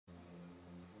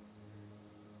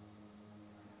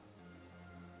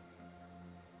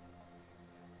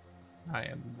I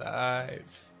am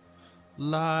live.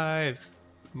 Live.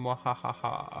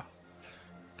 Mwahaha.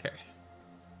 Okay.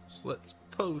 So let's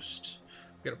post.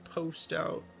 We gotta post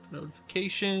out the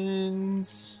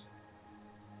notifications.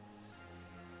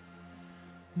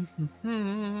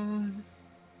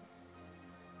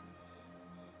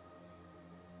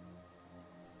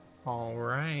 All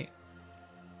right.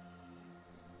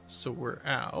 So we're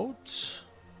out.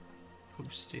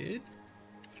 Posted.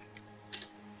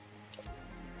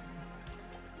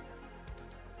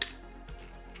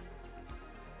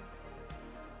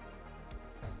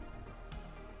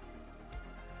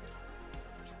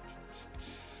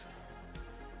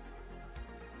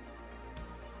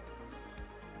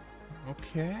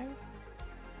 Okay.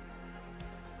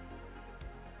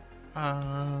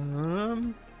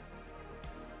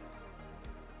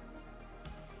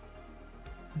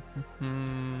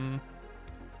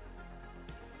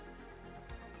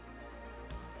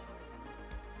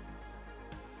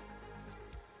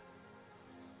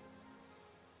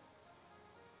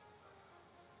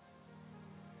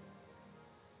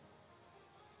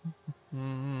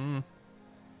 Hmm.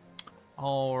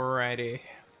 Alrighty.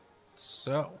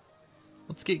 So,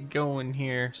 let's get going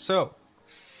here. So,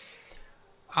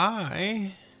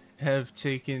 I have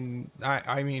taken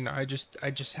I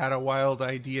just had a wild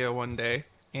idea one day,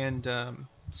 and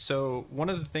so one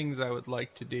of the things I would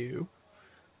like to do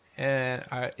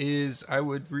is I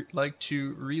would like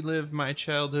to relive my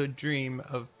childhood dream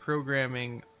of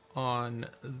programming on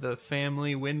the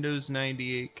family Windows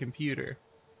 98 computer.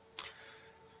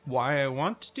 Why I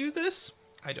want to do this,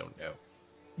 I don't know.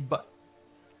 But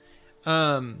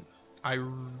um I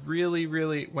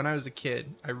really when I was a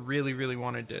kid, I really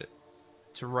wanted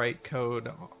to write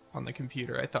code on the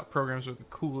computer. I thought programs were the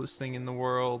coolest thing in the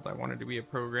world. I wanted to be a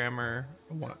programmer.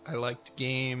 I liked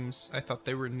games. I thought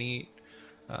they were neat.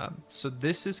 So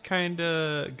this is kind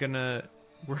of gonna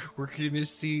we're gonna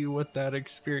see what that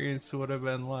experience would have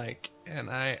been like, and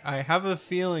I have a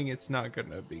feeling it's not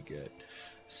gonna be good.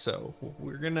 So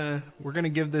we're gonna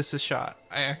give this a shot.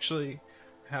 I actually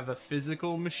have a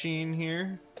physical machine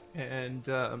here, and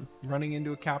running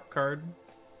into a cap card.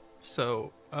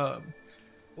 So oh,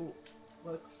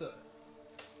 let's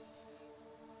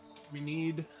we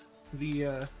need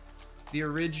the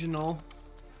original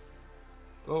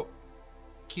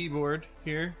keyboard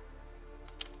here.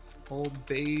 Old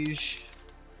beige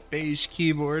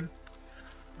keyboard.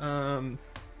 And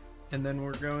then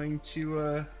we're going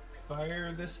to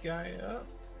fire this guy up.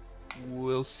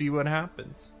 We'll see what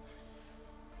happens.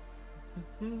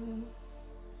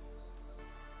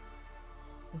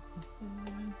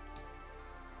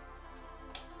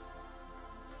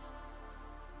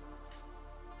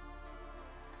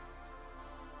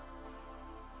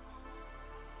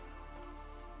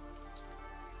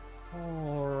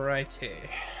 Alrighty.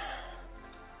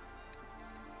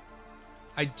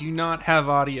 I do not have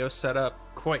audio set up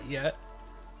quite yet.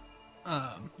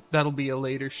 That'll be a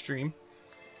later stream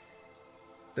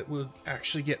that will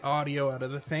actually get audio out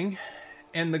of the thing.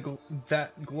 And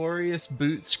that glorious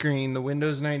boot screen, the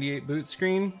Windows 98 boot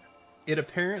screen, it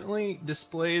apparently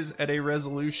displays at a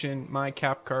resolution my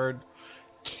cap card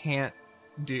can't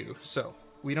do. So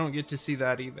we don't get to see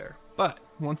that either. But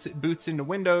once it boots into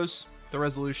Windows, the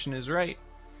resolution is right,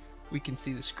 we can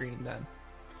see the screen then.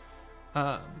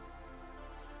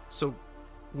 So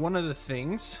one of the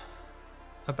things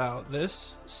about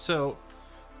this, so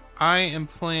I am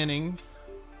planning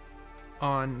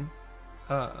on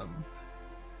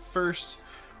first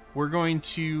we're going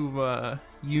to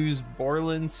use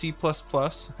Borland C++.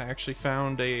 I actually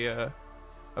found a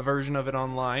version of it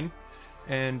online,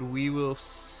 and we will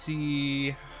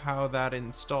see how that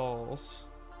installs,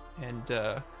 and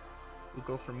we'll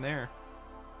go from there.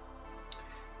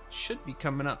 Should be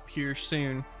coming up here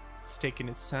soon. It's taking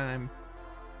its time.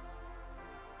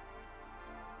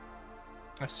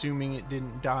 Assuming it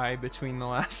didn't die between the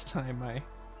last time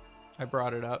I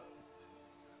brought it up.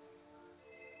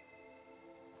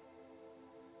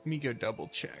 Let me go double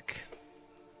check.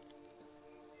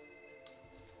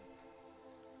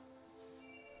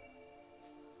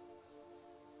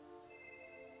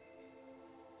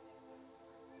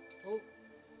 Oh.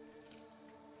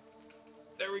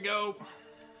 There we go.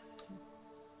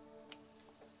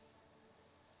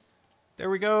 There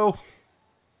we go.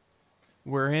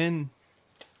 We're in.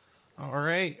 All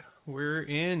right, we're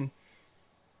in.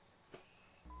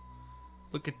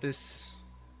 Look at this.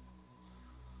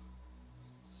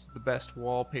 This is the best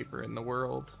wallpaper in the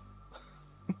world.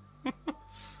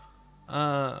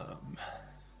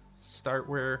 Start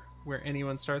where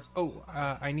anyone starts. Oh,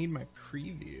 I need my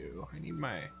preview. I need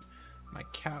my My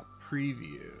cap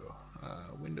preview.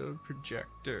 Window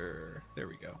projector. There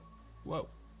we go. Whoa.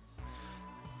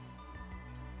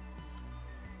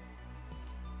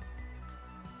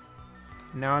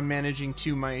 Now I'm managing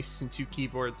 2 mice and 2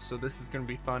 keyboards, so this is going to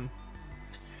be fun.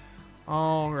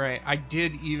 All right, I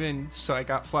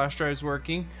got flash drives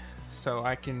working, so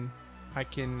I can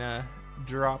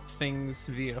drop things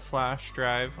via flash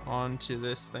drive onto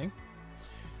this thing.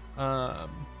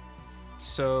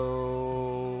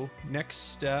 So next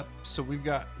step, so we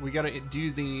got to do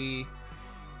the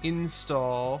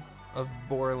install of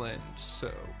Borland. So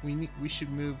we should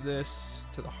move this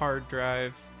to the hard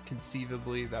drive.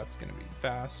 Conceivably, that's going to be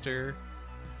faster.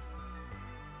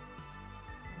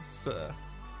 So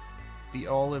the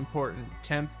all-important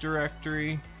temp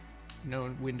directory.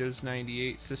 No Windows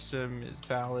 98 system is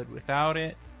valid without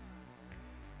it.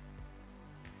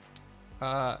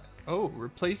 Oh,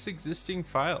 replace existing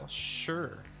file.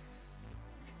 Sure.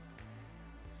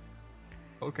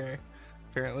 Okay.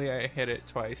 Apparently I hit it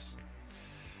twice.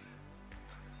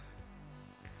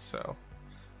 So,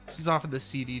 this is off of the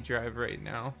CD drive right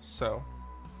now, so.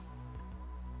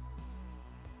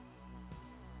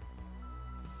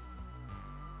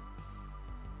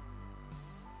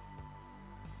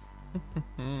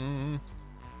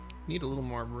 Need a little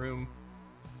more room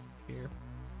here.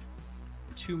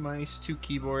 2 mice, 2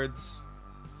 keyboards.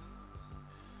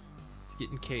 It's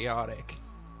getting chaotic.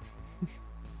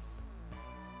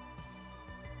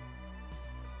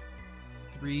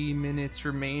 3 minutes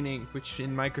remaining, which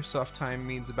in Microsoft time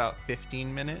means about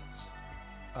 15 minutes,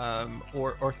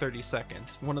 or 30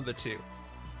 seconds, one of the two.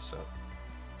 So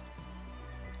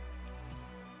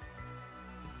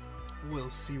we'll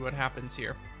see what happens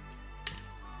here.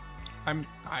 I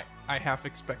half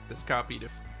expect this copy to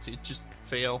just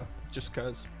fail, just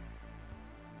cause.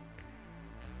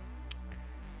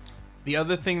 The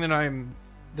other thing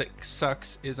that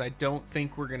sucks is I don't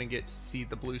think we're gonna get to see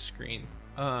the blue screen,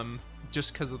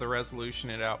 just because of the resolution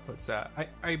it outputs at.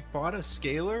 I bought a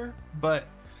scaler, but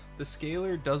the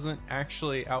scaler doesn't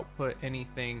actually output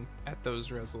anything at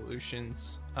those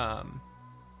resolutions.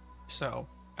 So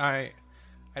I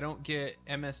don't get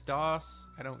MS-DOS,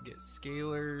 I don't get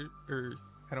scaler, or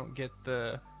I don't get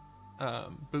the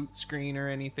boot screen or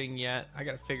anything yet. I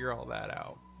gotta figure all that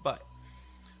out. But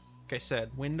like I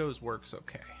said, Windows works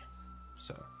okay.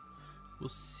 So we'll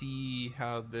see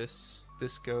how this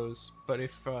goes. But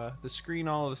if the screen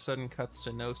all of a sudden cuts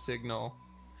to no signal,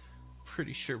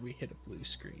 pretty sure we hit a blue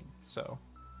screen. So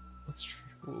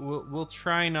we'll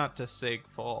try not to seg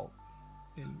fault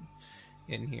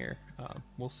in here.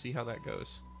 We'll see how that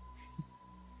goes.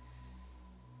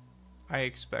 I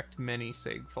expect many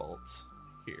seg faults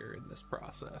here in this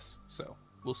process, so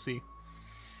we'll see.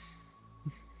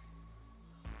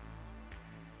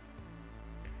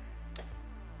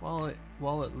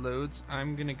 While it loads,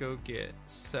 I'm gonna go get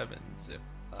 7-zip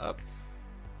up.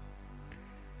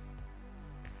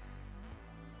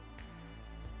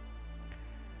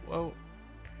 Whoa.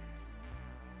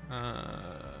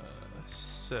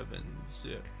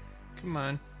 7-zip. Come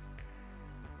on.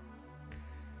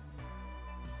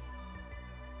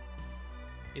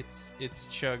 It's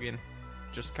chugging.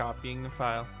 Just copying the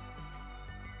file.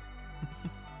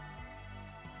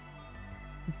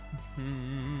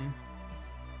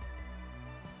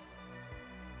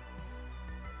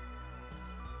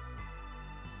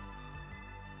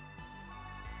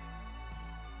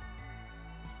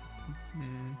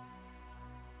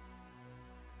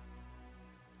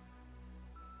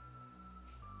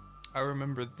 I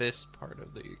remember this part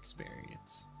of the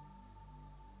experience.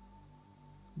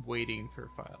 Waiting for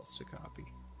files to copy.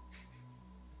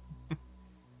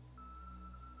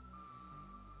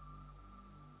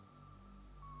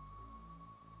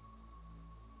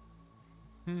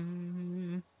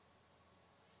 Hmm.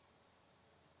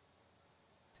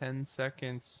 10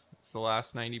 seconds. It's the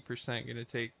last 90% gonna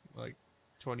take like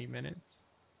 20 minutes.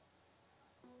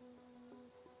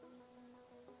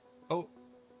 Oh.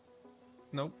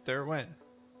 Nope, there it went.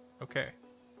 Okay.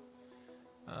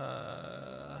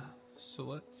 So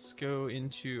let's go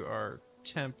into our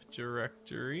temp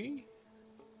directory.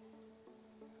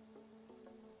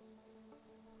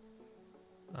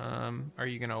 Are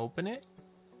you gonna open it?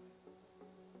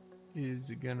 Is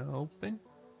it gonna open?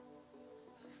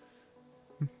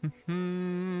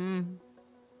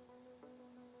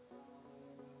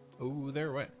 Oh, there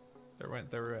it went. There it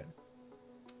went. I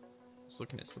was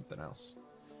looking at something else.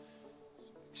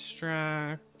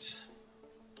 Extract.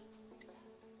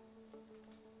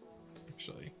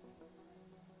 Actually,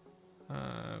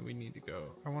 we need to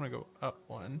go. I want to go up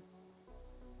one.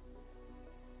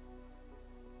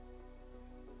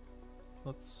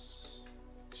 Let's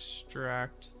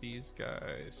extract these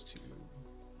guys to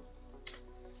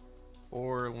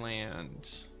Orland.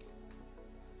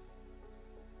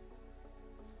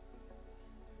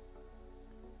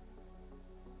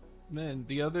 Man,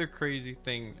 the other crazy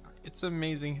thing, it's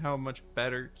amazing how much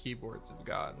better keyboards have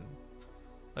gotten.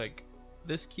 Like,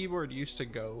 this keyboard used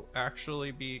to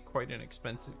actually be quite an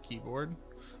expensive keyboard.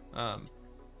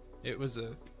 It was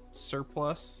a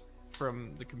surplus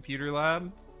from the computer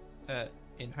lab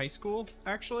in high school,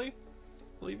 actually,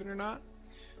 believe it or not.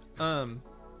 And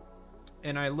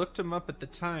I looked them up at the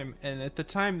time, and at the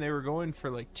time they were going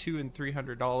for like $200 and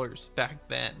 $300 back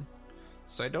then.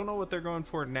 So I don't know what they're going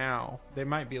for now. They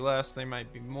might be less, they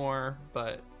might be more,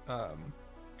 but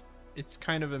it's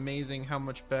kind of amazing how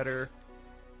much better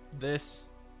this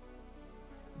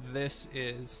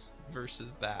is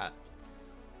versus that.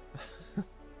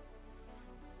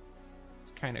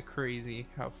 It's kind of crazy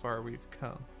how far we've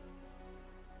come.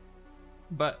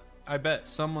 But I bet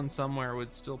someone somewhere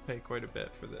would still pay quite a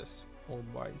bit for this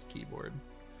old wise keyboard.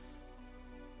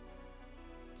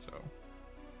 So,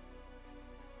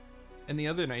 and the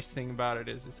other nice thing about it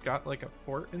is it's got like a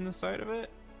port in the side of it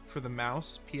for the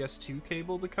mouse PS2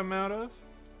 cable to come out of,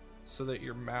 so that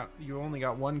you only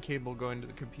got one cable going to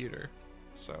the computer.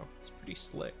 So it's pretty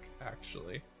slick,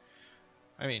 actually.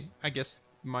 I mean, I guess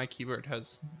my keyboard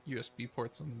has USB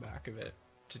ports on the back of it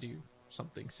to do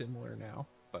something similar now,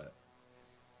 but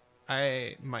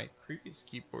my previous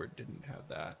keyboard didn't have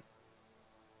that.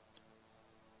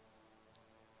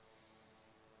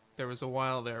 There was a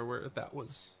while there where that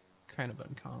was kind of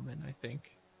uncommon, I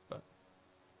think, but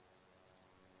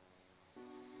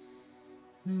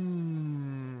I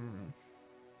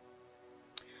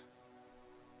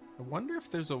wonder if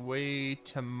there's a way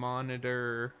to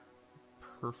monitor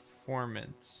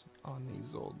performance on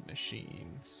these old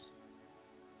machines.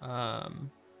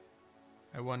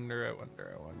 I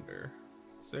wonder.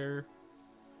 Is there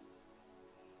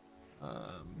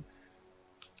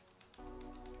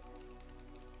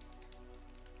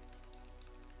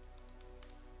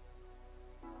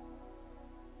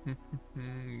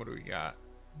what do we got?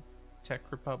 Tech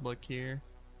Republic here.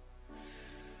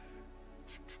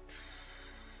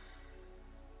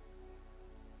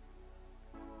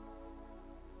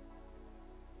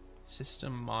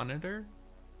 System monitor?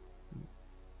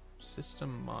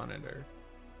 System monitor.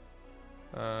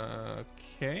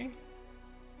 Okay.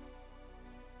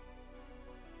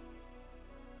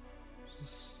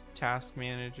 Task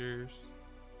managers.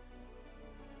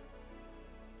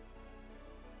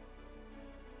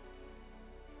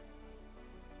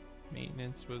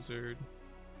 Maintenance wizard.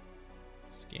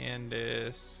 Scan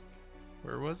disk.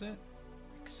 Where was it?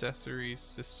 Accessories,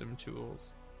 system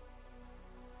tools.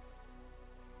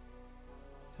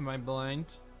 Am I blind?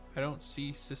 I don't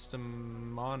see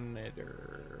system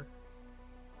monitor.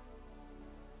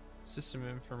 System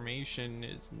information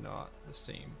is not the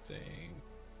same thing.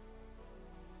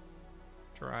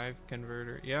 Drive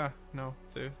converter. Yeah, no,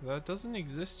 that doesn't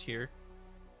exist here.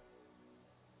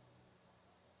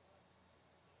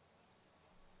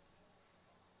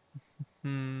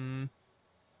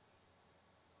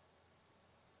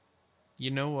 You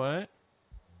know what?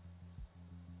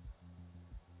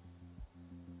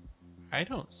 I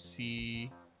don't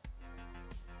see...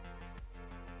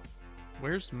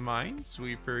 Where's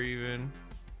Minesweeper even?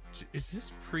 Is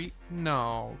this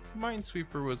No,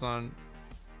 Minesweeper was on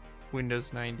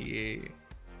Windows 98,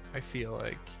 I feel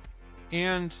like.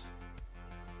 And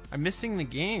I'm missing the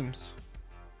games.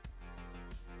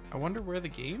 I wonder where the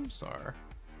games are.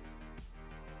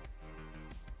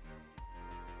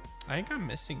 I think I'm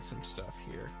missing some stuff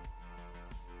here.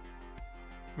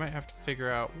 Might have to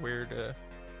figure out where to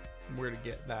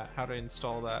get that, how to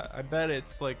install that. I bet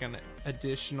it's like an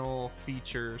additional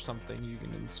feature or something you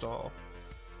can install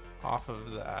off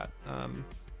of that. I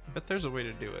bet there's a way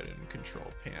to do it in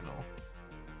Control Panel.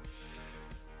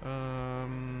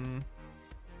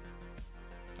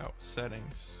 Oh,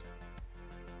 settings.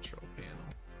 Control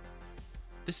Panel.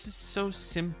 This is so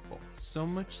simple, so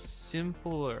much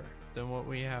simpler than what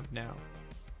we have now.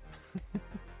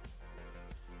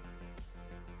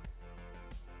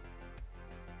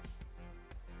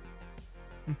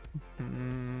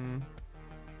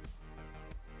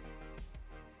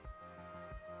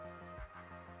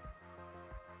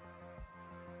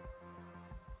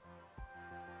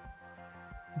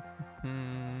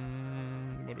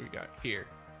 What do we got here?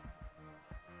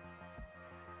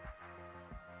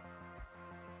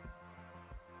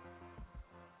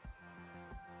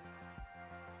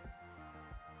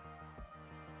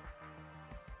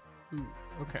 Ooh,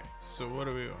 okay, so what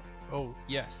do we want? Oh,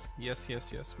 yes.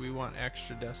 We want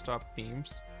extra desktop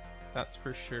themes. That's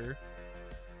for sure.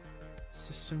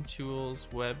 System tools,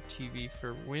 web TV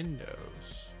for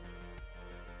Windows.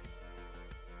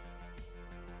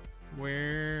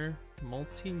 Where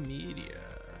multimedia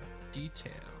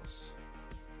details.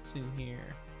 What's in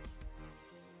here?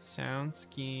 Sound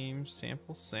scheme,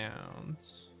 sample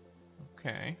sounds.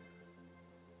 Okay.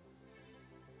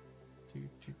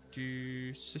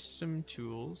 System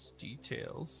tools,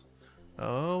 details.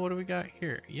 Oh, what do we got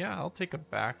here? Yeah, I'll take a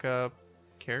backup.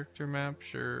 Character map,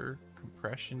 sure.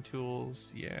 Compression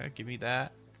tools, yeah, give me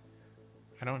that.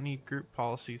 I don't need group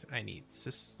policies. I need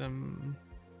system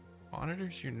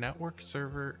monitors your network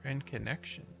server and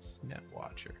connections.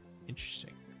 NetWatcher.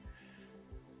 Interesting.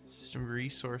 System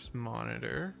resource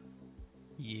monitor.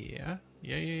 Yeah.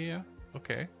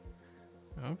 Okay.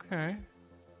 Okay.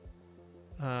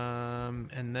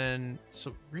 And then,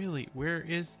 so really, where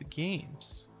is the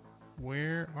games?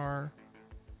 Where are...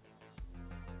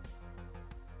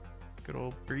 Good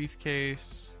old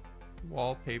briefcase,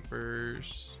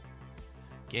 wallpapers,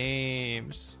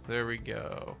 games. There we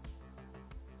go.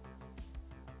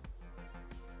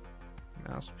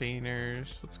 Mouse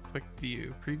painters. What's quick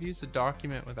view? Previews a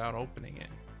document without opening it.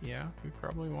 Yeah, we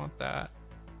probably want that.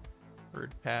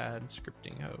 WordPad,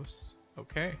 scripting hosts.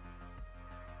 Okay.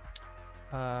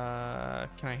 Can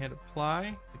I hit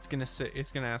apply? It's gonna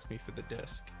ask me for the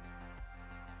disk.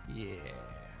 Yeah.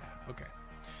 Okay.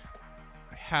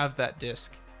 I have that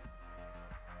disk.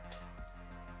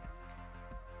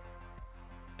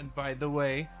 And by the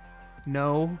way,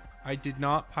 no, I did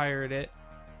not pirate it.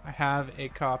 I have a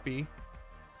copy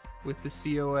with the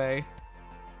COA.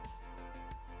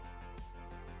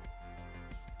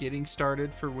 Getting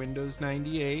started for Windows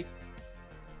 98.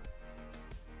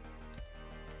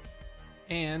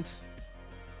 And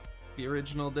the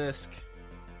original disc.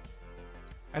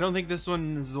 I don't think this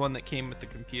one is the one that came with the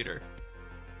computer.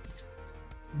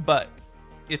 But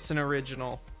it's an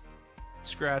original,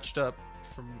 scratched up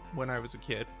from when I was a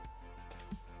kid.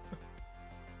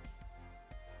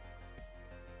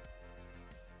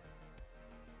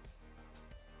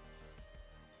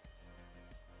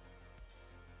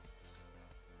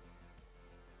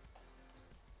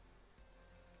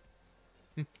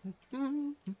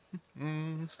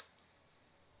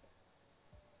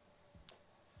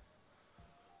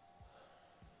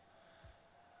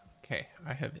 Okay,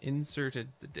 I have inserted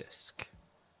the disc.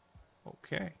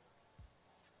 Okay.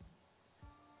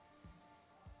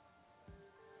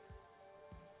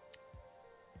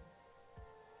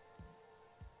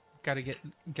 Gotta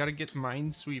get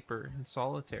Minesweeper and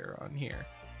Solitaire on here.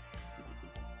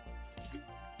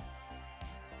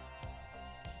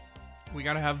 We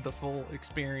gotta have the full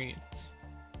experience.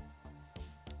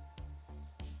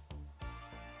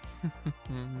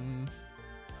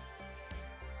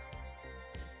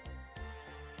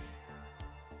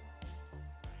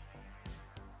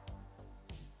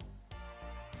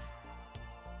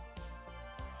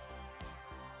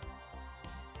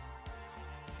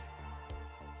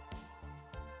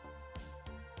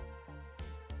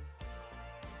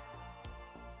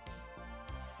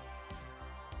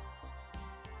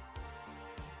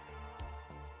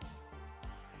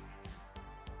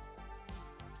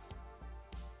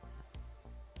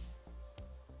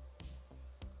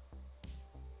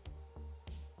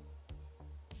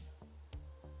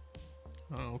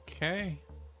 Okay.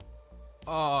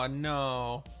 Oh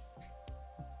no.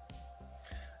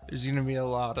 There's gonna be a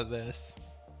lot of this.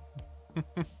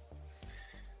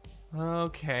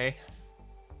 Okay.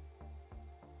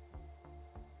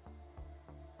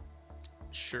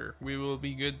 Sure, we will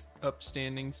be good,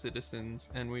 upstanding citizens,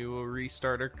 and we will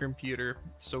restart our computer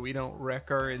so we don't wreck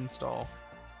our install.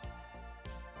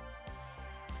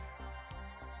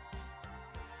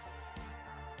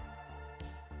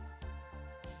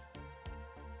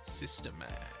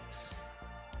 Systemax.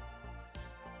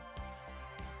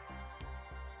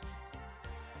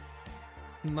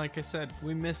 And like I said,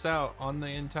 we miss out on the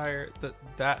entire...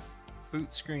 That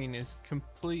boot screen is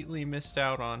completely missed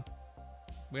out on.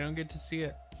 We don't get to see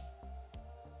it.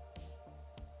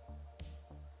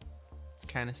 It's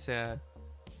kind of sad.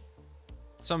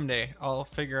 Someday, I'll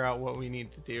figure out what we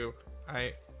need to do.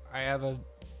 I have a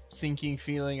sinking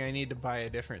feeling I need to buy a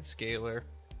different scaler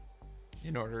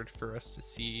in order for us to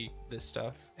see this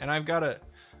stuff. And I've got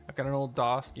an old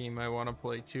DOS game I want to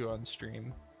play too on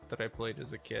stream that I played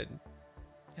as a kid,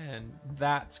 and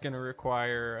that's gonna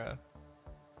require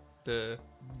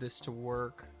this to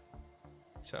work.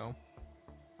 So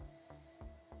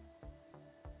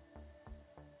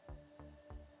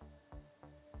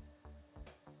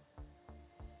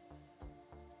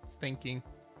it's thinking.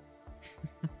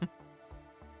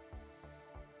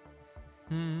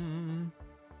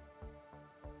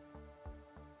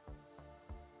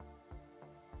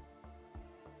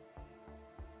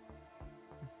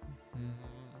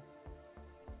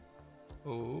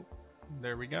 Oh,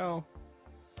 there we go.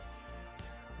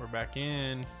 We're back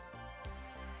in.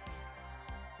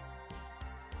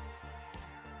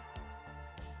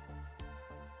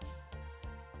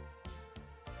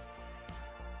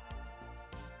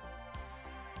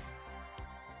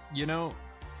 You know,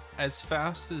 as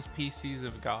fast as PCs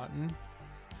have gotten,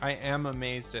 I am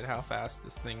amazed at how fast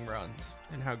this thing runs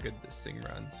and how good this thing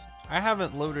runs. I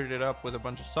haven't loaded it up with a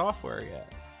bunch of software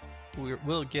yet.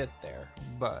 We'll get there,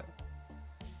 but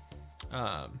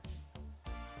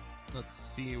let's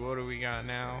see, what do we got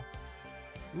now?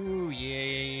 Ooh,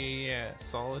 yeah.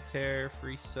 Solitaire,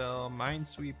 Free Cell,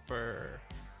 Minesweeper.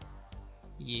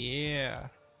 Yeah.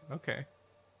 Okay.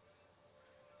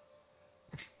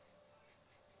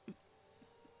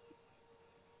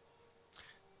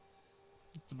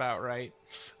 It's about right.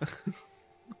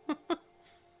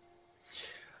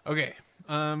 Okay.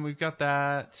 We've got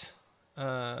that,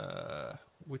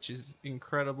 which is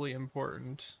incredibly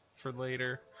important for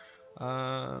later.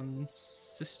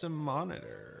 System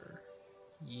monitor.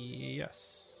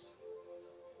 Yes.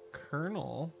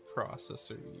 Kernel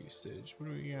processor usage. What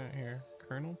do we got here?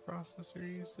 Kernel processor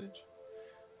usage?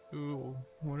 Ooh,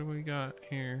 what do we got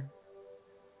here?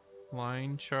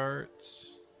 Line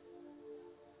charts.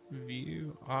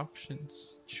 View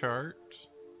options chart.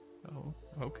 Oh,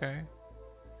 okay.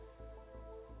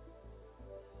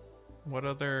 What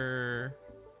other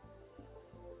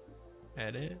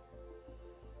edit?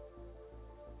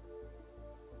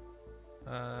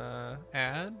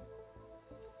 Add?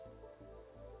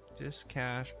 Disk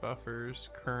cache, buffers,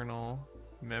 kernel,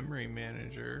 memory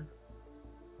manager.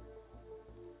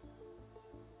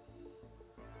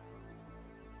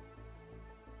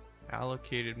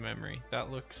 Allocated memory.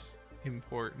 That looks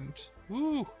important.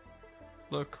 Woo!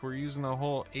 Look, we're using a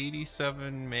whole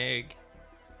 87 meg.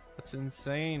 That's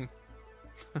insane.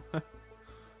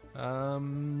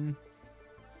 Let's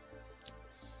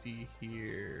see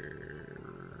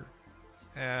here. Let's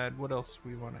add, what else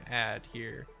we want to add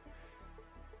here?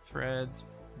 Threads,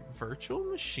 virtual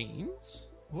machines?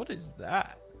 What is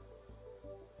that?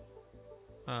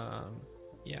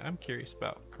 Yeah, I'm curious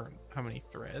about how many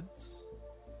threads.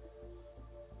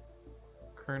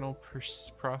 Kernel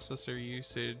processor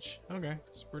usage. Okay,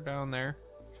 so we're down there.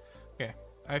 Okay,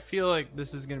 I feel like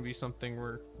this is gonna be something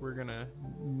we're gonna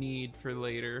need for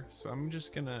later, so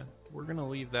we're gonna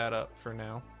leave that up for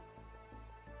now.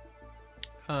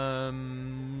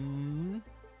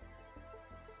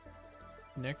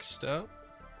 Next up,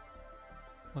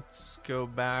 let's go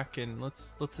back and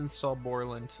let's install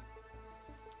Borland.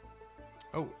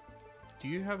 Oh, do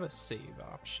you have a save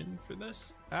option for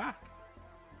this? Ah.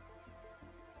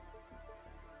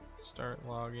 Start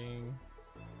logging.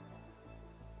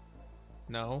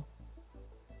 No.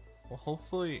 Well,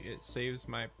 hopefully it saves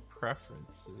my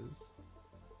preferences.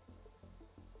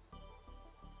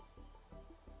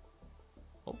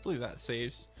 Hopefully that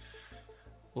saves.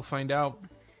 We'll find out.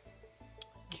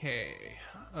 Okay.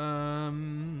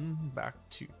 Back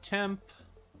to temp.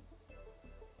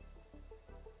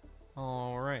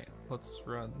 All right, let's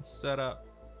run setup.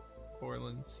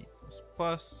 Borland C++.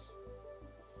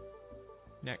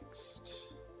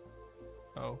 Next.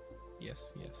 Oh,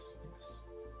 yes.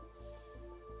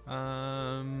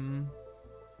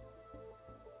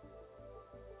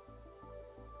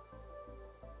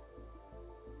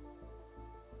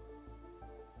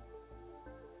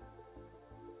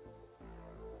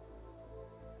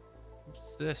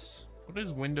 What's this? What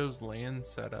is Windows LAN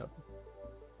setup?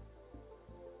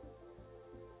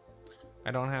 I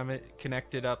don't have it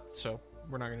connected up, so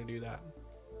we're not gonna do that.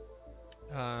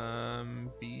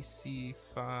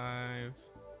 BC5.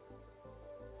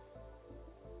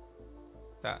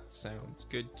 That sounds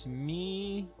good to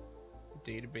me.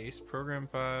 Database program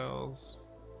files.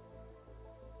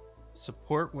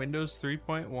 Support Windows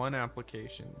 3.1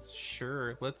 applications.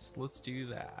 Sure, let's do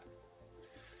that.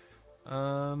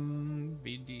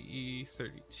 BDE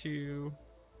 32.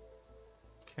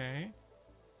 Okay.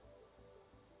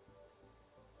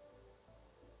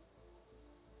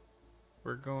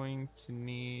 We're going to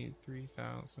need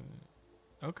 3,000.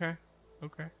 Okay.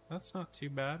 That's not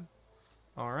too bad.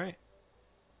 All right.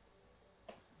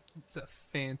 It's a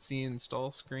fancy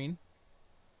install screen.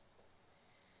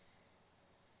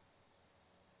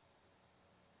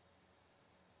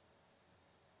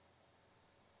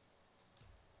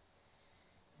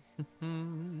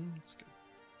 Let's go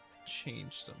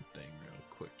change something real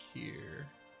quick here.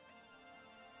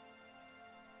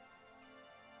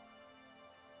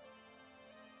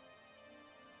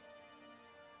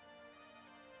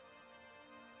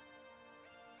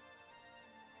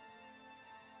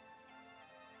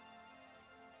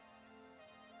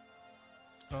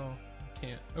 Oh,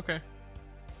 can't. Okay.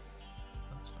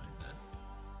 That's fine then.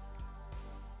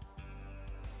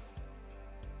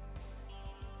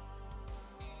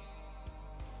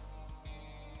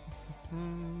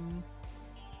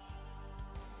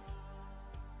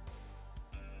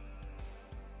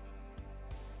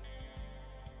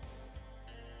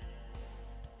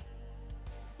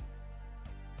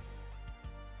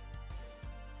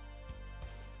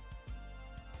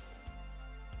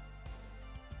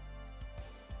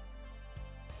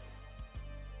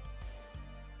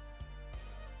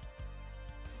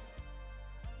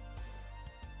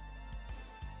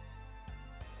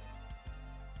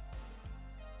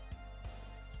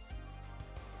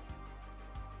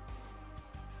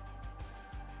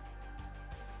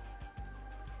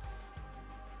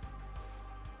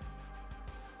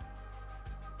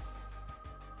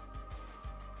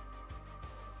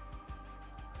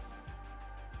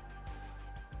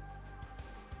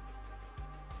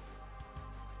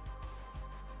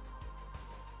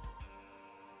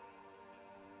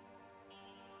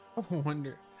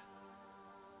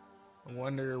 I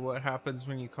wonder what happens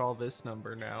when you call this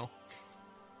number now.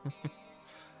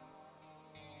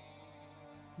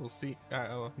 We'll see.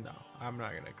 Oh no, I'm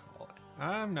not gonna call it.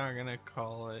 I'm not gonna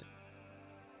call it.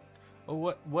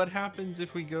 Oh, what happens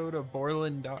if we go to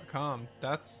Borland.com?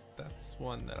 That's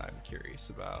one that I'm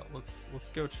curious about. Let's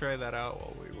go try that out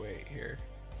while we wait here.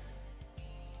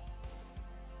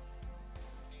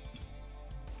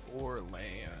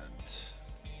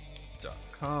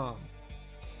 Borland.com.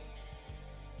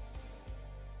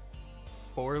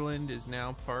 Borland is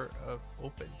now part of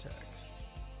OpenText.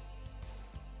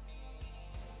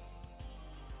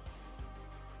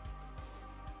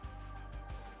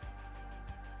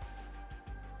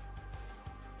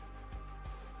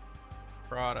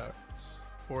 Products.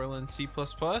 Borland C++.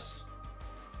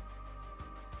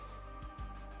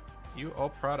 All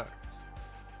products.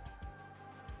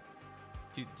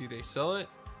 Do they sell it?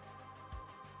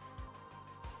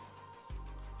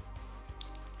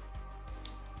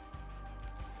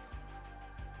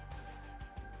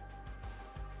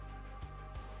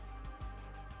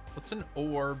 What's an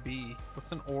ORB?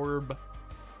 What's an orb?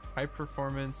 High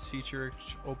performance feature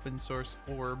open source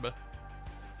orb.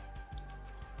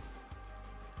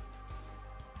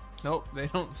 Nope, they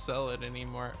don't sell it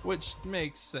anymore, which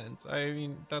makes sense. I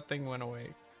mean, that thing went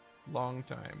away long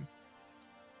time.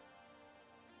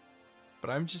 But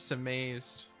I'm just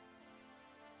amazed.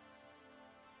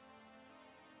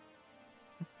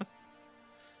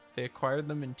 They acquired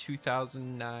them in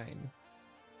 2009.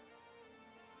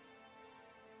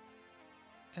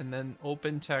 And then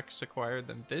OpenText acquired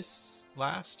them this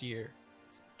last year.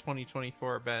 It's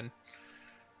 2024, Ben.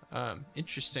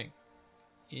 Interesting.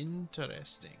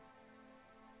 Interesting.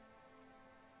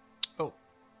 Oh.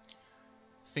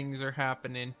 Things are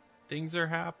happening. Things are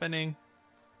happening.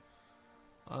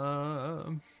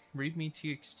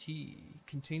 ReadMe.txt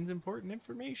contains important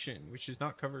information which is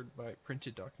not covered by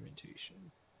printed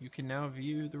documentation. You can now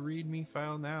view the ReadMe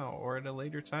file now or at a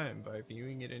later time by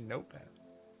viewing it in Notepad.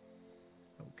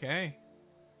 Okay.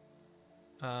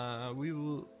 We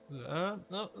will.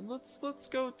 No, let's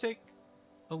go take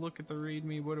a look at the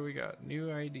README. What do we got?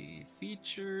 New ID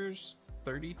features.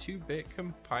 32-bit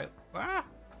compile.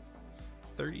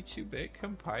 32-bit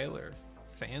compiler.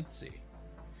 Fancy.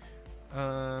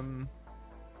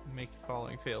 Make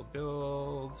following failed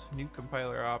build. New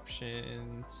compiler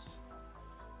options.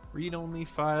 Read-only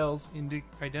files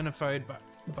identified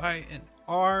by an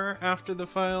R after the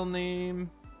file name.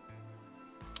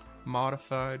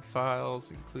 Modified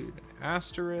files include an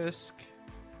asterisk.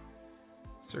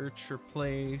 Search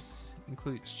replace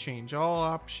includes change all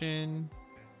option.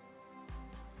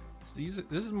 So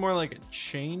this is more like a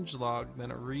change log than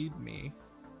a readme.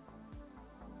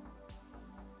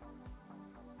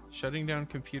 Shutting down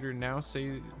computer now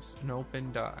saves an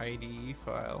open.ide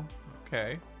file.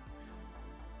 Okay.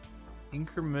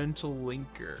 Incremental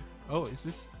linker. Oh, is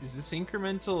this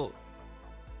incremental?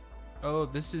 Oh,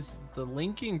 this is the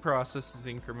linking process is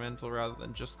incremental rather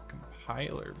than just the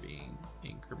compiler being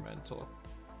incremental.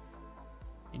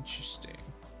 Interesting.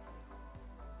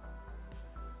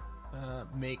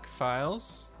 Make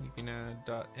files. You can add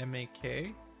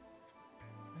 .mak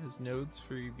as nodes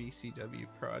for your BCW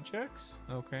projects.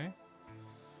 Okay.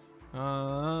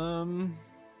 Yada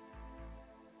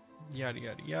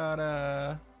yada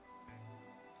yada.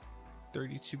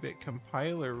 32-bit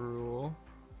compiler rule.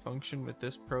 Function with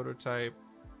this prototype.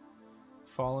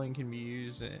 Following can be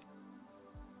used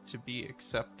to be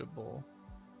acceptable.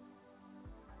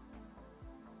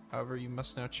 However, you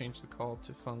must now change the call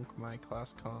to func my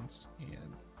class const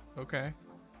and okay.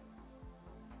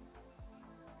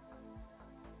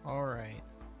 All right.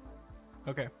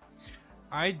 Okay.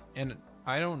 I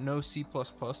don't know C++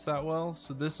 that well,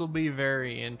 so this will be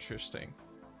very interesting.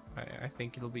 I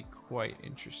think it'll be quite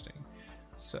interesting.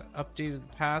 So updated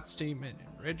the path statement in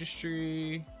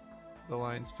registry. The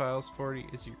lines files 40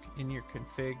 is in your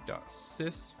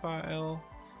config.sys file.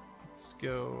 Let's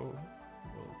go.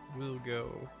 We'll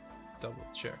go double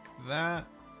check that.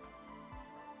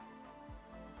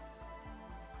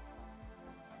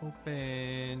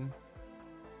 Open.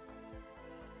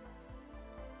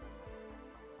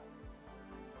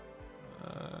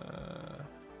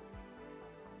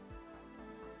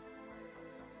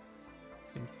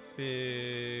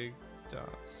 Config.sys,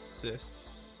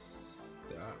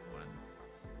 that one.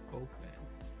 Open.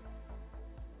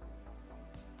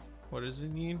 What does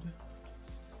it need?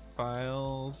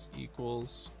 Files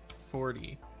equals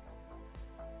 40.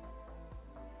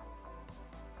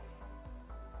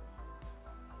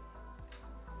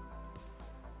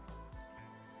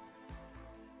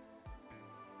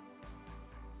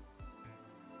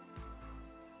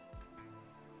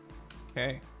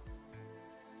 Okay.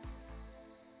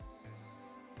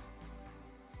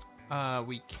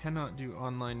 We cannot do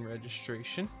online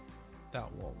registration. That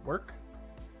won't work.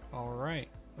 All right.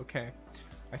 Okay.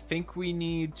 I think we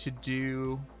need to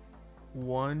do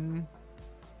one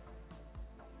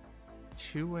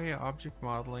two-way object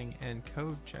modeling and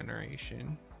code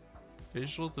generation.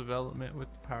 Visual development with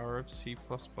the power of C++.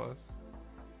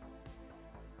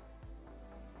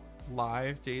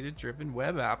 Live data-driven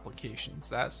web applications.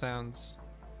 That sounds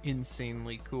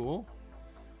insanely cool.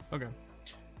 Okay.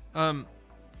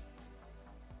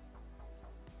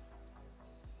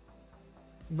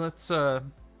 Let's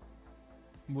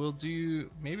we'll do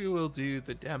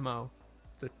the demo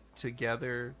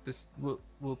together.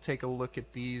 We'll take a look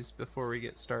at these before we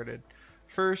get started.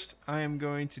 First, I am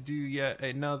going to do yet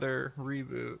another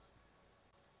reboot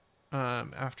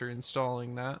after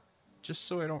installing that, just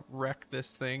so I don't wreck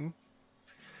this thing.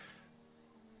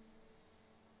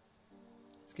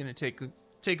 It's gonna take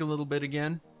a little bit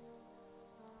again.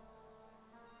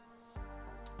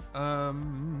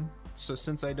 So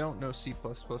since I don't know C++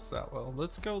 that well,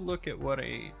 let's go look at what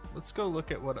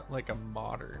like a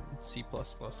modern C++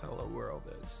 hello world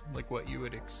is, like what you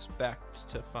would expect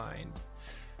to find.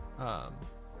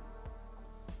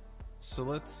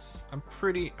 So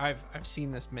I've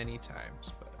seen this many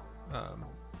times, but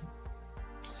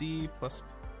C++,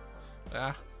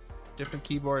 different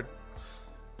keyboard.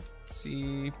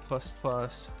 C++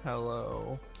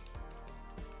 hello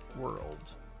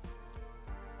world.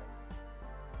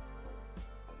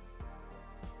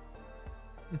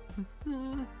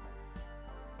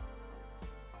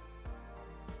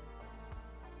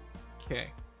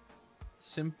 Okay.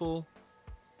 Simple.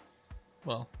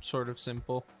 Well, sort of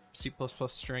simple. C++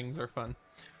 strings are fun.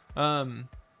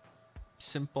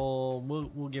 Simple.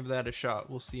 We'll give that a shot.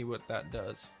 We'll see what that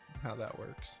does, how that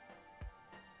works.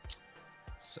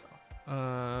 So,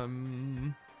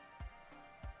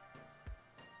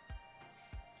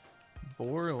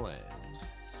 Borland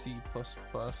C++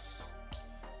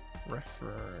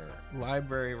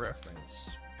 library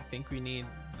reference. I think we need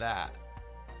that.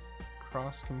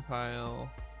 Cross compile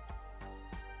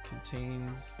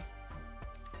contains.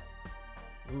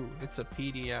 Ooh, it's a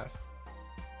PDF.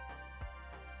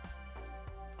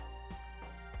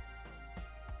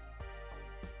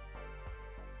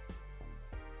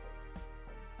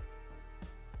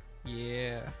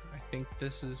 Yeah, I think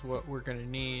this is what we're gonna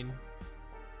need.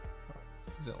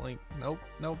 Is it linked?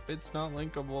 Nope, it's not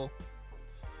linkable.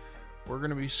 We're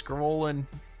gonna be scrolling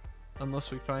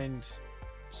unless we find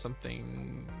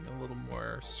something a little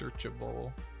more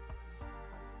searchable.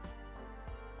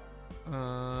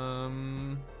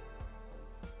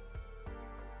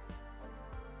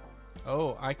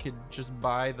 Oh, I could just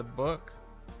buy the book.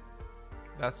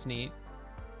 That's neat.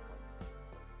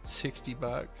 60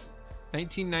 bucks.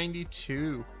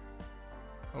 1992.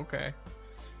 Okay.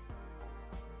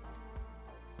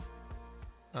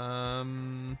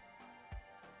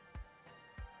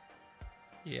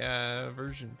 Yeah,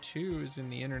 version 2 is in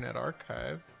the Internet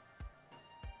Archive.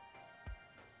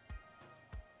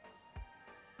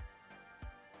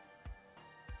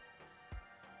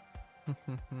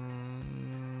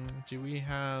 Do we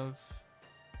have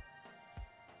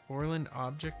Borland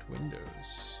Object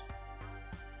Windows?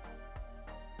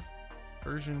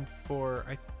 Version 4.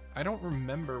 I don't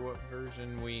remember what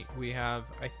version we have.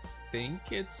 I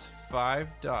think it's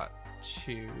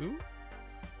 5.2.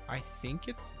 I think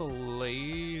it's the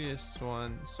latest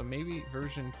one, so maybe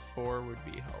version 4 would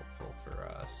be helpful for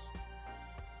us.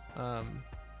 I'm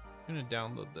gonna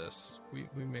download this.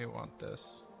 We may want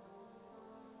this.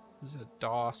 This is a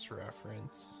DOS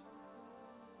reference.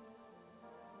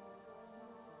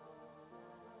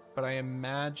 But I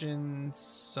imagine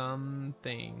some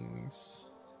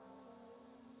things.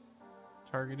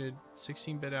 Targeted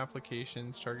 16-bit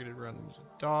applications, targeted run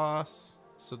DOS.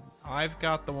 So I've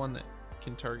got the one that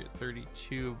can target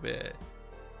 32-bit.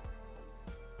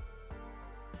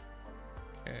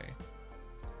 Okay.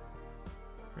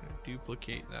 We're gonna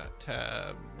duplicate that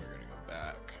tab. We're gonna go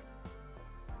back.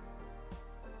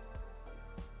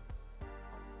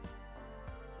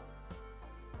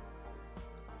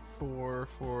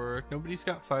 For nobody's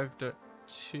got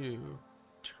 5.2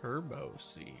 Turbo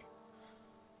C.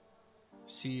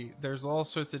 See, there's all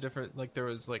sorts of different, like there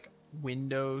was like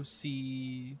Window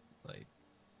C, like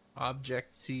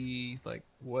Object C, like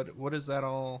what does that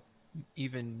all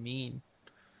even mean?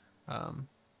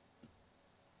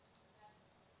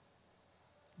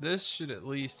 This should at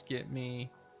least get me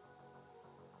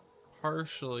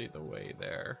partially the way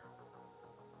there.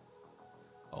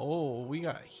 Oh, we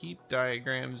got heap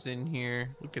diagrams in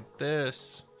here. Look at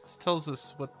this. This tells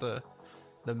us what the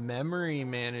memory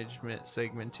management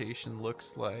segmentation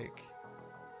looks like.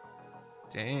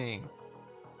 Dang.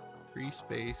 Free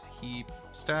space, heap,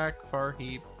 stack, far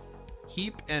heap.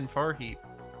 Heap and far heap.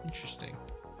 Interesting.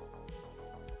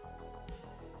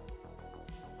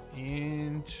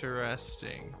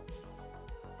 Interesting.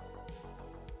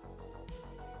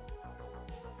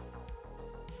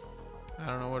 I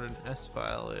don't know what an S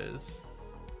file is.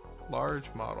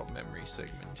 Large model memory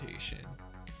segmentation.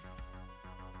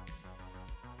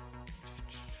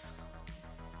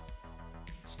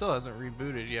 Still hasn't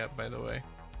rebooted yet, by the way.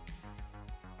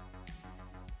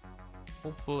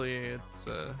 Hopefully it's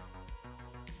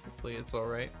all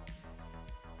right.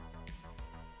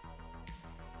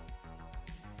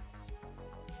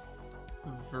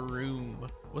 Vroom.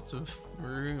 What's a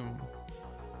vroom?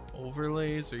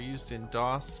 Overlays are used in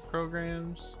DOS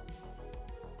programs.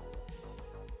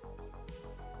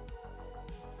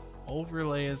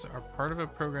 Overlays are part of a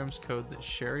program's code that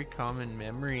share a common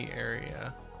memory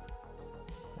area.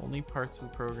 Only parts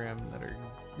of the program that are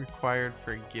required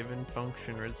for a given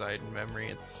function reside in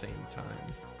memory at the same time.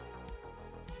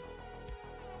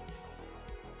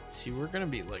 See, we're gonna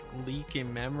be like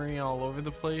leaking memory all over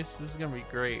the place. This is gonna be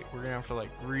great. We're gonna have to like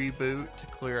reboot to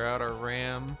clear out our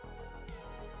RAM.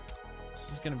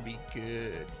 This is gonna be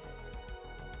good.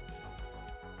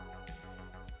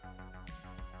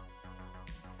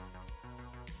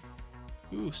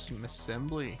 Ooh, some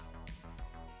assembly.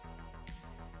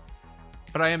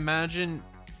 But I imagine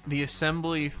the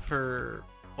assembly for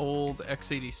old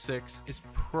x86 is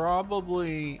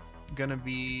probably gonna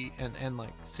be, and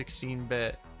like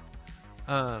 16-bit,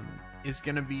 is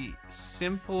gonna be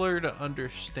simpler to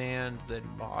understand than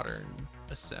modern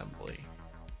assembly.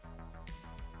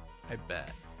 I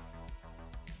bet.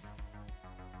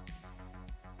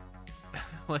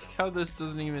 Like how this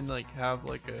doesn't even like have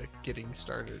like a getting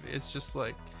started. It's just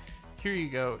like, here you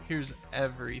go, here's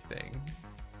everything.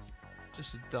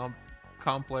 Just dump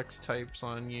complex types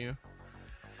on you.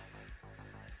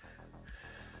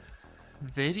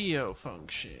 Video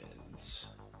functions.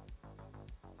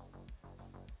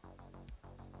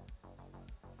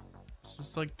 This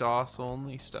is like DOS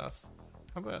only stuff.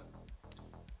 How about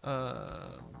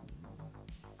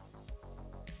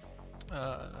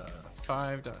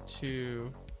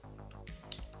 5.2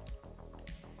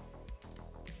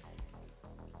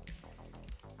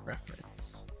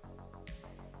 reference.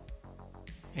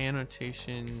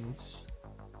 Annotations.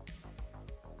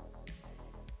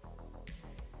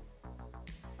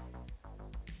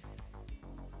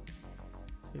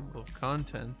 Table of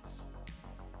contents.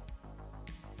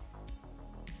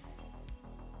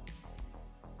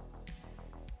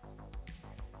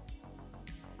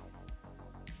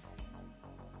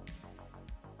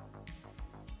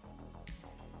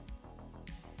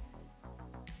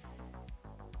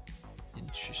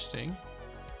 Interesting.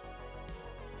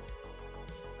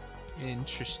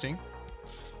 Interesting.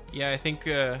 Yeah, I think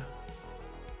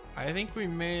we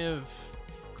may have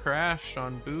crashed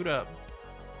on boot up,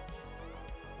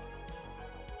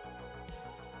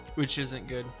 which isn't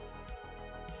good.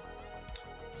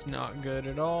 It's not good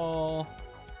at all.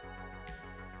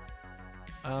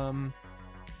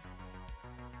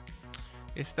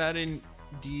 If that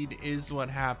indeed is what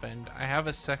happened, I have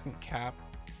a second cap,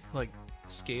 like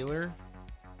scaler,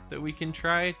 that we can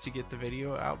try to get the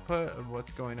video output of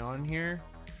what's going on here.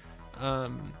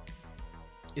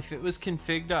 If it was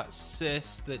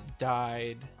config.sys that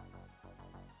died,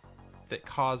 that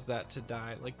caused that to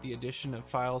die, like the addition of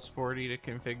files 40 to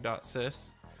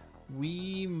config.sys,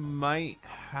 we might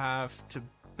have to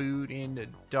boot into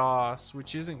DOS,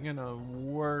 which isn't gonna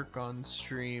work on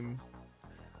stream.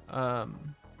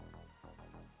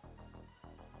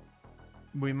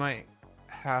 We might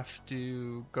have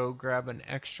to go grab an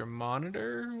extra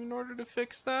monitor in order to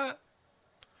fix that,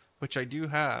 which I do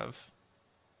have.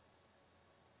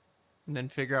 And then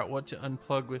figure out what to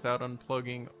unplug without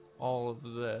unplugging all of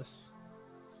this.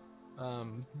 I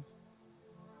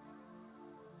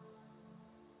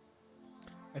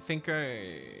think how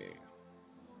do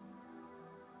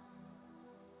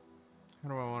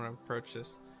I want to approach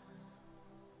this?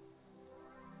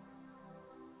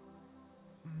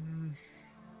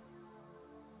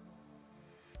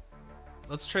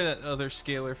 Let's try that other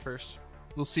scaler first.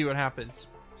 We'll see what happens.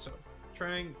 So,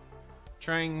 trying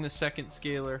the second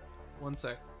scaler. One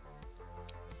sec.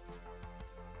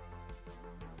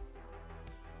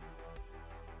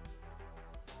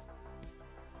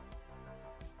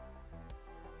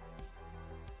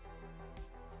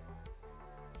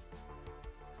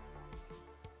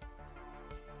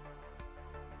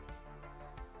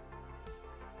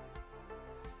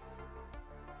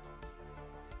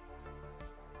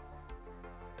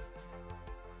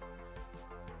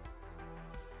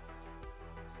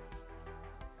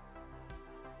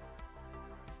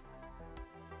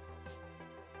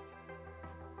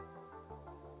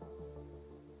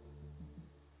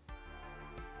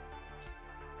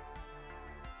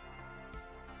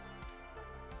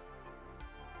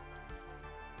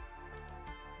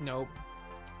 Nope.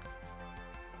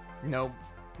 Nope.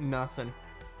 Nothing.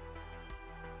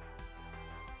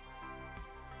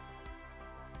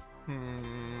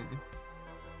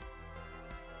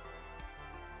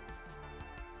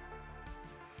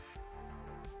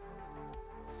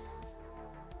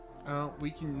 Oh, we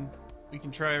can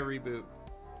try a reboot.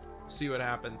 See what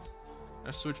happens. I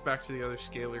switch back to the other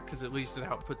scaler because at least it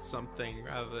outputs something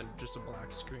rather than just a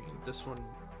black screen. This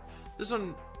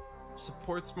one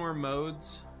supports more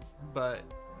modes, but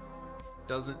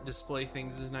doesn't display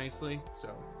things as nicely,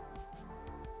 so.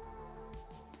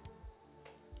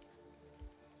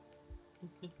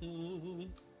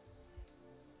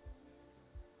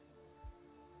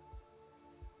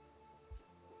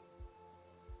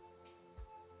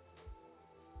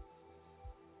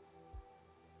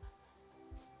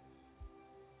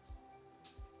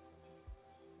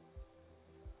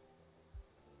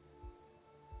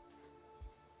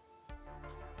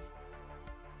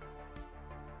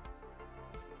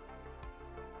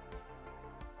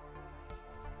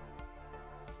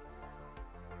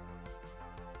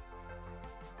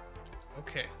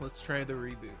 Okay, let's try the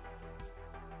reboot.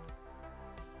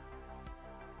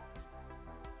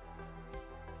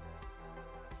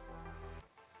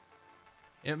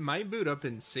 It might boot up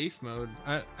in safe mode.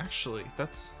 Actually,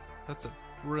 that's a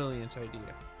brilliant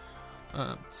idea.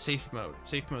 Safe mode.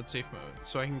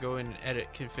 So I can go in and edit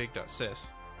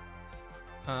config.sys.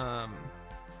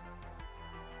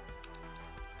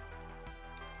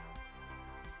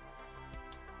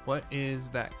 What is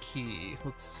that key?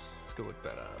 Let's go look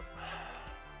that up.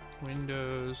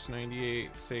 Windows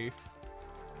 98 safe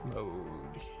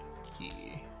mode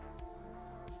key.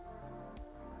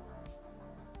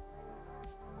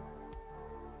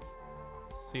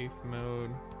 Safe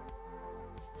mode.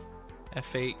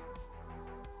 F8.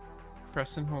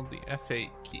 Press and hold the F8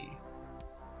 key.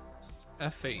 So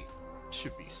F8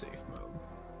 should be safe mode.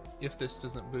 If this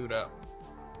doesn't boot up.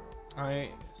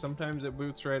 Sometimes it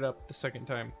boots right up the second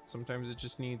time. Sometimes it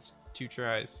just needs 2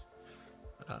 tries.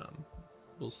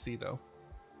 We'll see though.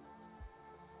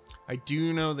 I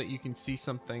do know that you can see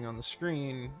something on the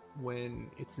screen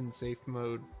when it's in safe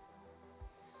mode.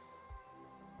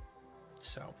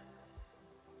 So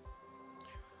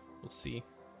we'll see.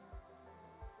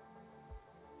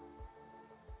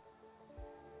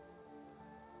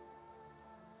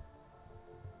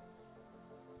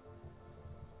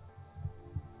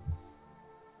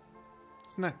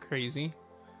 Isn't that crazy?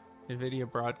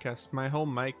 NVIDIA broadcast. My whole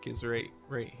mic is right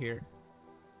here.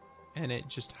 And it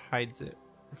just hides it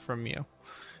from you.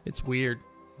 It's weird.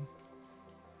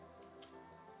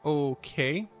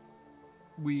 Okay.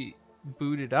 We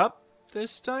booted up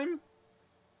this time.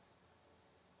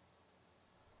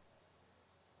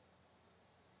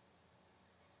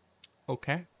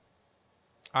 Okay.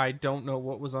 I don't know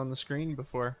what was on the screen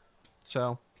before.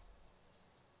 So.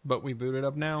 But we booted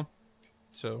up now.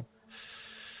 So.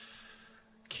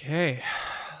 Okay.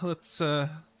 Let's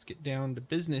get down to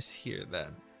business here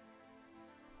then.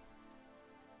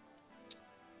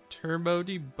 Turbo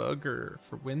Debugger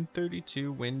for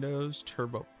Win32, Windows,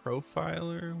 Turbo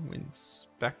Profiler,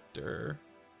 WinSpector.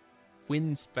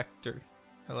 WinSpector.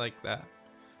 I like that.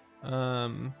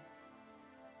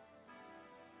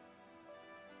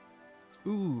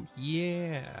 Ooh,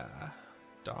 yeah.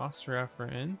 DOS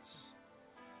reference.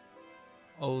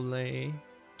 Ole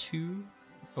 2.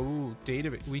 Oh,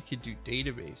 database. We could do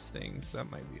database things. That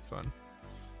might be fun.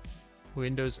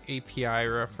 Windows API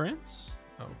reference.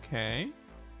 Okay.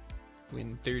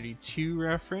 Win32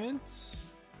 reference.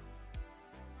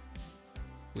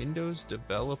 Windows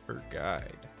Developer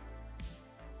Guide.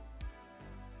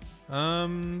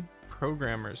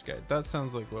 Programmer's Guide. That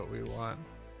sounds like what we want.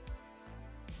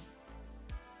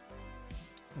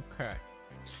 Okay.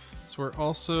 So we're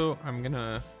also, I'm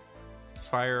gonna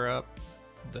fire up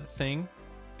the thing.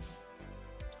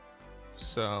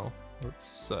 So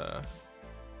let's,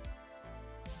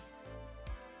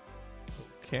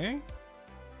 okay.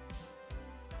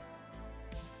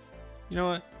 You know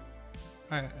what?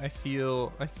 I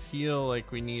feel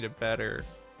like we need a better.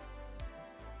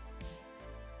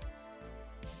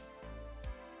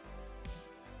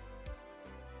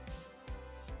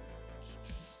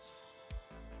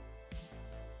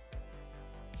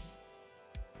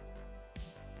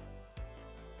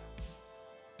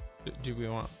 Do we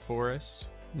want forest?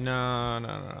 No,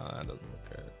 that doesn't look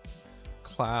good.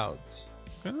 Clouds.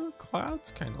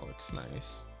 Clouds kind of looks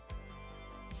nice.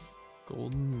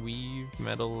 Golden weave,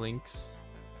 metal links.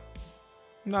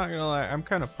 I'm not gonna lie, I'm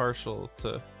kind of partial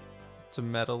to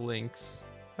metal links.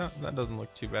 That doesn't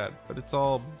look too bad, but it's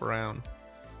all brown.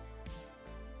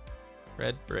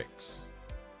 Red bricks.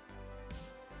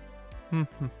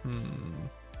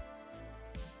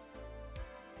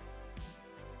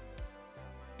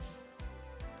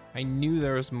 I knew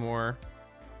there was more.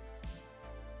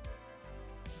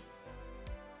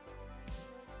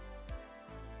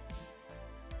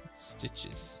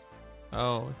 Stitches.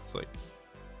 Oh, it's like.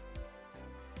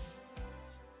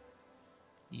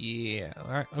 Yeah.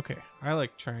 All right. Okay. I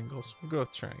like triangles. We'll go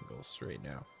with triangles right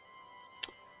now.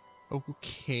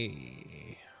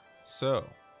 Okay. So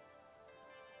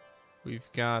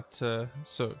we've got.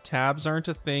 So tabs aren't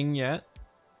a thing yet.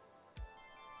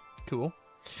 Cool.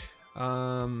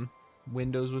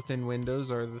 Windows within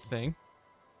windows are the thing.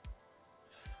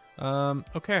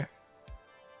 Okay.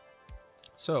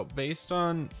 So based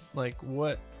on like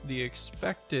what the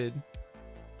expected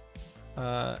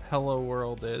hello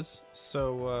world is,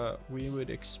 so we would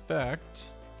expect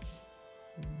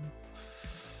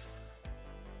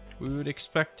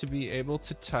to be able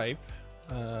to type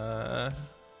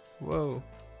whoa,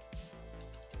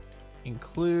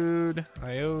 include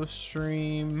IO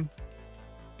stream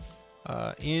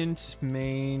int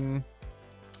main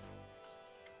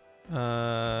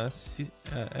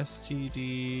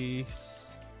std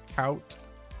count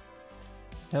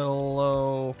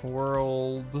hello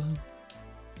world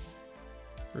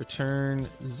return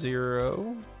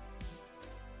 0.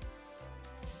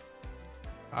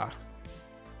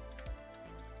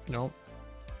 Nope.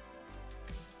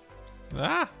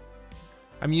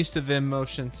 I'm used to Vim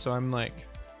motion, so I'm like,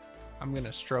 I'm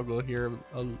gonna struggle here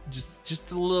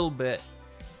just a little bit.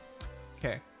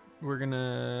 Okay, we're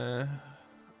gonna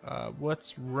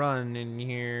what's run in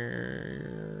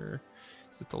here?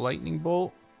 Is it the lightning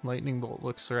bolt? Lightning bolt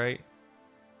looks right.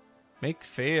 Make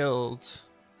failed.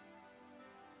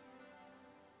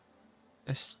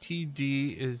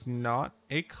 STD is not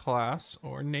a class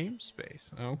or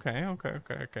namespace. Okay.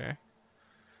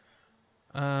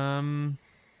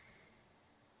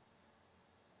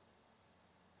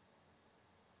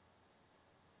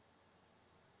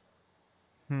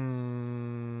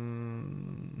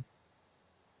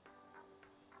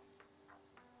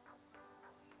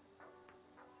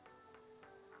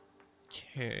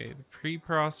 Okay, the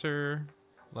preprocessor,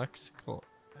 lexical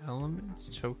elements,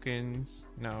 tokens.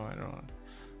 No, I don't know.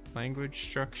 Language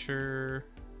structure.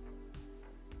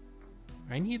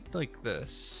 I need like the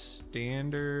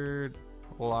standard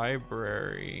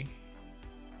library.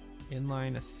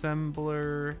 Inline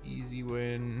assembler, easy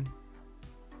win.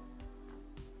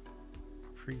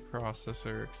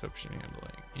 Preprocessor, exception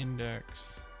handling,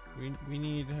 index. We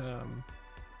need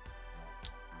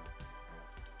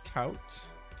count.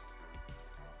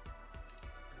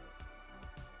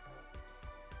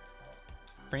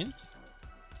 Print.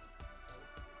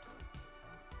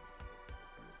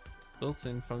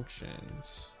 Built-in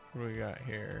functions. What do we got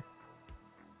here?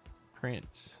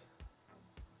 Print.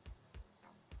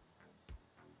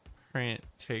 Print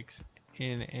takes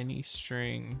in any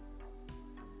string.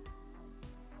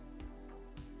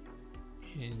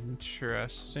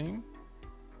 Interesting.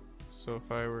 So if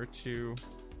I were to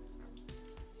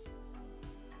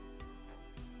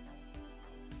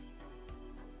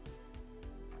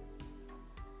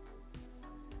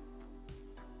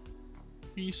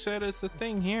you said it's a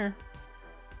thing here.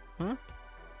 Huh?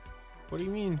 What do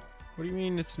you mean? What do you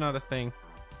mean it's not a thing?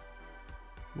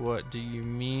 What do you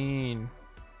mean?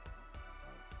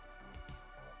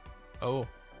 Oh.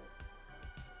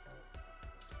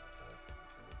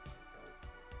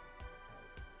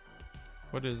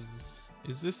 What is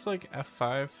this like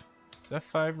F5? Is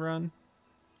F5 run?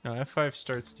 No, F5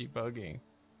 starts debugging.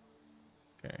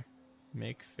 Okay.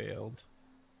 Make failed.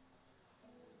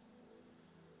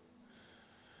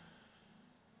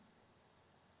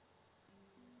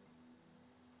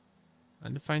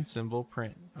 Undefined symbol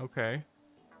print. Okay.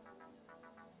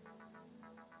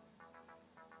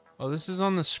 Oh, this is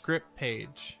on the script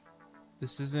page.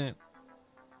 This isn't.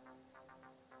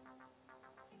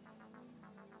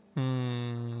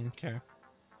 Okay.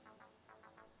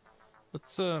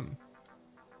 Let's why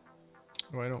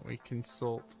don't we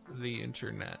consult the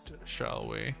internet, shall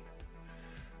we?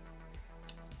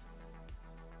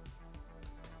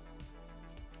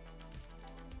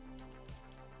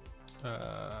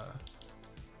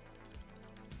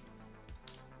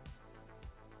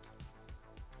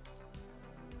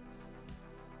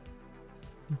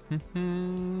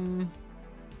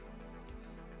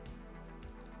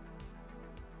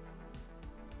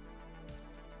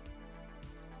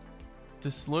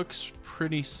 This looks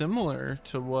pretty similar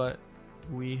to what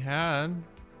we had.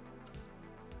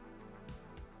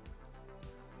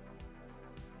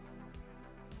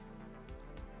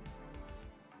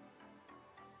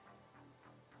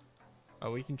 Oh,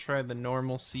 we can try the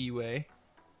normal C way.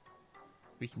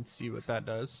 We can see what that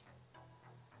does.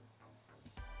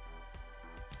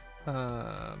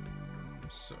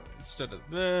 So instead of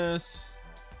this,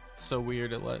 it's so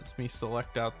weird it lets me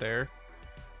select out there.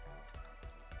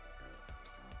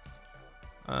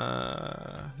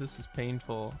 This is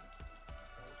painful.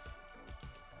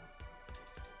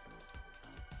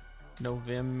 No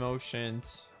Vim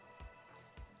motions.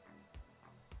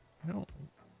 I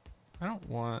don't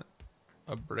want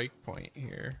a breakpoint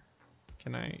here.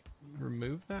 Can I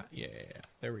remove that? Yeah,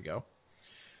 there we go.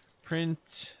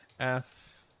 Print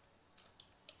F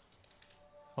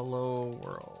hello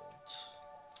world.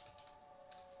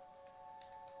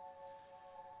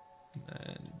 And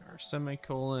then our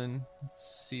semicolon.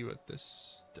 Let's see what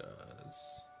this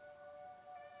does.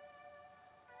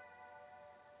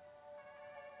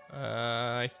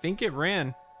 I think it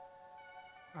ran.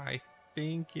 I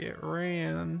think it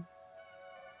ran.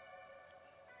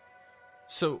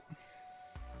 So,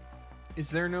 is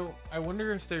there no... I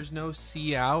wonder if there's no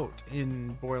C out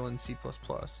in Borland C++.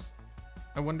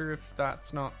 I wonder if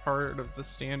that's not part of the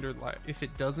standard if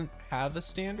it doesn't have a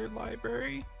standard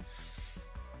library.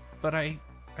 But I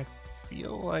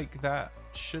feel like that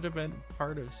should have been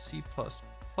part of C++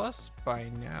 by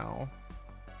now.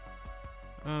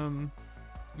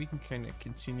 We can kind of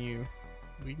continue.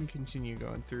 We can continue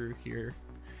going through here.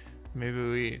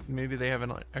 Maybe they have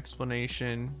an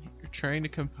explanation. You're trying to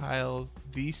compile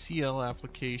VCL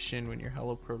application when your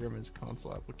hello program is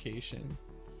console application.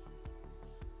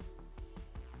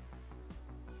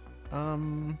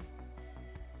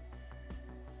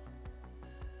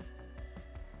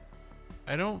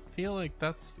 I don't feel like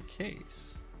that's the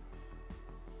case.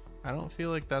 I don't feel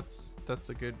like that's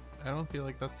a good... I don't feel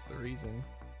like that's the reason.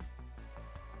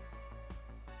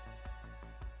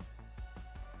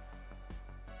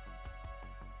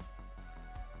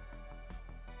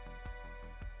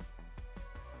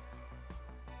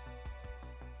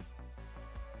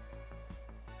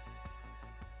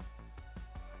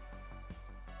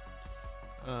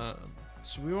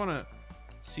 So we want to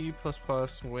C++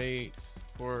 wait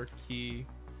for key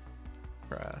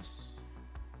press.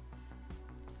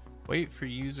 Wait for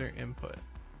user input.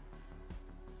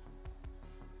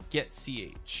 Get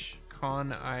ch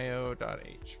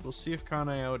conio.h. We'll see if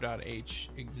conio.h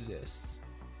exists.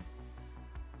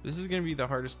 This is going to be the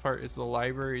hardest part, is the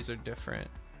libraries are different.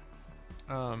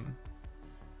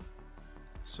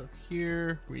 So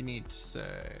here we need to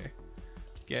say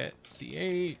get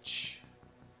ch.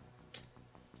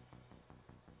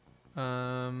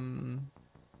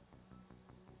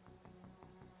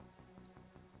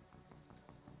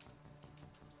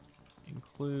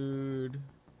 Include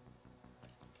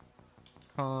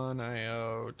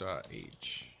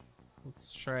conio.h.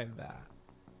 Let's try that.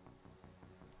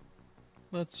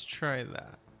 Let's try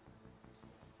that.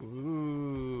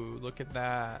 Ooh, look at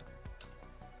that.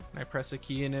 And I press a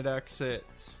key and it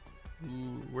exits.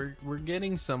 Ooh, we're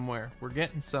getting somewhere. We're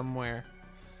getting somewhere.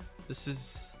 This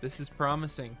is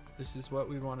promising. This is what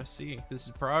we want to see. This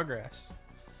is progress.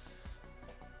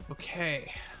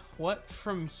 Okay, what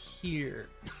from here?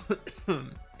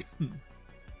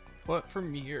 What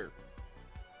from here?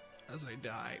 As I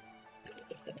die.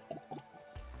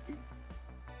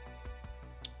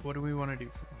 What do we want to do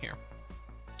from here?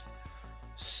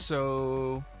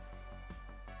 So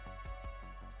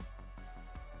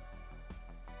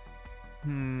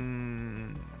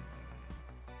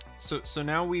so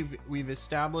now we've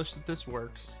established that this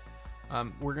works.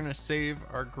 We're gonna save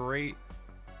our great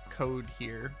code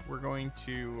here. We're gonna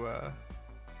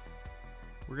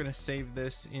save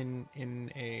this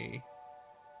in a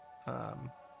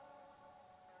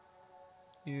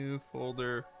new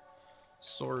folder,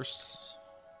 source,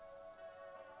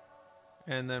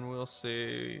 and then we'll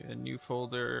say a new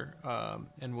folder,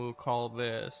 and we'll call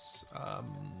this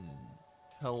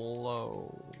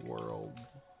hello world,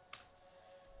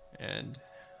 and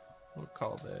we'll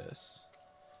call this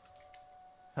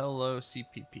hello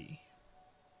CPP.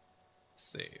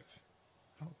 Save.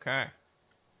 Okay.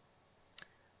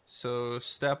 So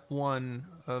step one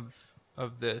of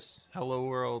this hello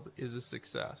world is a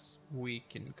success. We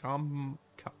can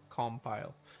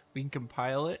compile. We can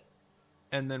compile it,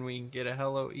 and then we can get a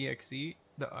hello exe.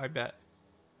 I bet.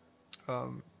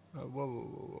 Whoa.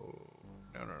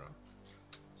 No.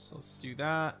 So let's do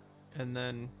that, and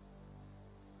then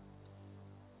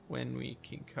when we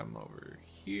can come over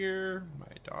here,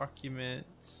 my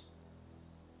documents,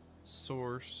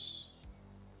 source.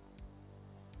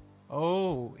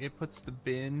 Oh, it puts the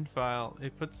bin file.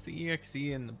 It puts the exe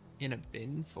in a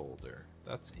bin folder.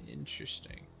 That's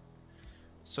interesting.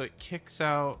 So it kicks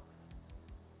out.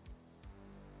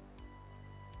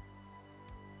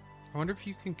 I wonder if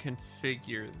you can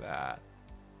configure that.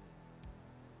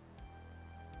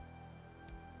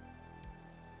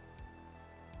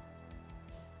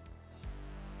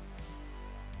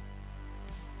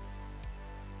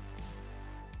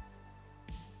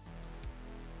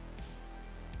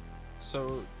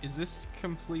 So is this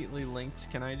completely linked?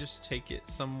 Can I just take it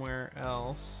somewhere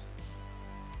else?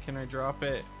 Can I drop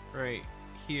it right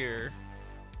here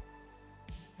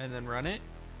and then run it?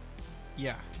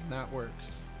 Yeah, that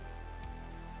works.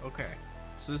 Okay,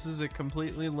 so this is a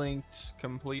completely linked,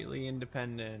 completely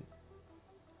independent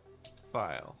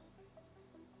file.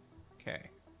 Okay.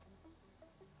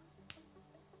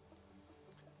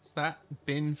 So that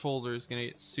bin folder is gonna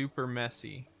get super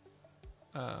messy.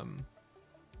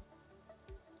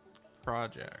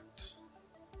 Project.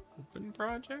 Open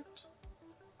project?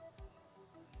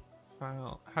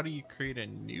 File. How do you create a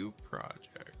new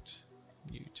project?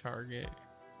 New target.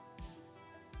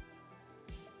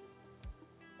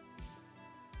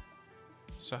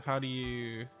 So how do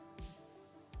you...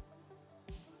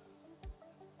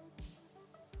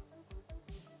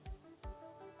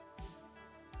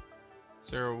 Is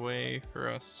there a way for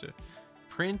us to...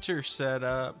 Printer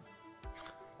setup.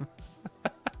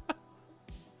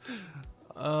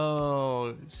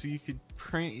 Oh, so you could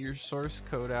print your source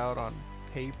code out on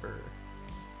paper.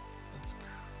 That's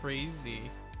crazy.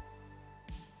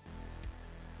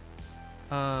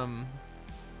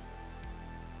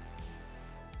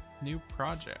 New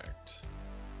project.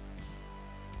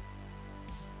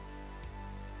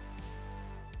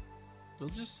 We'll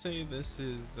just say this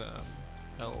is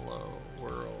hello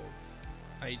world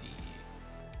ID.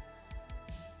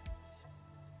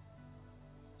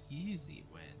 Easy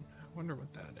win. I wonder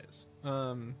what that is.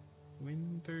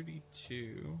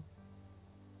 Win32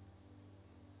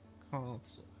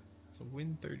 console. It's a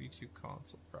Win32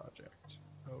 console project.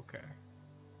 Okay.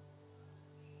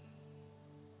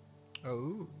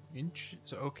 Oh,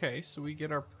 okay, so we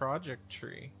get our project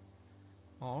tree.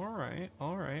 All right.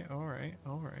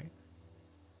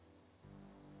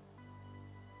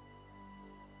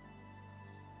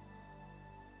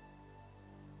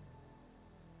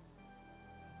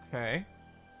 Okay.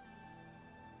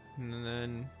 And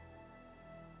then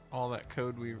all that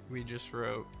code we just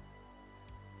wrote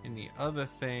in the other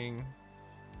thing.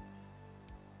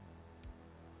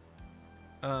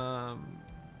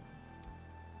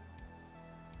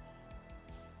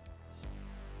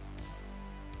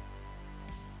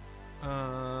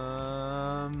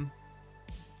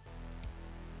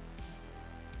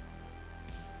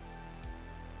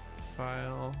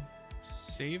 File,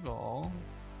 save all.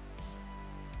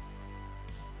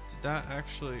 Did that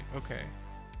actually, okay.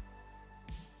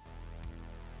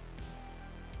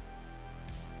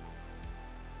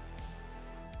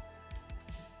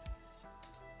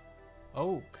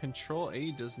 Oh, Control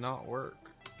A does not work.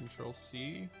 Control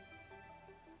C,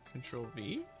 Control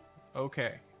V.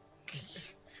 Okay.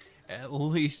 At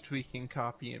least we can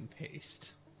copy and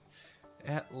paste.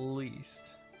 At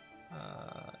least.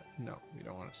 No, we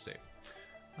don't want to save.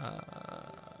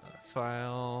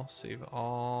 File, save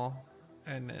all,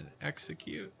 and then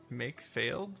execute. Make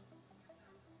failed.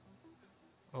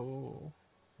 Oh,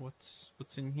 what's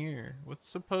in here? What's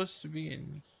supposed to be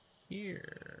in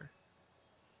here?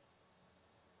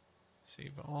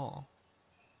 Save all.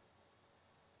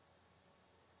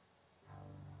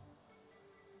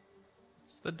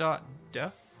 It's the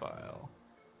 .def file.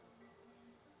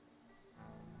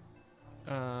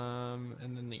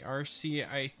 And then the RC,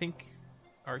 I think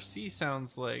RC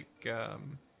sounds like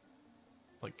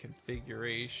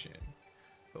configuration.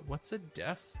 But what's a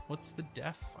def? What's the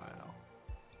def file?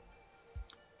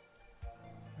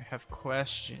 I have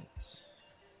questions.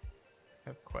 I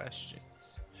have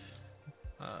questions.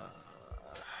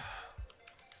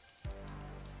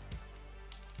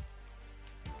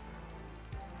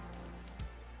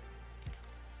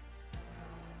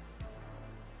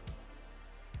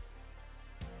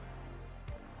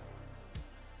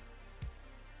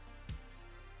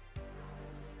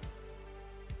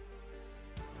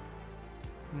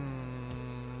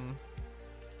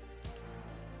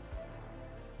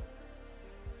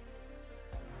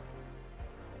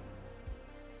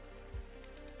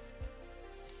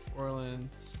 Orland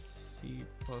C++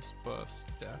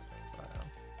 def file.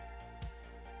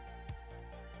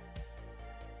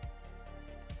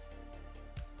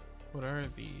 What are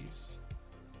these?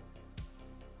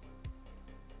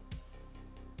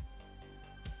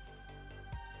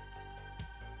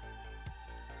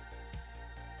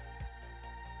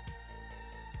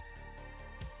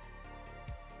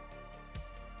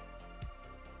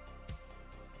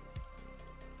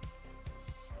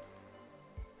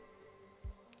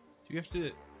 Do we have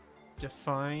to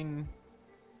define...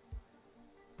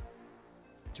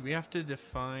 Do we have to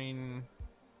define...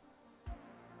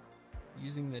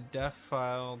 Using the def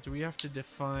file, do we have to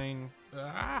define...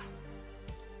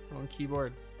 Wrong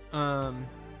keyboard. Do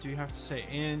we have to say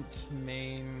int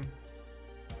main...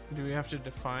 Do we have to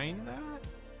define that?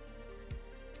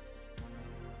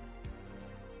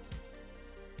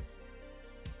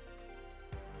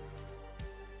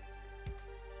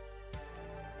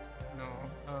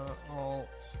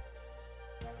 Alt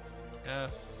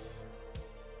F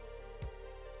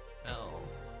L.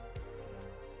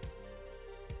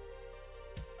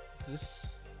 Is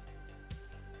this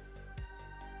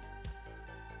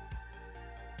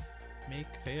make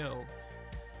failed?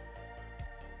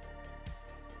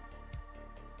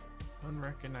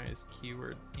 Unrecognized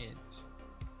keyword int.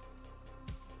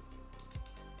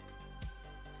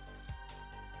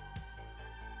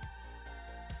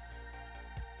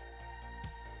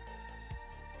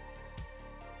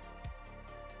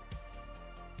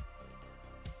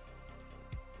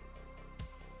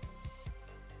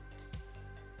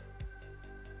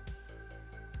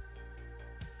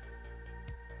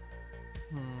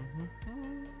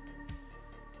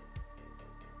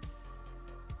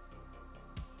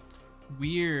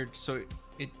 Weird, so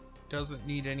it doesn't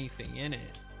need anything in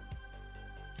it,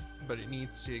 but it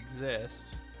needs to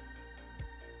exist.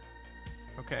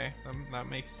 Okay, that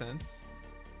makes sense.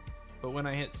 But when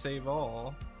I hit save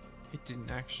all, it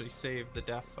didn't actually save the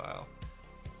def file,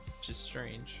 which is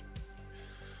strange.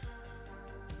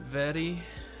 Very,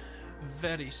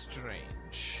 very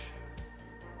strange.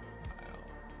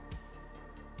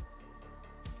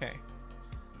 Okay,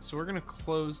 so we're gonna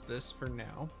close this for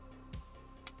now.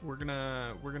 We're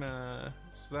gonna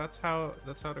so that's how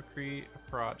to create a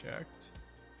project.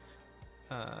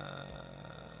 And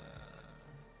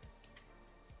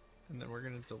then we're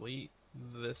gonna delete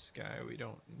this guy. We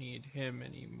don't need him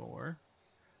anymore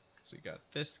because we got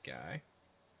this guy.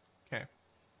 Okay.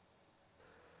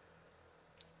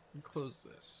 And close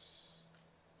this.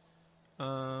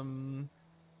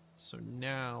 So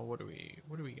now what do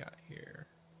we got here?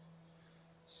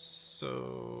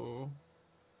 So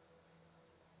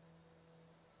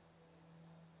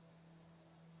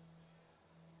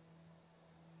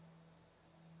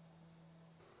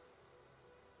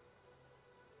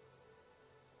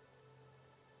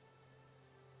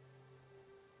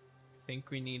I think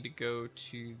we need to go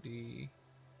to the,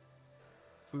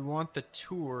 if we want the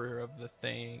tour of the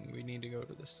thing, we need to go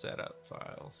to the setup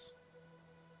files.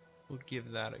 We'll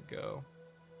give that a go.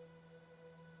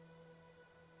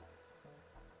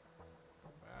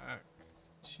 Back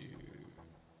to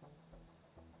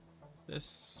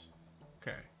this.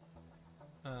 Okay.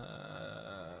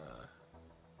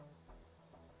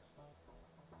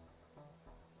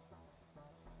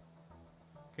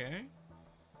 Okay.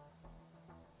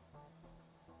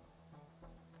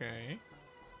 Okay.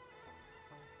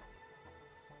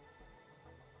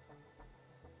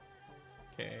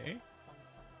 Okay.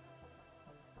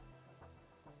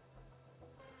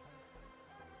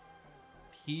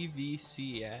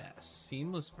 PVCS,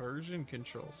 seamless version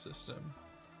control system.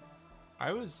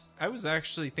 I was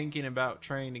actually thinking about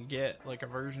trying to get like a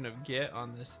version of Git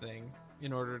on this thing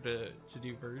in order to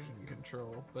do version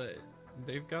control, but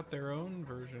they've got their own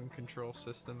version control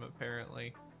system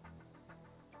apparently.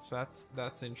 So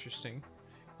that's interesting.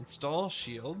 Install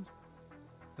shield.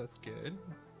 That's good.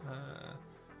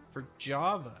 For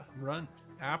Java, run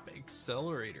app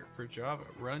accelerator for Java.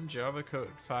 Run Java code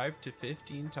 5 to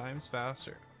 15 times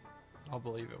faster. I'll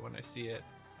believe it when I see it.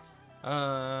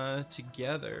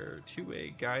 Together,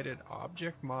 two-way guided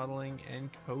object modeling and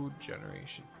code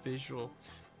generation. Visual.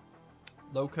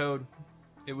 Low code.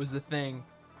 It was a thing.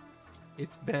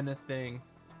 It's been a thing.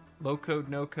 Low code,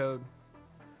 no code.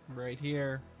 Right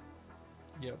here.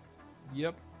 Yep.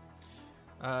 Yep.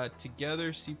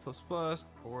 Together, C++,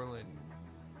 Borland,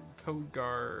 Code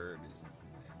Guard is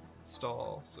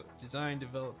install. So design,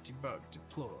 develop, debug,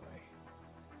 deploy.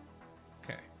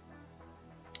 Okay.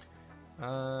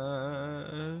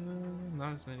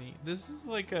 Not as many. This is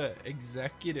like a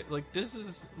executive. Like this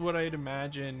is what I'd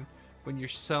imagine when you're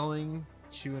selling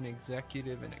to an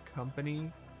executive in a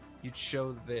company. You'd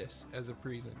show this as a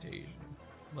presentation.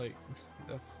 Like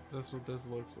that's what this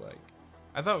looks like.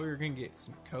 I thought we were gonna get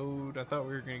some code. I thought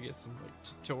we were gonna get some like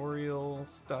tutorial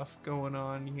stuff going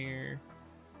on here.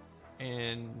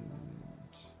 And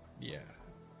yeah.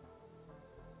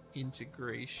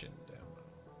 Integration demo.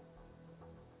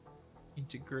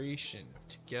 Integration of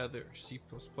Together C++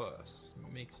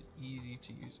 makes it easy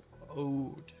to use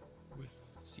Ode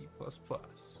with C++.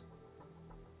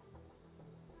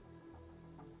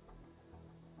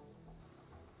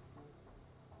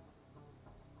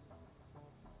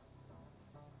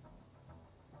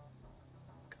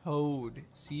 Code,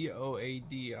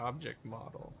 C-O-A-D, object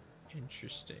model.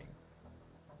 Interesting.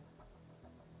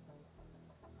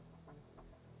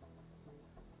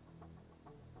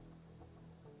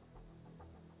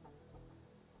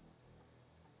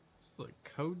 So like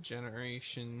code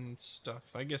generation stuff.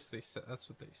 I guess they said that's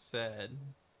what they said.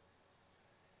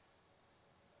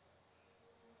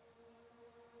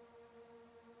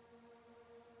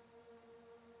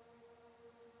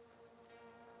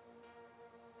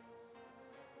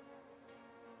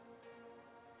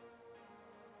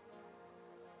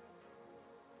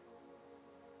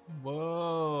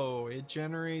 Whoa, it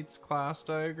generates class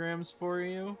diagrams for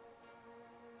you?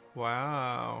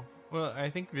 Wow. Well, I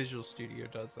think Visual Studio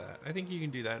does that. I think you can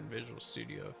do that in Visual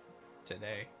Studio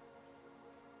today.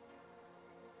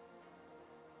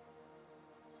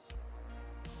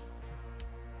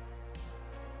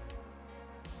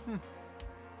 Do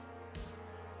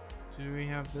we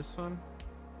have this one?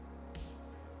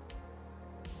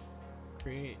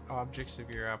 Create objects of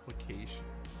your application.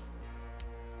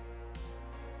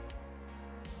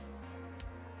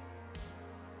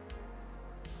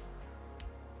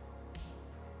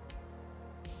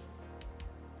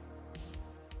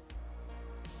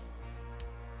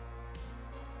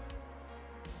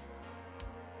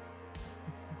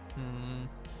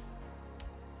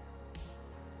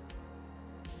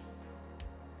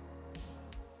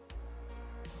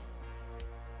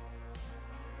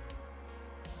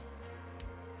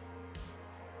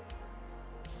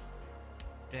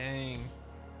 Dang.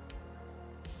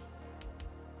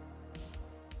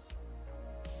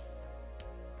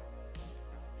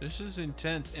 This is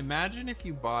intense. Imagine if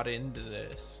you bought into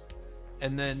this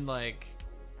and then like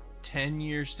 10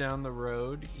 years down the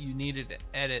road, you needed to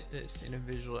edit this in a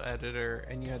visual editor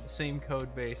and you had the same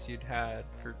code base you'd had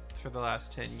for the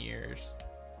last 10 years.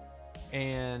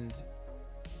 And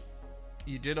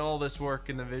you did all this work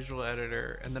in the visual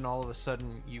editor and then all of a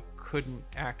sudden you couldn't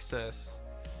access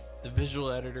the visual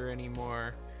editor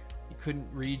anymore. You couldn't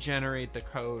regenerate the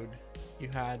code. You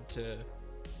had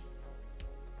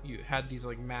these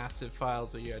like massive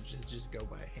files that you had to just go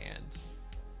by hand.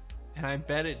 And I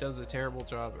bet it does a terrible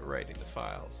job at writing the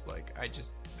files. Like I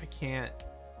can't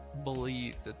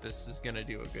believe that this is gonna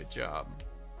do a good job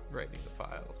writing the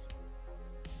files.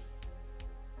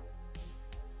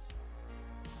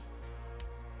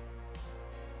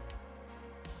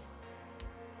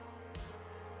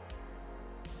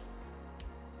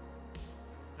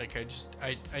 Like I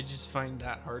just find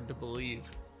that hard to believe.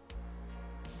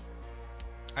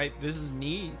 This is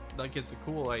neat, like it's a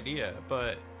cool idea,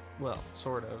 but well,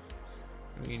 sort of.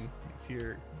 I mean, if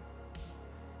you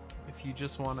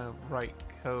just want to write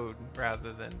code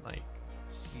rather than like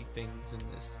see things in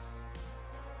this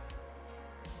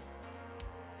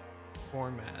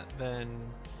format, then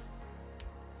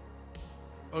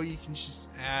you can just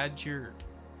add your.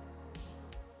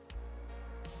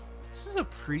 This is a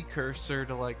precursor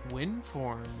to like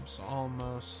WinForms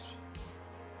almost.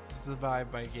 This is the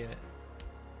vibe I get.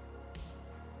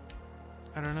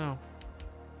 I don't know.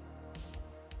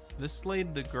 This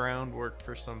laid the groundwork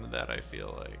for some of that, I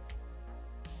feel like.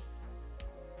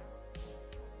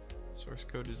 Source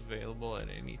code is available at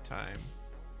any time.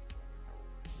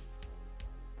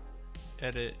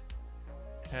 Edit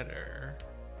header.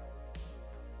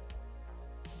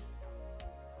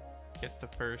 Get the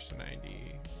person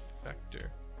ID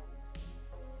vector.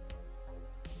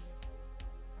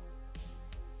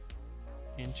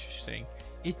 Interesting.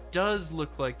 It does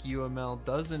look like UML,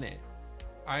 doesn't it?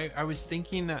 I was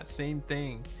thinking that same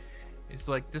thing. It's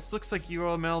like, this looks like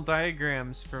UML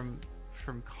diagrams from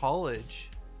college.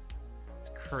 It's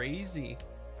crazy.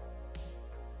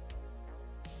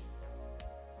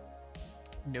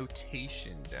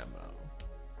 Notation demo.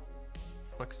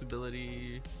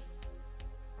 Flexibility.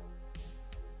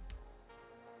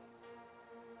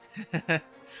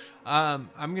 I'm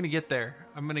gonna get there.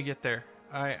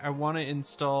 I want to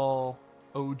install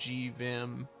OG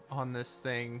Vim on this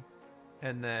thing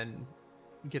and then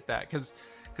get that, because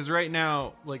right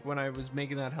now, like when I was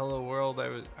making that hello world,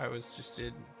 I was just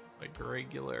in like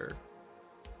regular,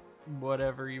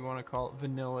 whatever you want to call it,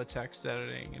 vanilla text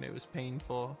editing, and it was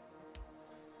painful.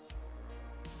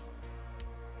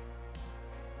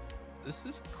 This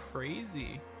is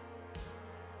crazy.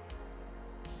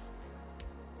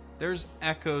 There's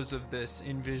echoes of this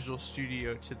in Visual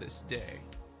Studio to this day.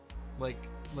 Like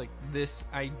this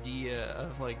idea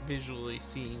of like visually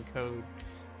seeing code,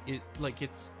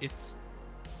 it's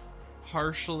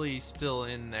partially still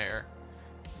in there.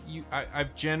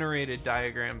 I've generated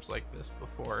diagrams like this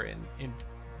before in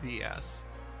VS.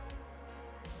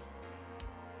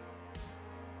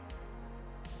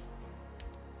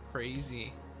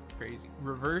 Crazy.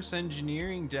 Reverse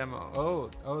engineering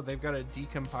demo. Oh, they've got a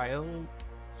decompile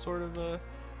sort of a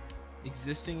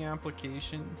existing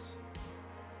applications.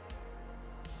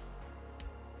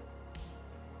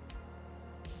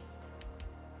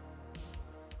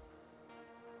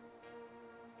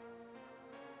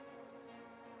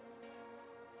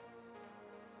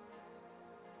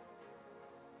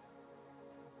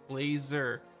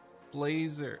 Blazor,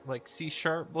 like C#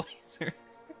 Blazor.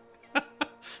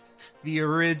 The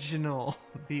original,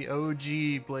 the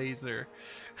OG Blazor.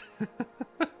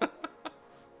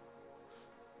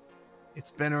 It's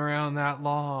been around that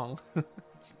long.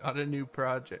 It's not a new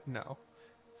project. No,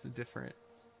 it's a different.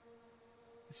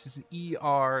 This is an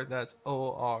ER, that's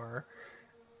OR.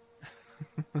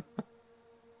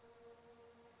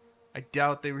 I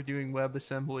doubt they were doing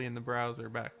WebAssembly in the browser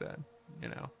back then, you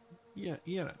know. Yeah,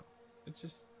 you know.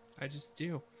 I just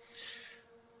do.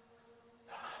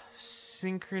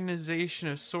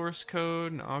 Synchronization of source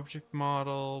code and object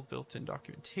model, built-in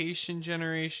documentation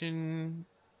generation,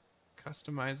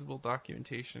 customizable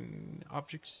documentation,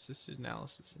 object-assisted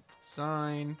analysis and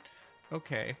design.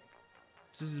 Okay,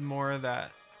 this is more of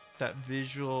that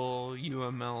visual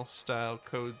UML style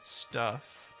code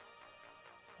stuff.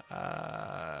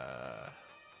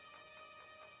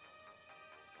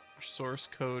 Source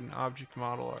code and object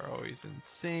model are always in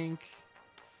sync.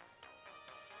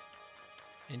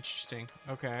 Interesting.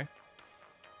 Okay.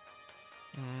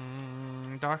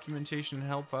 Documentation and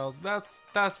help files. That's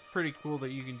pretty cool that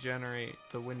you can generate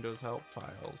the Windows help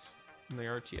files and the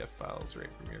RTF files right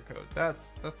from your code.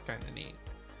 That's kind of neat.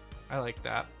 I like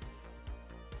that.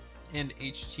 And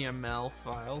HTML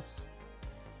files.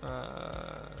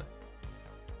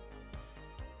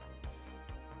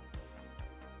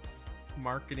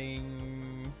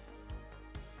 Marketing.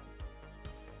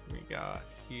 We got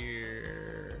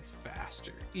here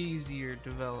faster, easier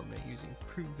development using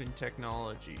proven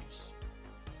technologies.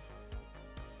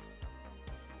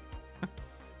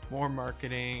 More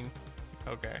marketing.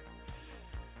 Okay.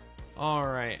 All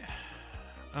right.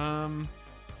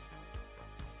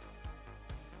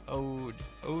 Ode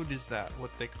is that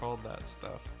what they called that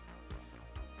stuff?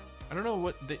 I don't know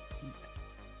what they.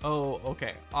 Oh,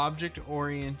 okay.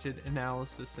 Object-oriented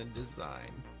analysis and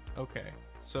design. Okay.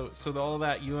 So all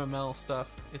that UML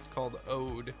stuff, it's called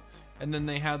Ode. And then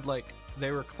they had like, they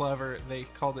were clever. They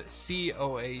called it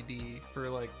COAD for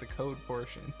like the code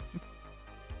portion.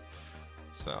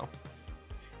 So,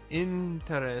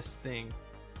 interesting.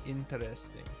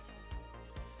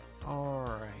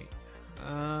 All right.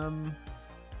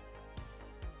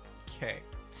 Okay.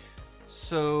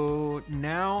 So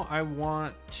now I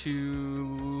want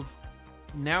to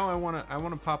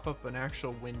pop up an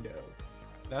actual window.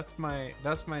 That's my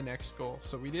next goal.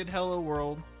 So we did Hello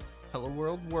World. Hello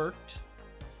World worked.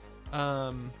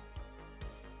 Now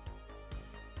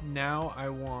I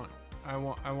want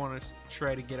to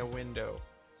try to get a window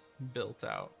built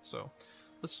out. So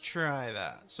let's try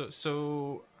that.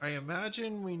 So I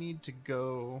imagine we need to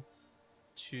go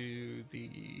to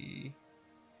the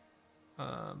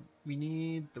we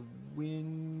need the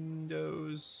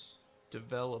Windows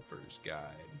Developers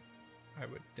Guide. I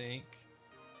would think.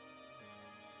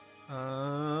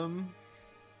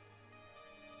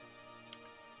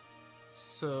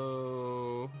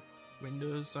 So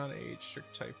Windows.h,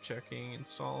 strict type checking,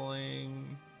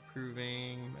 installing,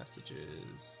 approving,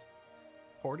 messages,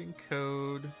 porting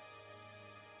code,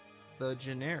 the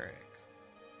generic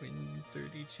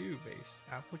Win32 based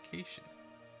application.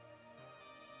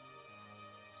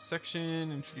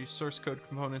 Section, introduce source code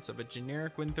components of a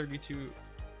generic Win32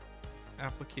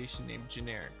 application named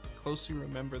generic. Closely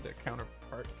remember their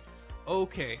counterparts.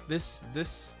 Okay, this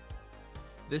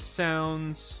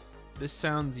sounds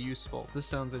useful. This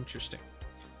sounds interesting.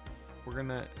 We're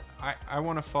gonna I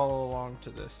want to follow along to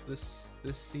this.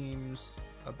 This seems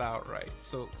about right.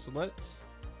 So let's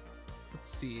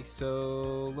see.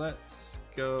 So let's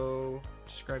go.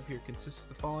 Describe here consists of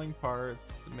the following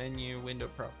parts: the menu, window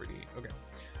property. Okay,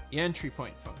 the entry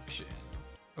point function.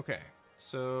 Okay,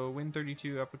 so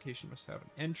Win32 application must have an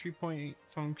entry point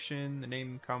function. The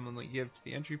name commonly given to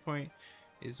the entry point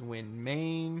is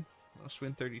WinMain. Most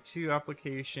Win32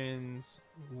 applications,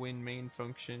 WinMain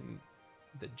function.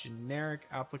 The generic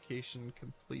application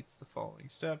completes the following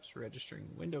steps: registering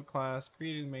the window class,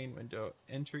 creating the main window,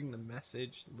 entering the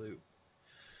message loop.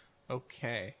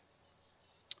 Okay.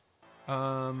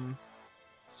 So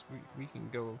we can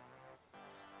go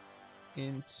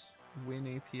int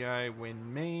WinAPI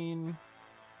WinMain.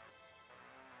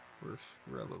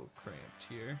 We're a little cramped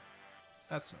here.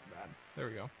 That's not bad. There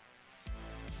we go.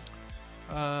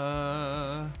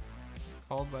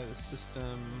 Called by the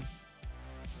system.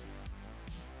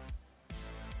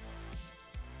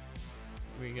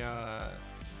 We got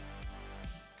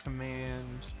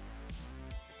command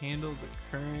handle the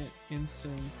current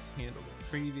instance, handle the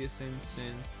previous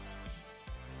instance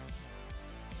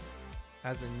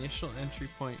as initial entry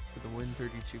point for the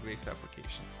Win32 base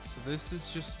application. So this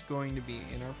is just going to be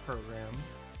in our program.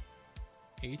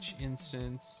 H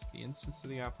instance, the instance of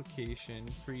the application,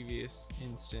 previous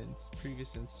instance.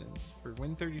 For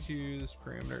Win32, this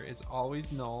parameter is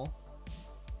always null.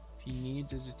 If you need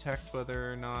to detect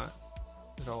whether or not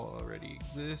it already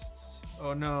exists.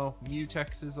 Oh no,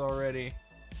 mutex is already.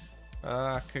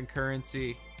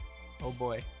 Concurrency. Oh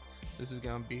boy. This is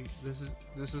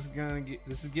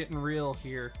getting real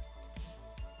here.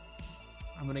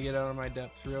 I'm gonna get out of my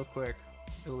depth real quick.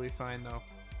 It'll be fine though.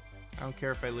 I don't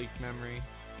care if I leak memory,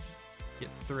 get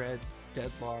thread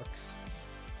deadlocks.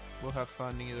 We'll have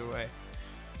fun either way.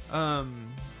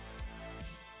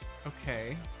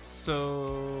 Okay,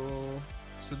 so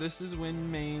this is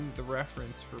WinMain, the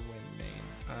reference for WinMain.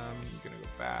 I'm gonna go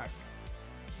back.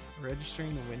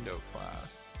 Registering the window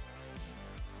class.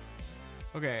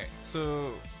 Okay,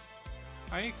 so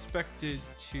I expected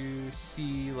to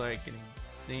see like an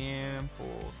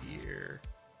example here.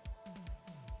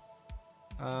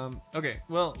 Okay,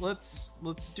 well let's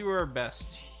do our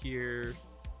best here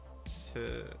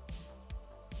to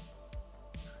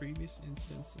previous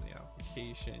instance of the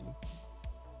application,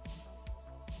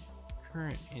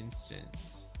 current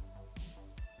instance.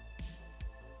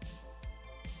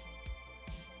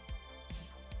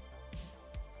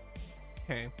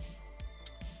 Okay,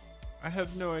 I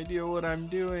have no idea what I'm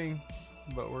doing,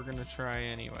 but we're gonna try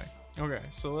anyway. Okay,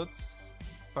 so let's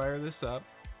fire this up.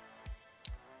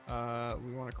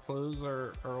 We want to close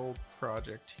our old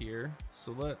project here.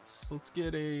 So let's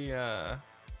get a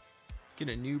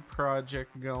new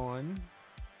project going.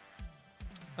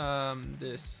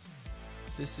 This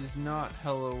is not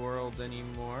Hello World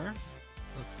anymore.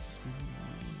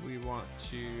 We want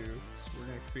to. So we're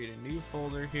gonna create a new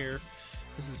folder here.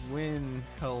 This is Win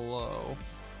Hello.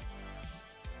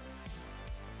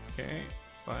 Okay,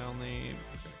 file name.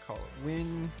 We're gonna call it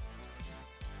Win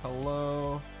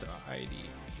Hello.id.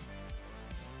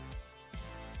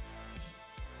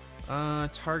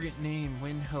 Target name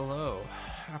Win Hello.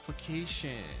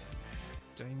 Application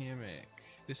dynamic.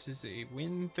 This is a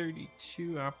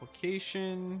Win32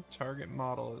 application. Target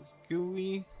model is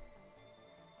GUI.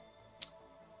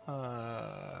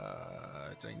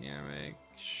 Dynamic,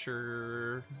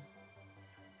 sure.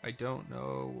 I don't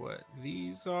know what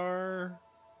these are,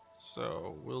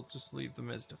 so we'll just leave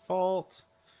them as default.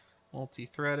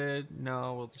 Multi-threaded,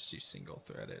 no, we'll just use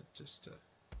single-threaded just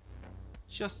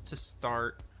to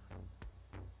start.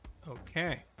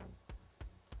 Okay.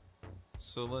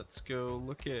 So let's go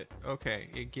look at, okay,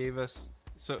 it gave us,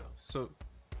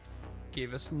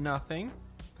 gave us nothing.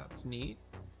 That's neat.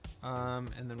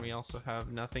 And then we also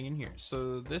have nothing in here.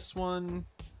 So this one,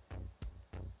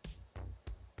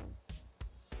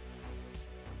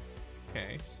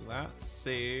 okay, so that's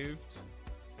saved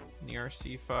in the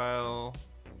RC file.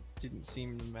 Didn't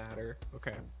seem to matter.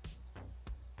 Okay.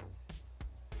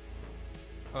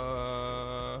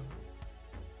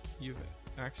 You've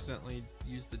accidentally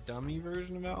used the dummy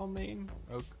version of Almain?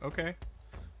 Okay.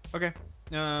 Okay.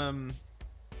 Well,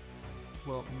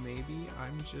 maybe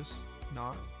I'm just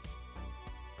not...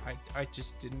 I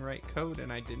just didn't write code,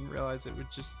 and I didn't realize it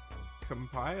would just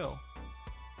compile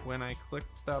when I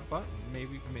clicked that button.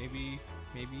 Maybe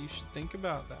you should think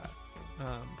about that.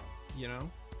 You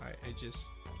know, I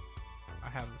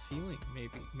have a feeling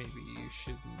maybe you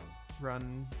shouldn't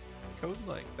run code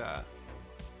like that.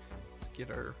 Let's get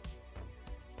our...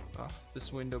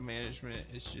 this window management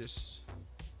is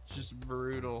just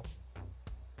brutal.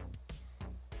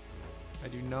 I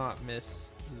do not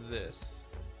miss this.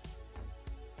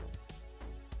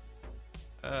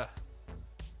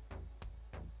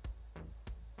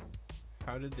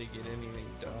 How did they get anything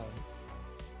done?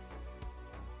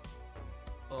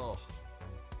 Oh.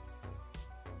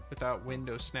 Without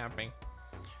window snapping.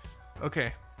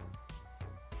 Okay.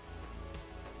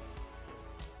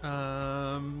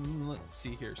 Let's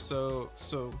see here. So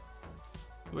the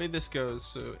way this goes,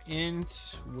 so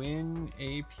int win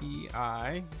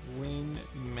API win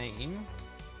main.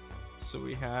 So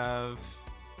we have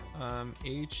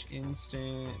h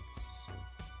instance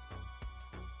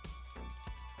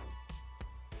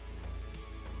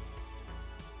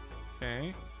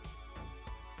okay,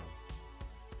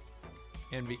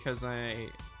 and because I'm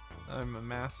a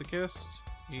masochist,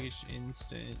 h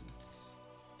instance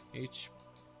h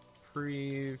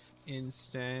prev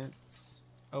instance.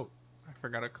 Oh, I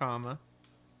forgot a comma.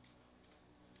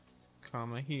 It's a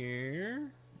comma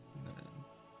here, and then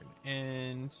we're gonna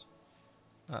end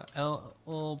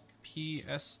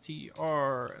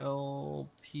LPSTR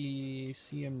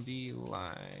LPCMD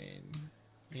line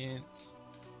int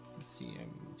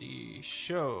CMD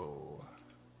show.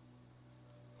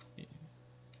 Yeah.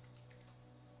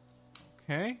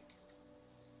 Okay.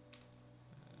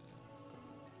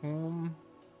 Home.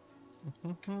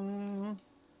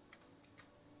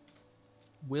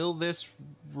 Will this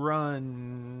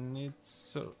run?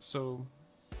 It's so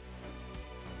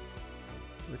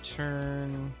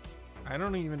return. I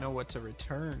don't even know what to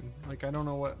return. Like, I don't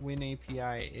know what Win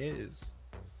API is.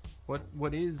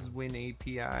 What is Win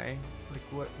API? Like,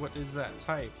 what is that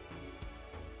type?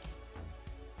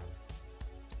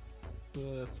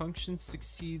 The function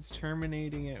succeeds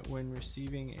terminating it when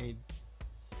receiving a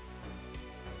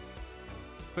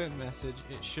quit message.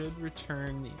 It should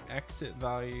return the exit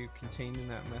value contained in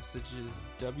that message's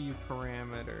W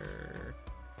parameter.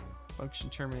 Function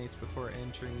terminates before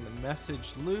entering the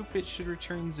message loop. It should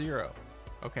return 0.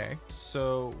 Okay,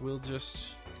 so we'll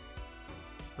just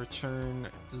return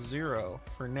 0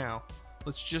 for now.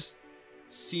 Let's just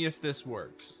see if this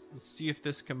works. Let's see if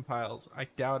this compiles. I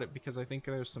doubt it, because I think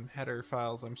there's some header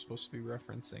files I'm supposed to be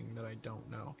referencing that I don't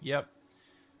know. Yep.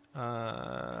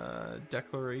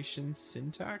 Declaration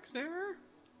syntax error?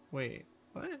 Wait,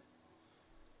 what?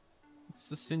 It's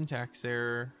the syntax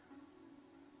error.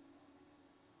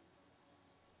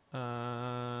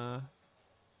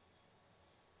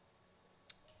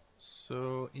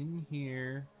 So in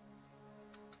here,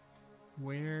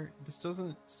 where this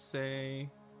doesn't say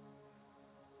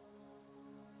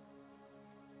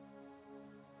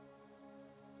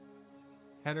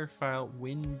header file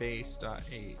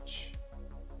winbase.h.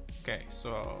 Okay,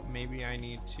 so maybe I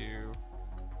need to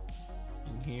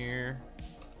in here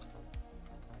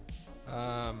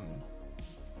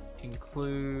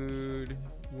include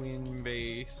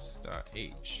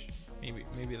winbase.h.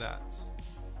 Maybe that's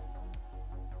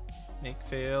make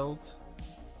failed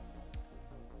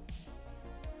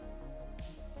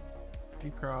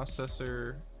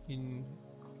preprocessor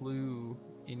include.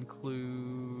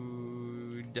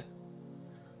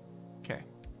 Okay,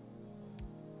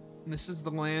 this is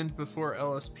the land before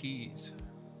LSPs.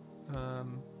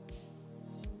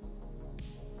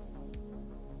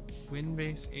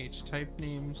 Winbase H type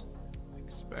names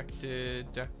expected,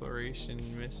 declaration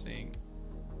missing.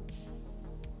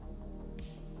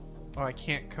 Oh, I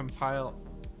can't compile.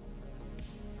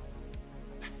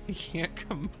 I can't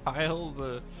compile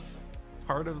the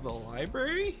part of the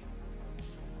library?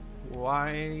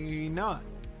 Why not?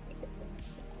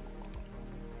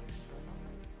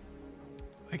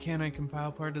 Why can't I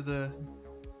compile part of the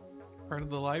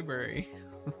library?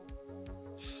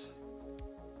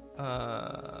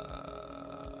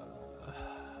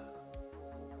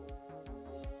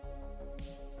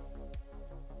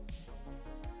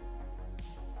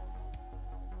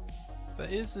 That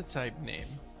is a type name.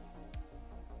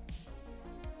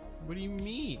 What do you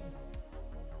mean?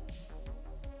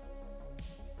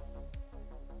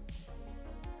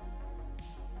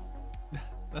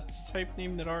 That's a type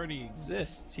name that already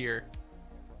exists here.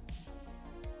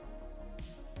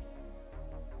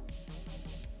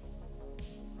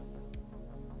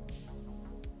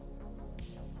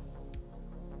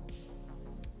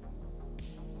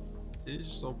 Did it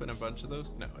just open a bunch of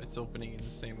those? No, it's opening in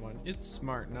the same one. It's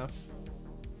smart enough.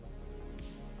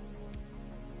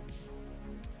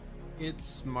 It's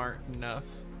smart enough.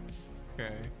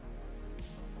 Okay.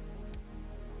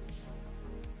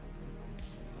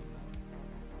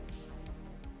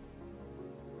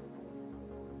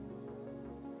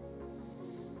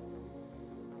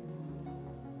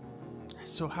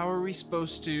 So how are we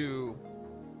supposed to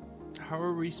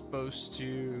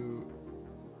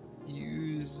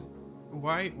use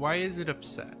why is it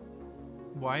upset?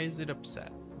 Why is it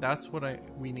upset? That's what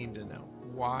we need to know.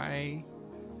 Why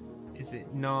is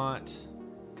it not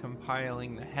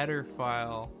compiling the header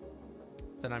file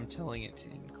that I'm telling it to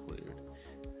include?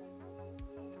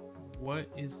 What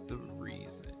is the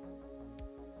reason?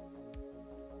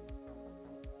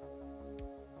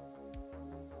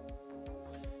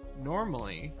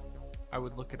 Normally, I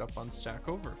would look it up on Stack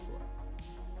Overflow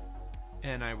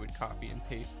and I would copy and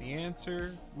paste the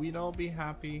answer. We'd all be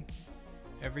happy.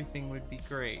 Everything would be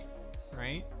great,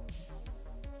 right?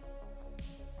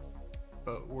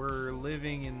 But we're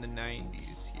living in the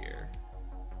 90s here.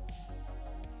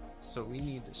 So we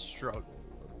need to struggle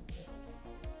a little bit.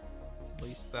 At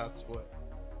least that's what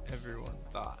everyone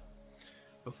thought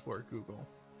before Google.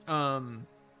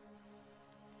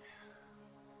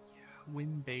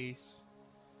 Winbase.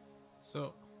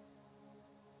 So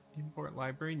import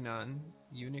library, none.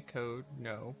 Unicode,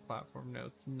 no. Platform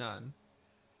notes, none.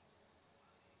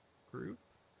 Group.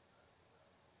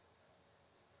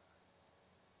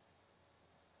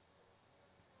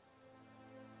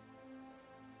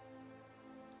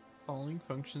 Following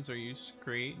functions are used to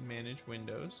create and manage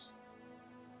windows.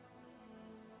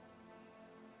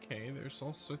 Okay, there's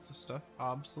all sorts of stuff.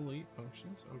 Obsolete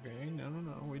functions. Okay, no,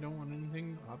 we don't want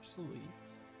anything obsolete.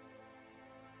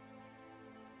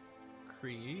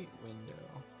 Create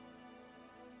window.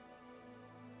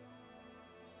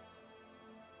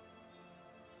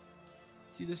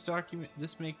 See this document?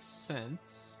 This makes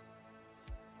sense.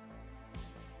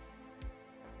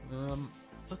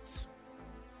 Let's...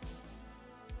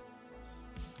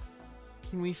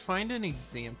 Can we find an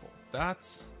example?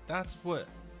 That's what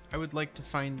I would like to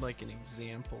find, like an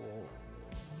example.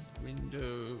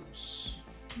 Windows.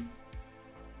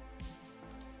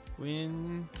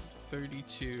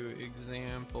 Win32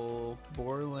 example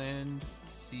Borland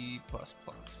C++.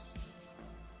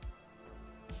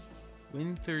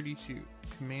 Win32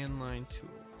 command line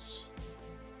tools.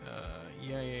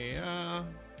 Yeah.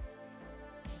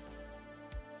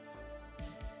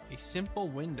 A simple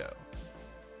window.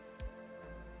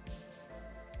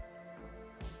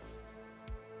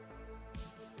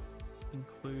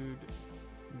 Include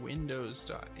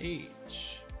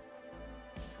windows.h.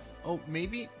 Oh,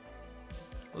 maybe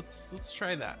let's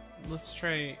try that. Let's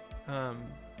try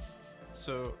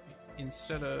so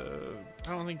instead of,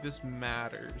 I don't think this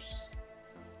matters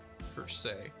per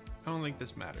se. I don't think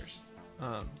this matters.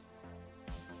 I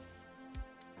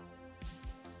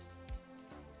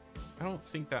don't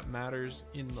think that matters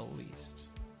in the least.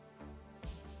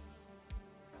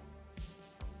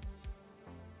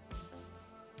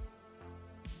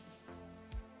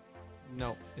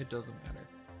 No, it doesn't matter.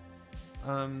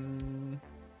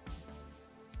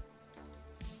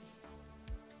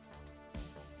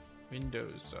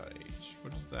 Windows.h.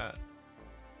 What is that?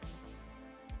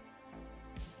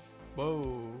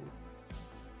 Whoa.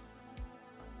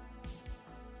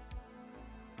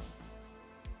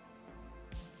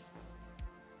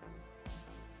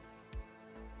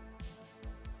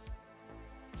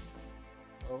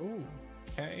 Oh,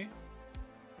 okay.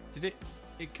 Did it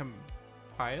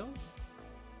compile?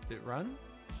 Did it run?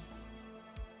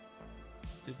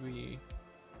 Did we...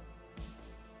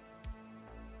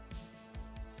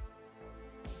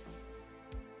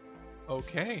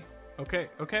 Okay.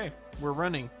 We're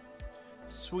running.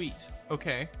 Sweet.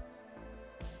 Okay.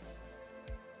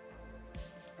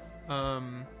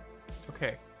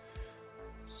 Okay.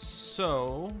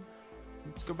 So,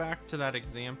 let's go back to that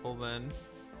example then.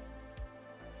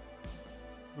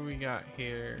 What do we got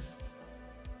here?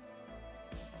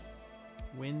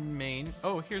 Win main.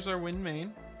 Oh, here's our win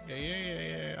main.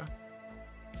 Yeah.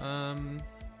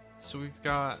 So we've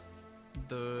got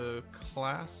the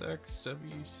class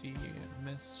XWC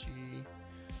MSG.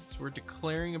 So we're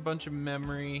declaring a bunch of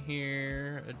memory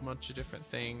here, a bunch of different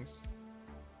things.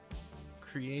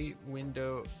 Create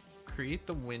window, create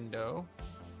the window.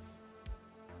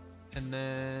 And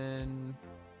then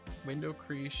window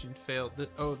creation failed.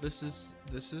 Oh, this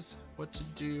is what to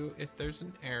do if there's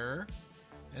an error.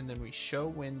 And then we show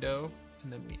window,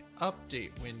 and then we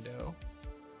update window.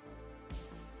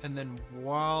 And then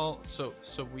so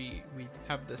we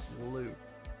have this loop.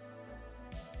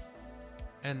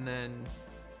 And then,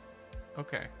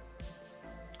 okay.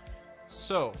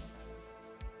 So,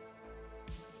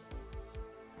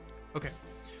 okay.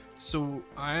 So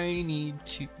I need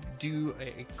to do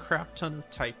a crap ton of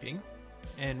typing,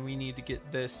 and we need to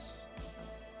get this.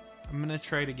 I'm gonna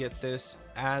try to get this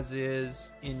as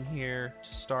is in here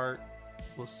to start.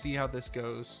 We'll see how this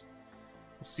goes.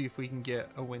 We'll see if we can get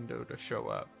a window to show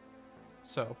up.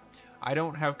 So I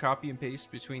don't have copy and paste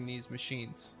between these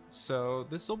machines, so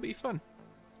this will be fun.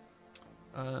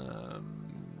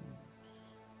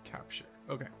 Capture.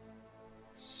 Okay.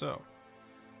 So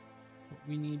what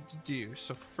we need to do.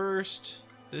 So first,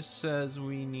 this says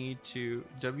we need to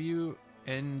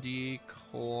WND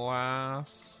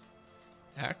class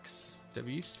X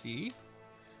WC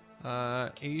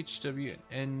HWND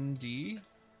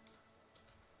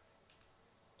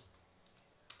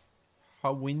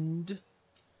Hawind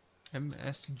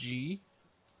MSG,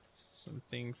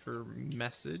 something for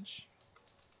message.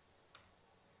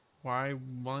 Why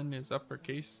one is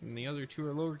uppercase and the other two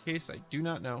are lowercase, I do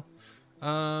not know.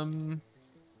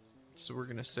 So we're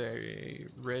gonna say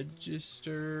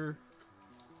register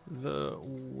the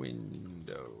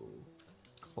window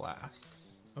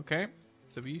class. Okay.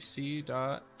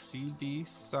 WC.CD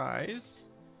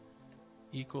size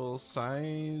equals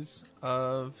size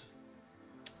of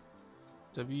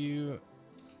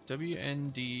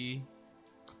WND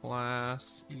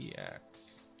class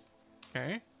EX.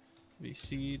 Okay.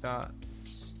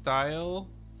 WC.style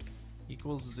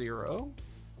equals 0.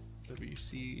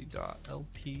 WC.LP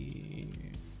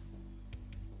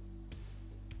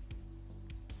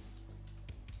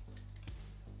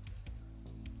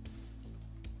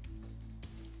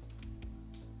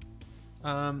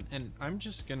and I'm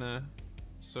just gonna,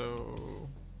 so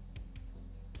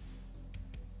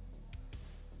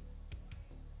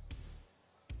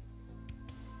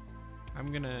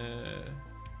I'm gonna,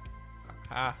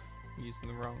 I'm using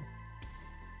the wrong,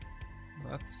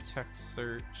 that's text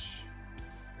search.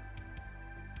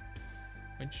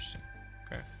 Interesting.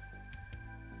 Okay.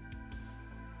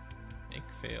 Make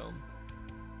failed.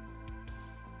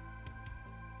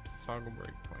 Toggle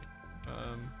breakpoint.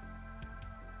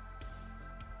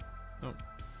 Oh,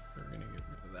 we're gonna get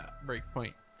rid of that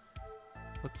breakpoint.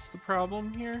 What's the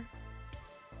problem here?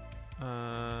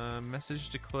 Message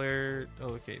declared. Oh,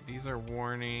 okay, these are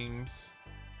warnings.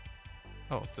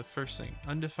 Oh, the first thing,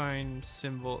 undefined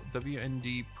symbol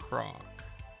WND proc.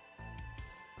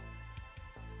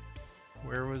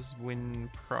 Where was win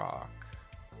proc?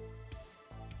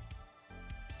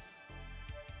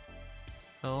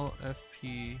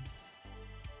 LFP.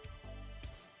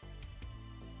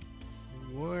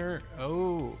 Where?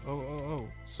 Oh.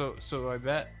 So I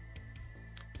bet.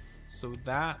 So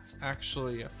that's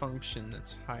actually a function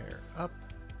that's higher up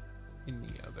in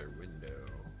the other window.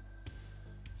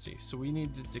 Let's see. So we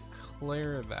need to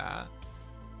declare that.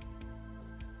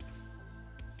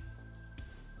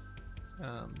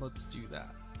 Let's do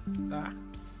that. Ah,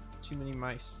 too many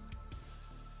mice.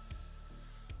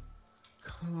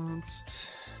 Const.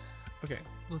 Okay,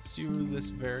 let's do this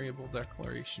variable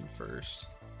declaration first.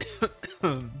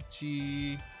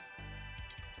 G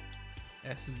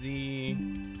SZ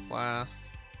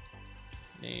class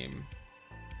name.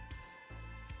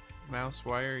 Mouse,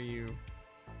 why are you?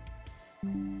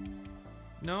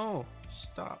 No,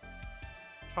 stop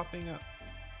popping up.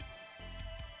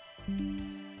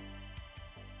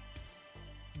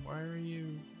 Why are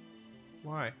you?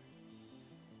 Why?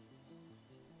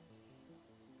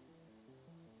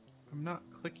 I'm not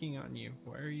clicking on you.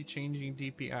 Why are you changing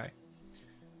DPI?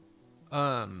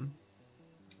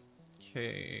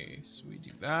 Okay, so we do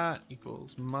that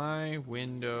equals my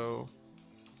window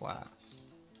class.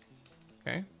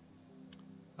 Okay.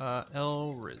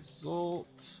 L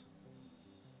result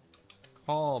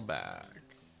callback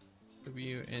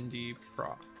WND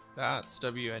proc. That's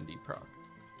WND proc.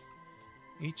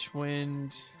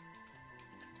 Hwind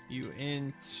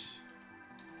uint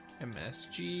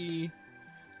MSG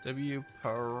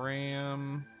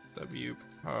wparam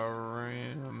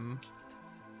lparam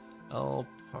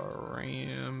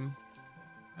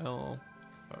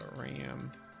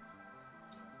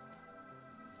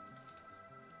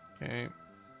okay.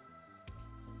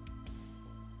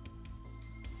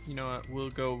 You know what,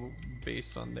 we'll go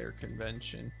based on their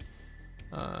convention.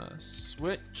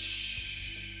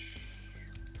 Switch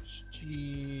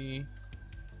G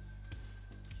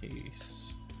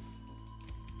case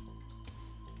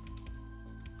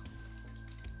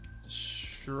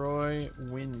destroy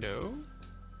window.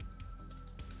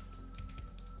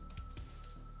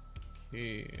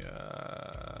 Okay,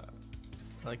 I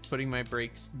like putting my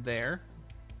brakes there,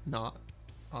 not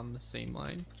on the same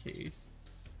line. Case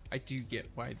I do get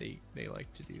why they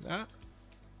like to do that.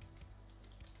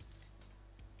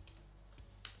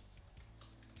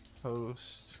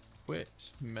 Post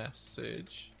quit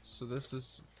message. So this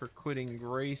is for quitting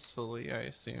gracefully, I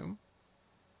assume.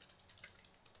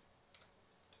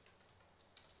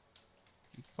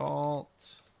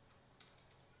 Default.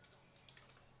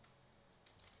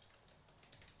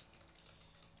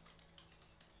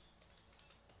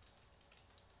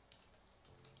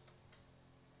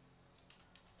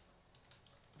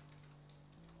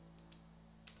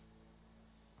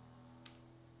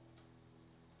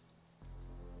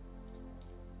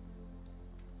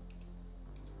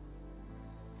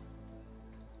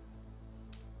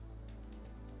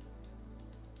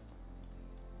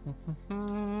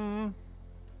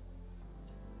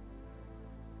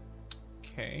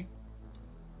 Okay.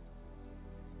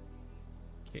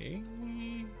 Okay.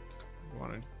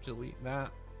 Want to delete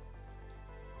that.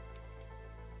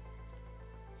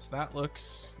 So that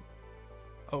looks...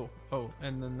 Oh,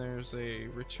 and then there's a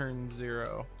return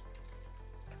 0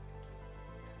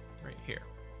 right here.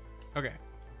 Okay.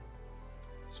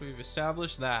 So we've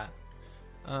established that.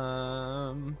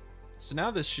 So now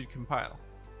this should compile.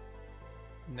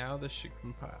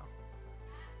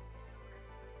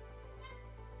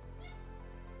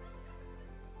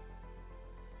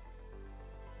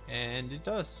 And it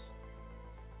does.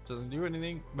 Doesn't do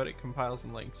anything, but it compiles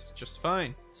and links just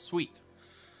fine. Sweet.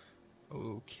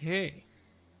 Okay.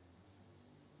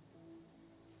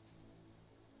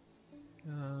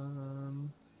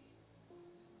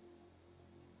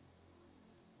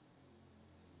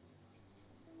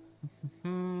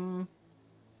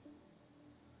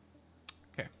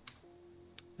 Okay.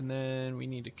 And then we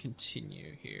need to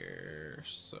continue here.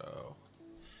 So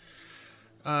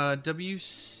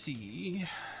WC,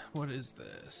 what is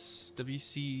this?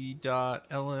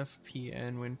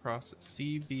 WC.LFPN win process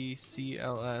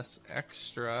CBCLS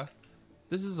extra.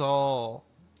 This is all,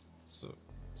 so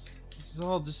this is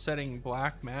all just setting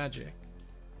black magic.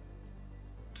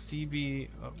 CB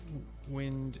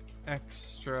wind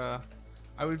extra.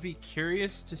 I would be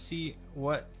curious to see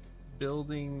what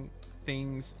building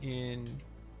things in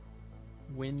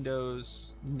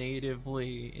Windows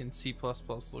natively in C++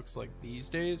 looks like these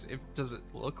days. Does it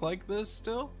look like this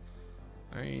still?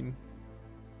 I mean,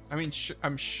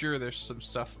 I'm sure there's some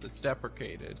stuff that's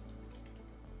deprecated.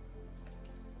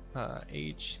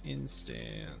 H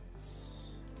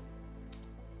instance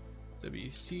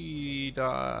WC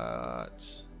dot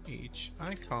H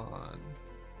icon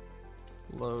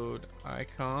load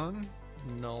icon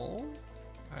null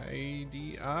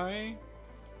IDI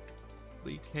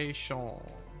application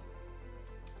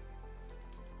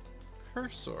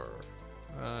cursor,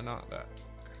 not that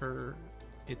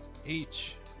it's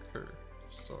H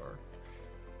cursor,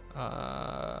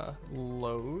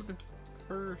 load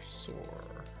cursor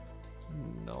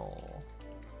null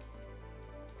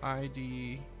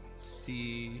IDC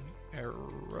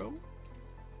arrow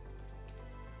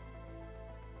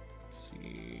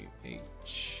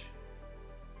CH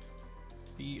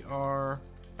BR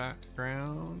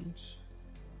background,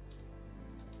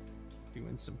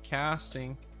 doing some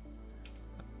casting,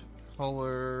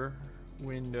 color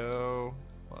window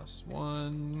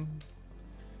 +1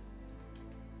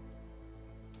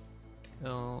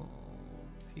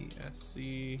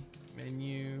 LPSC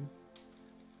menu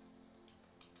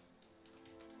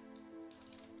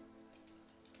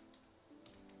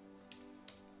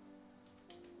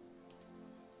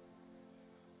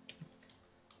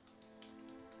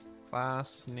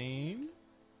class name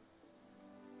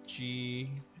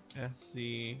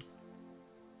GSZ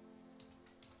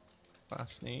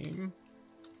class name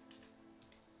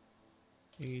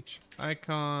H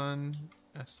icon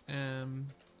SM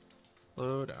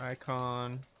load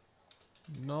icon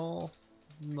null.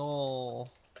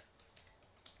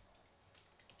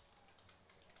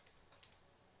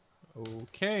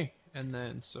 Okay, and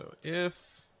then so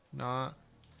if not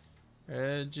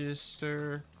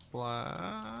register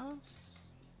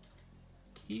class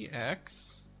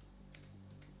EX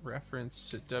reference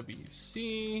to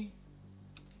WC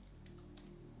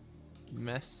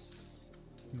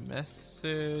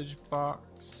message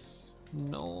box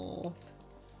null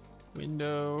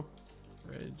window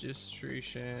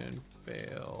registration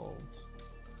failed.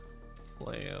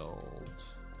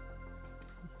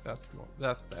 That's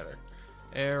better.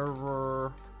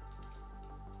 Error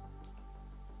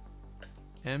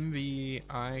MV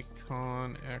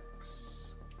icon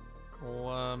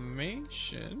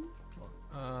exclamation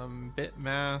bit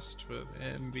masked with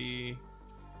MV.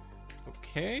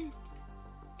 Okay,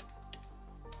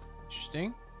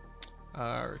 interesting.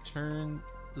 Return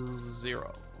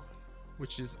 0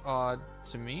 which is odd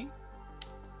to me,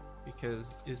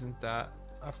 because isn't that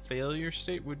a failure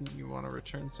state? Wouldn't you want to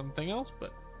return something else?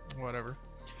 But whatever.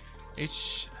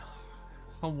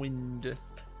 Wind.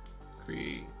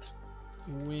 Create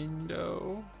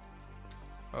window.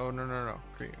 Oh, no.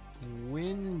 Create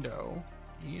window.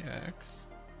 EX.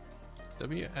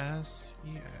 WSEX.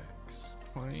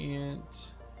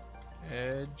 Client.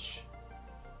 Edge.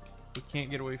 We can't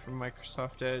get away from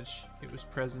Microsoft Edge. It was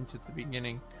present at the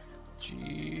beginning.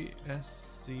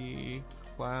 GSC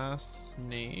class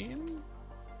name.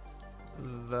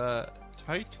 The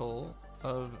title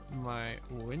of my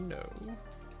window.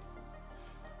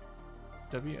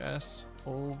 WS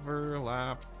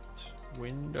overlapped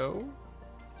window.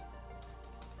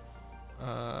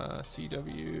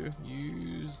 CW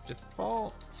use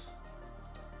default.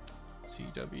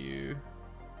 CW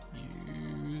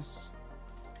use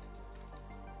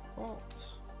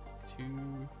default.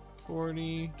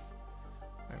 240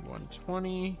 by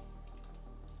 120.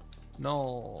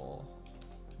 Null.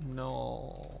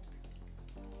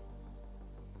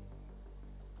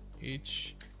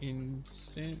 H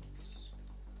instance.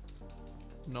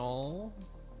 Null.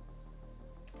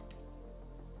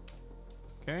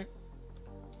 Okay.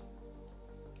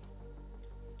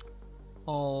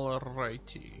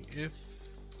 Alrighty. If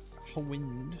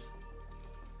wind.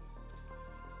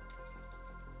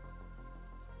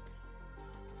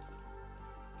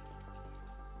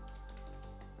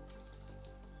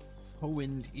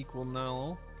 Wind equal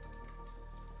null.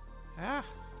 I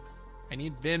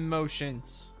need Vim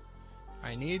motions.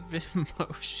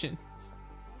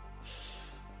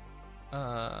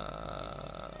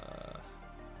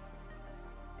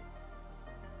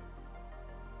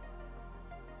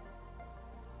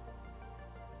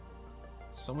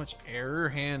 So much error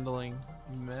handling.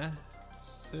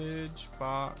 Message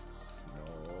box.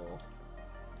 No.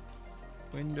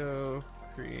 Window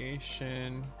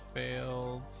creation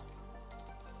failed.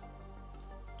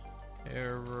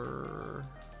 Error.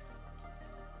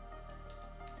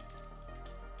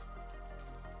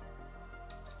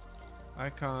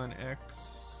 Icon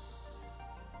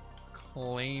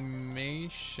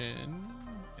exclamation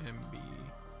MB.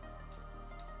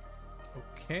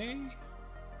 Okay.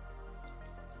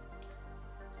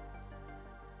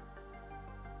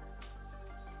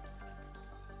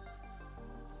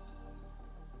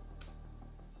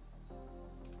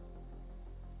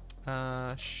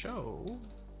 Show.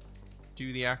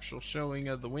 Do the actual showing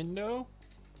of the window.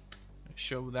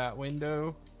 Show that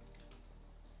window.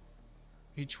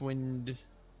 Each wind.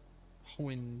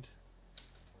 I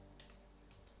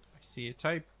see a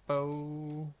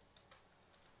typo.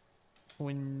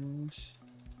 Wind.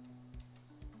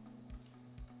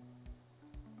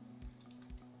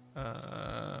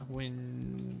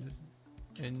 Wind.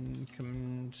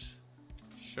 Command.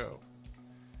 Show.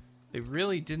 They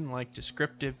really didn't like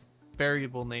descriptive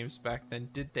variable names back then,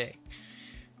 did they?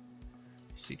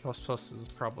 C++ is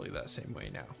probably that same way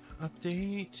now.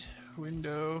 Update.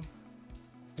 Window.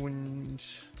 Wind.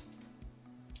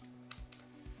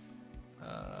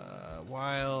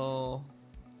 While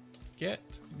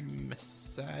get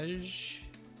message.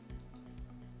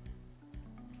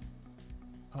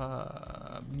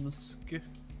 Musk.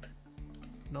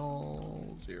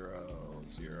 Null 0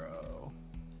 0.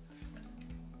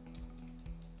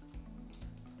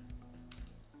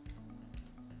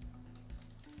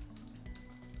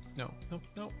 No.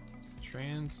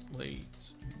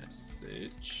 Translate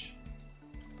message.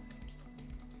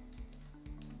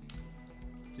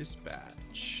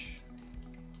 Dispatch.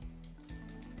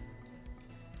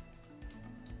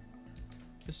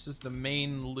 This is the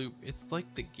main loop. It's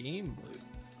like the game loop.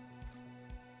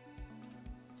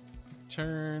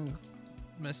 Return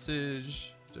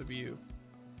message W.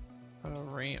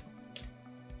 Ramp.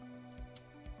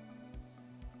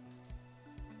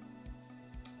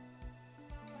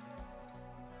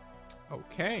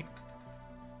 Okay.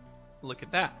 Look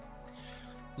at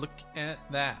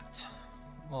that.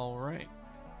 All right.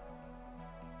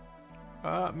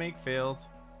 Make failed.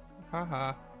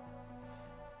 Haha.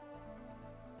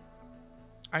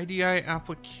 IDI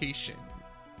application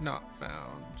not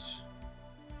found.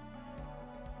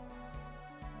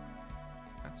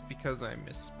 That's because I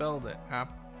misspelled it.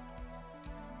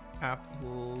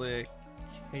 Application.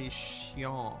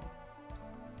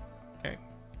 Okay.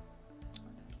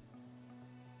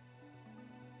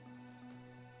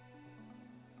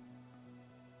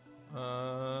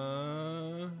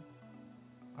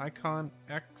 Icon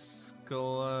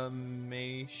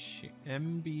exclamation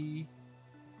MB.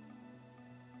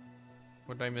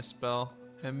 What did I misspell?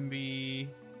 MB.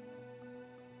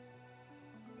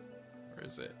 Where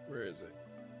is it?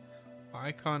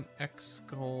 icon EX.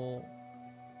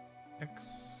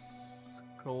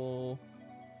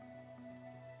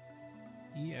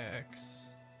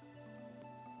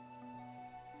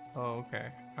 Oh,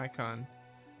 okay. Icon.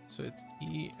 So it's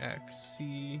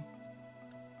EXCL.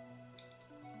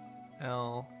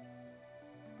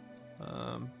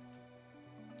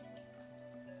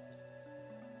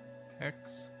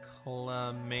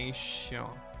 Exclamation.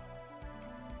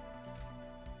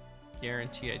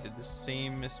 Guarantee I did the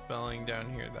same misspelling down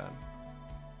here then.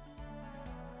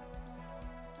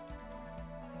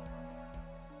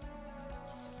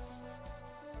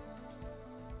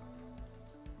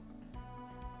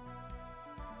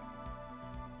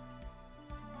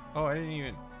 Oh, I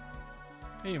didn't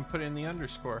even put in the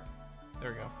underscore.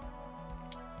 There we go.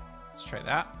 Let's try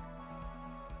that.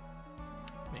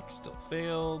 Make still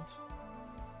failed.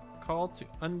 Call to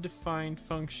undefined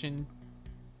function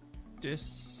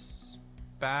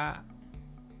dispatch.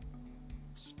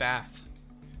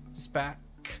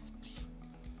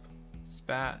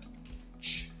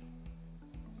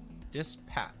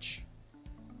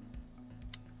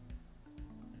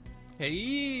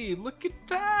 Hey, look at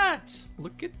that!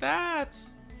 Look at that!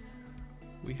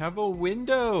 We have a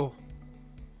window.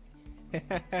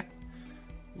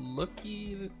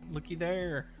 looky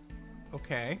there.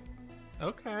 Okay.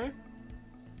 Okay.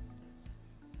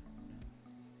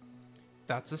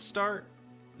 That's a start.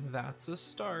 That's a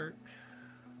start.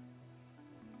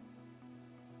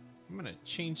 I'm gonna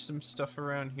change some stuff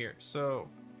around here. So,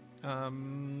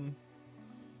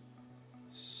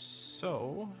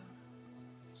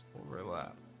 let's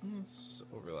overlap. Let's just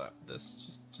overlap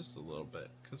this just a little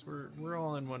bit because we're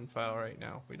all in one file right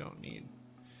now. We don't need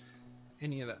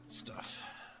any of that stuff.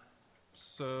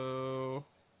 So,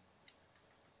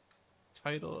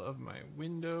 title of my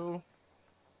window.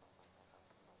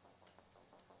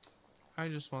 I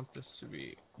just want this to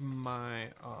be my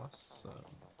awesome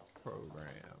program.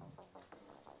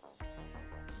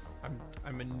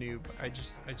 I'm a noob. I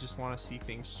just want to see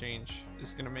things change.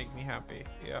 It's gonna make me happy.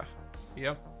 Yeah.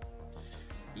 Yep.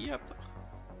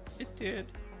 It did.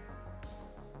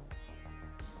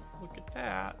 Look at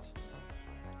that.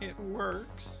 It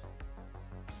works.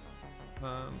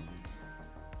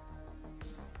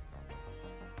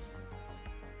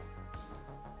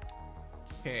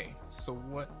 Okay, so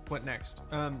what next?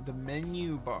 The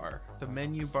menu bar. The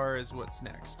menu bar is what's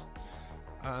next.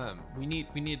 We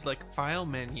need like file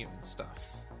menu and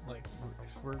stuff. Like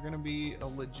if we're gonna be a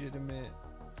legitimate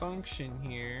function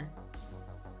here.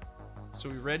 So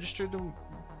we registered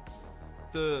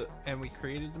and we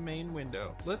created the main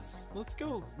window. Let's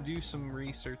go do some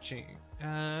researching.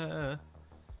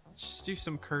 Let's just do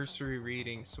some cursory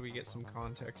reading so we get some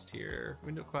context here.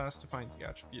 Window class defines the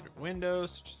attribute of window,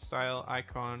 such as style,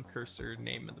 icon, cursor,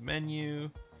 name of the menu,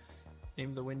 name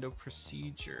of the window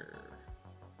procedure.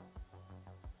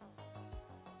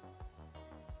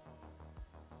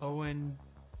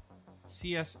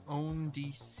 CS own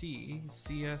DC,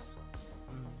 CS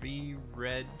v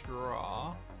red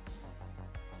draw,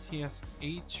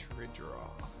 CSH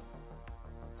redraw.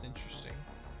 That's interesting.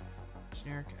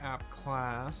 Generic app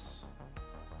class,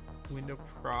 window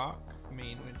proc,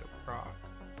 main window proc,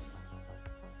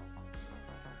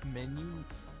 menu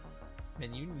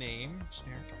name,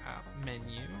 generic app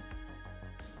menu,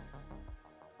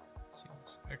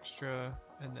 CS extra,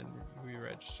 and then we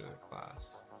register the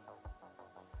class.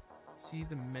 See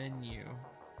the menu.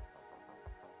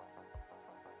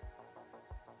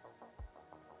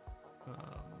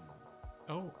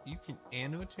 Oh, you can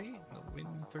annotate in the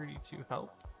Win32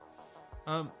 help.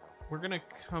 We're gonna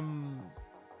come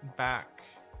back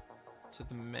to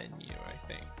the menu, I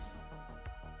think.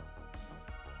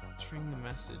 String the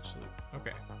message loop.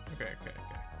 Okay.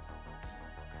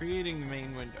 Creating the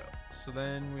main window. So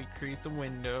then we create the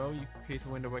window. You can create the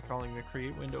window by calling the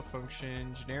create window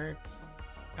function. Generic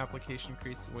application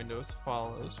creates the window as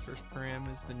follows. First param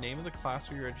is the name of the class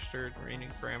we registered.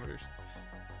 Remaining parameters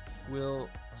will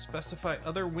specify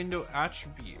other window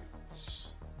attributes,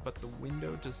 but the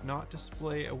window does not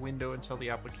display a window until the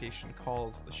application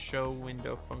calls the show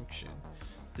window function.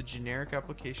 The generic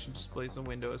application displays the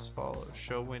window as follows: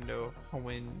 show window,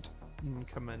 wind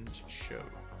command show.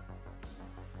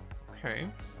 Okay.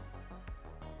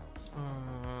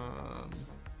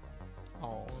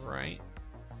 All right.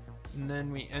 And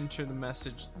then we enter the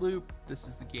message loop. This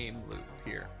is the game loop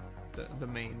here, the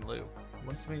main loop.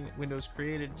 Once the window is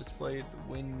created, displayed, the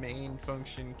win main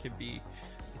function could be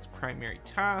its primary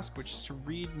task, which is to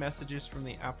read messages from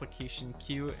the application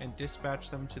queue and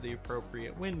dispatch them to the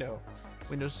appropriate window.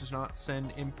 Windows does not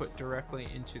send input directly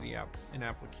into an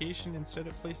application. Instead,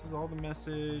 it places all the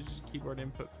message keyboard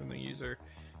input from the user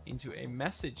into a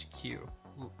message queue,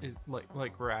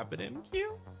 like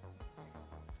RabbitMQ,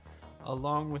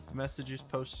 along with messages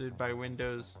posted by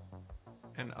Windows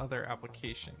and other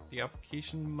application. The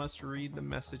application must read the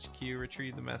message queue,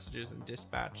 retrieve the messages, and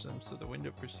dispatch them so the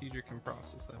window procedure can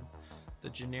process them. The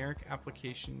generic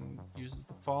application uses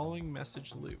the following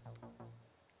message loop.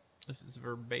 This is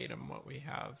verbatim what we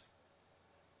have.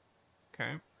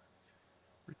 Okay.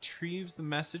 Retrieves the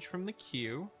message from the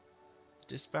queue. The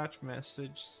dispatch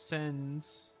message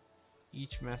sends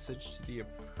each message to the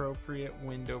appropriate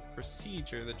window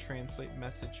procedure. The translate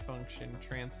message function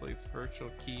translates virtual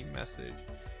key message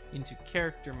into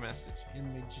character message.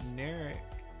 In generic,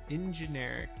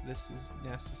 this is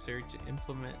necessary to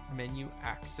implement menu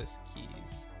access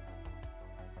keys.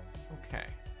 Okay.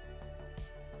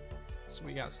 So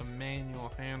we got some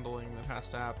manual handling that has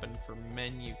to happen for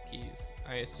menu keys.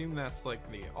 I assume that's like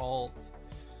the Alt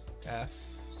F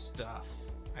stuff.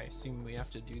 I assume we have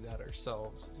to do that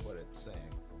ourselves is what it's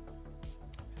saying.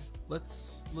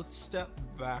 Let's step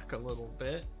back a little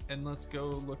bit and let's go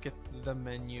look at the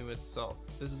menu itself.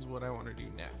 This is what I want to do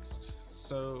next.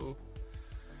 So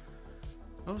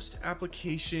most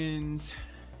applications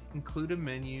include a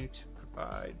menu to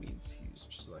provide means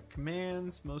users select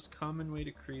commands. Most common way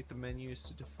to create the menu is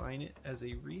to define it as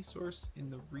a resource in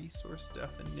the resource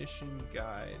definition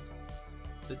guide.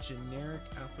 The generic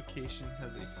application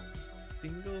has a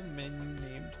single menu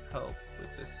named help with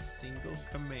a single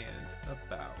command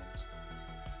about.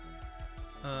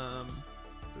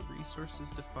 The resource is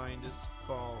defined as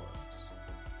follows.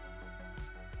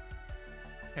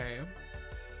 Okay.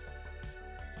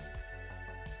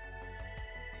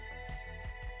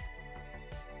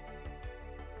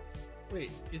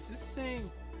 Wait, is this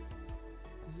saying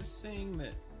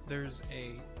that there's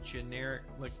a generic,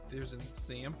 like there's an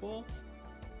example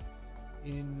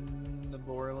in the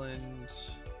Borland?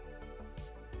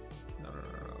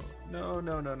 No.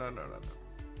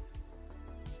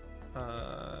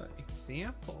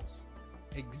 Examples.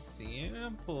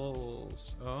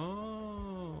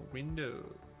 Oh,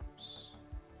 Windows.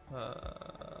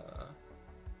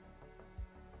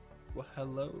 Well,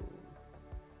 hello.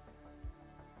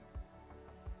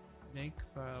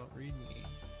 Makefile readme.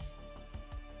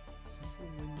 Simple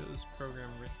Windows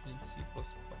program written in C++.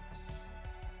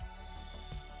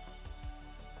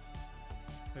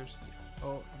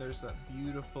 There's that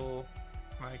beautiful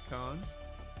icon.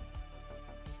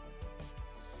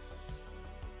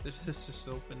 Did this just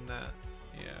open that?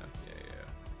 Yeah, it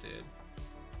did.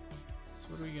 So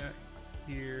what do we got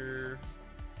here?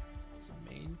 It's a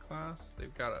main class.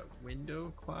 They've got a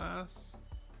window class.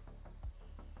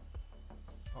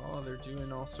 Oh, they're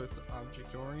doing all sorts of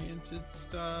object-oriented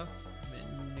stuff.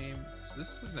 Menu name. So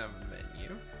this doesn't have a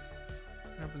menu.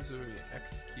 What happens when we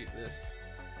execute this?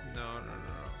 No.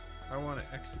 I want to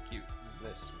execute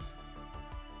this one.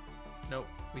 Nope,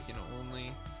 we can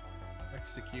only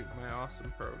execute my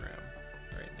awesome program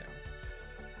right now.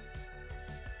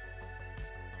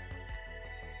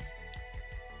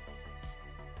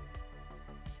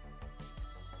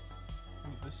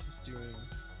 Ooh, this is doing...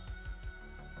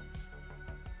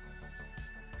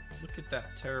 Look at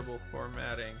that terrible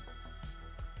formatting.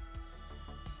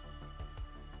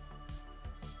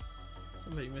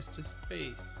 Somebody missed a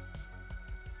space.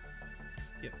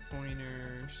 Get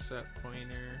pointer, set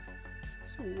pointer.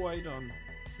 This white on,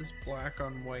 this black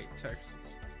on white text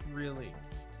is really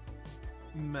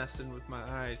messing with my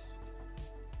eyes.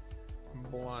 I'm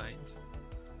blind.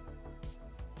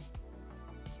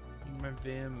 My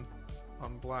Vim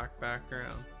on black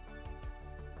background.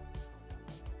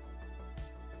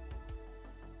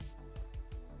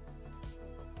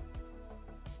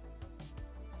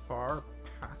 Far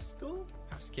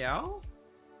Pascal?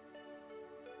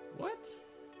 What? I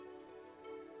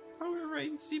thought we were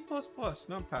writing C++,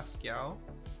 not Pascal.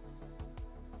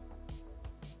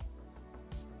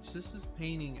 So this is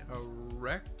painting a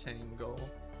rectangle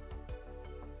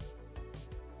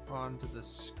onto the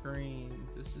screen.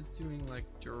 This is doing like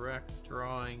direct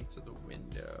drawing to the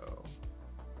window.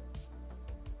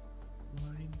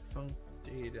 Line func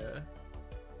data.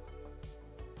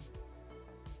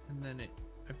 And then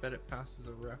I bet it passes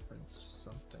a reference to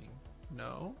something.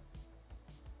 No?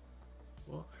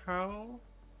 Well, how?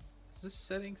 Is this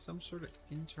setting some sort of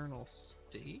internal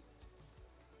state?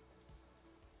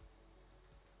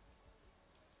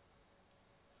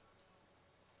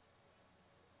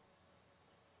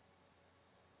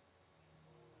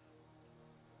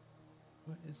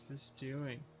 What is this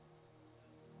doing?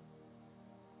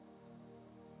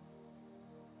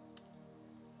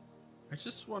 I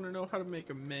just want to know how to make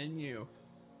a menu.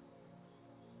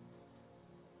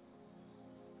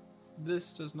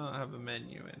 This does not have a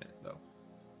menu in it, though.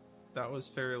 That was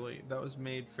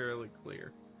made fairly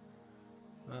clear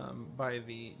by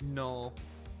the null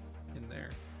in there.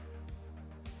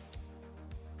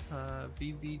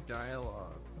 VB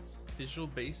dialogue. That's Visual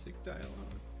Basic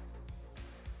dialogue.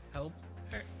 Help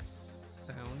X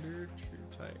sounder true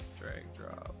type drag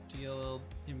drop DLL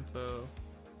info.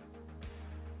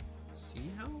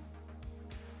 See help.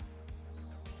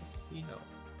 See help.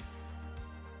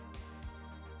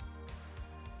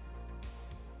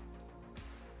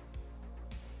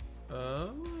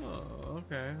 Oh,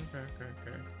 okay.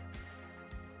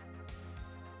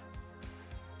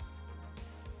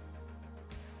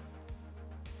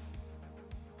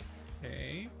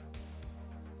 Okay.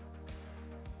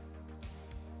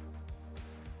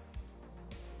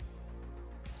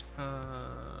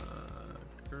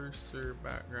 Cursor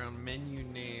background menu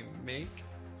name make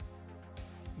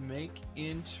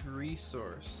int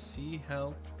resource see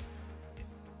help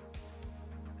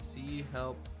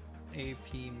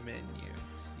AP menu.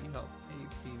 See help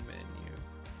AP menu.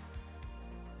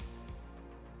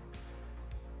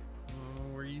 Oh,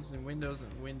 we're using Windows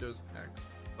and Windows X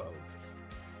both.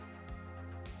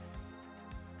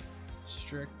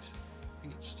 Strict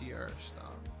HDR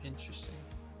stop. Interesting.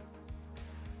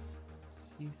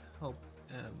 See help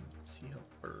M. See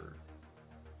helper.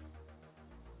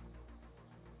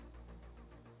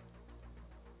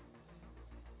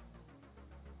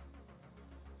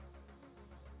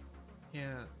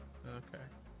 Yeah, okay.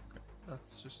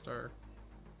 That's just our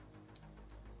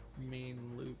main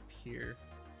loop here.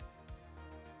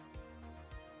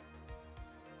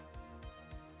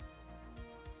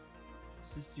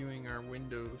 This is doing our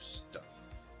Windows stuff.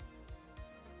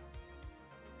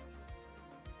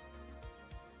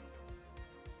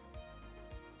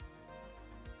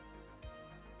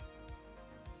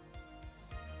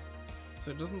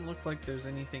 So it doesn't look like there's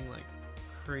anything like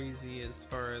crazy as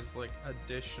far as like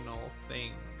additional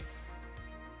things.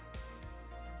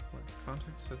 What's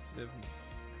context sensitive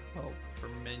help for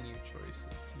menu choices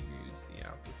to use the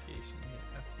application. Hit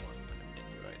F1 when a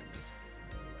menu item is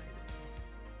highlighted.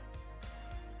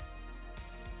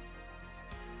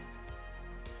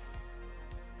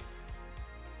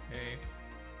 Okay.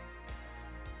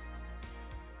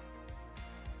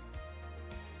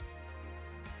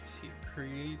 See, it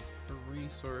creates a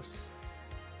resource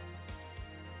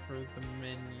for the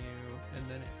menu, and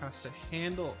then it has to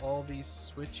handle all these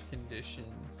switch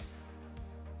conditions.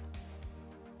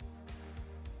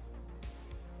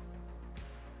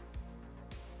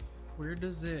 Where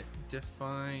does it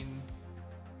define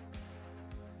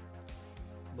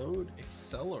load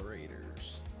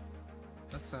accelerators?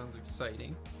 That sounds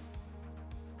exciting.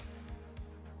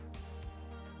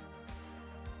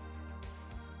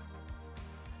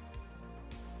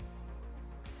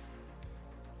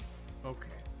 Okay.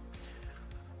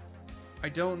 I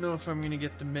don't know if I'm gonna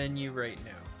get the menu right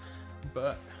now,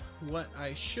 but what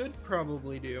I should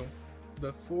probably do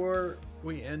before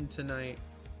we end tonight,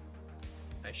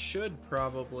 I should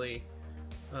probably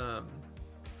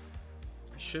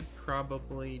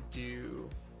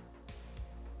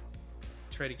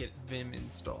try to get Vim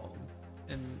installed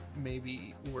and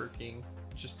maybe working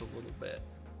just a little bit.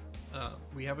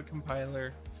 We have a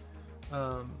compiler,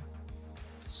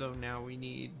 so now we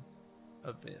need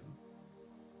a Vim.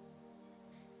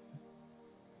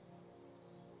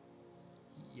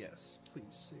 Yes, please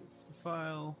save the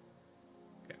file.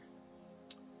 Okay.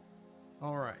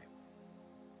 All right.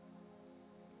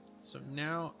 So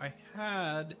now I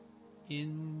had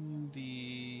in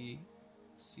the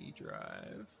C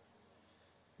drive,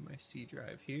 my C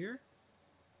drive here,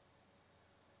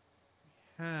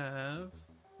 we have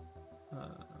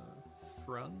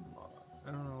front log.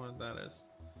 I don't know what that is.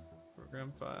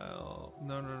 Program file.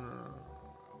 No.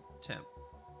 Temp.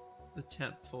 The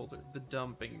temp folder. The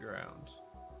dumping ground.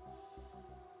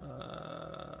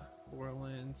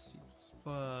 Orlin, C++.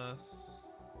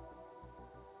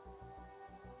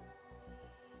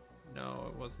 No,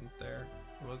 it wasn't there.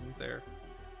 It wasn't there.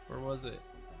 Where was it?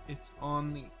 It's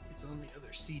on the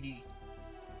other CD.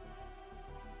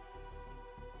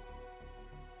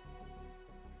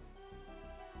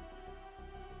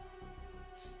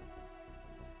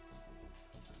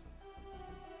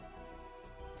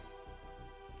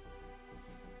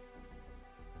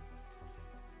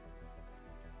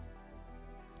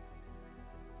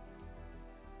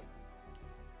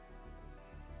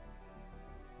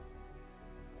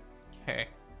 Okay.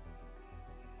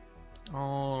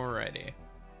 Alrighty.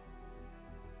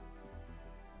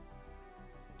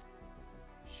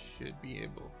 Should be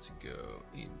able to go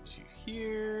into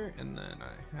here, and then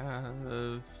I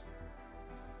have...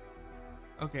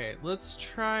 Okay, let's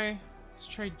try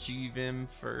Let's try gvim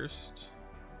first.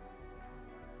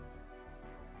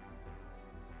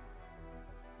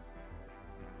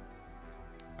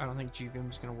 I don't think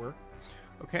gvim is gonna work.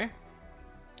 Okay.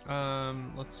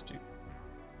 Let's do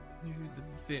the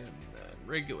vim then.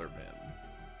 Regular vim.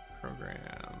 Program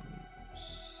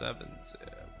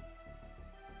 7-zip.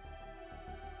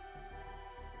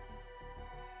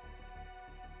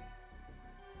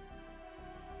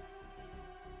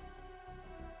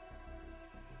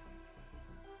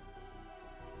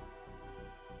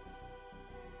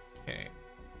 Okay.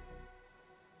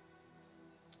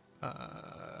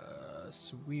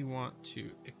 So we want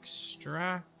to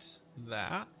extract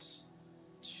that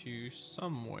to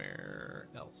somewhere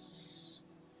else.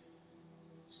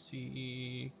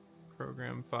 See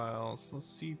program files. Let's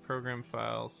see program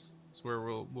files. It's where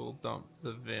we'll dump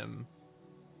the vim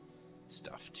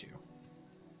stuff to.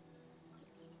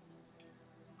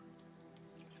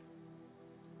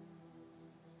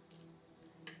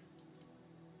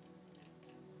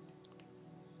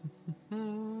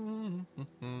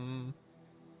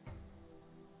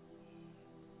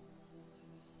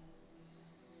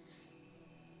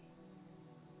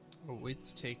 Oh,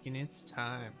 it's taking its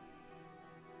time.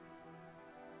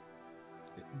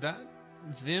 That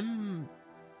Vim.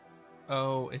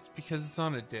 Oh, it's because it's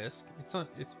on a disc.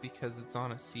 It's because it's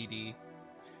on a CD.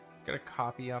 It's got to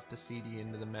copy off the CD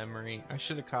into the memory. I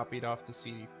should have copied off the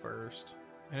CD first.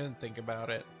 I didn't think about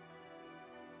it.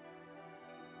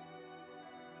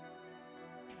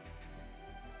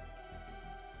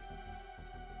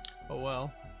 Oh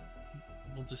well.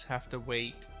 We'll just have to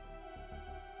wait.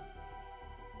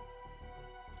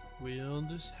 We'll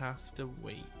just have to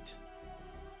wait.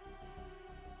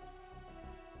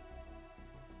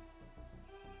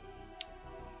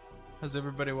 How's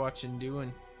everybody watching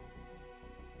doing?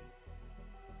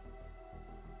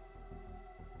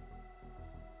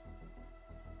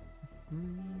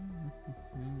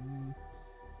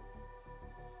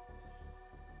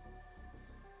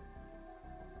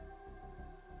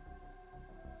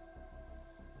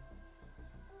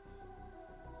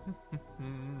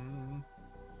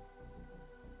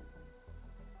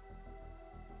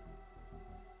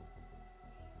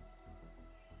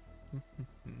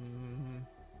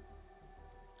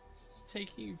 This is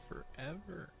taking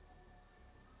forever.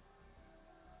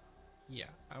 Yeah,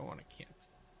 I want to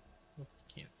cancel. Let's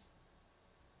cancel.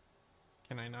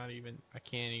 Can I not even? I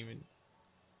can't even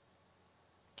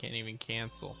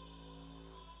cancel.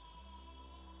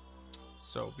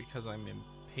 So because I'm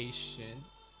impatient,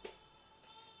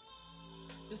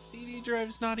 the CD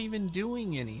drive's not even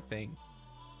doing anything.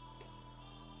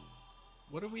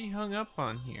 What are we hung up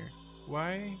on here?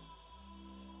 Why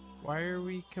are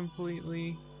we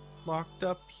completely locked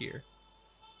up here?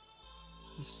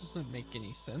 This doesn't make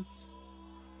any sense.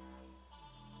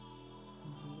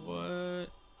 What?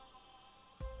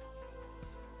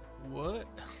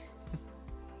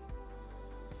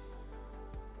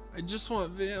 I just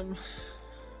want Vim.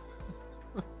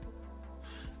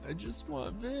 I just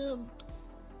want Vim.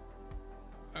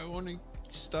 I want to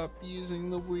stop using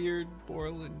the weird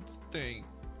Borland thing.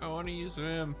 I want to use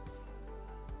Vim.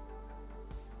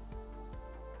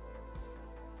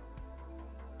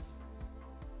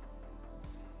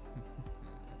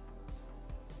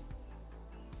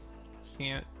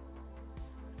 Can't.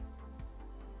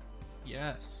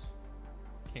 Yes.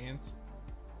 Cancel.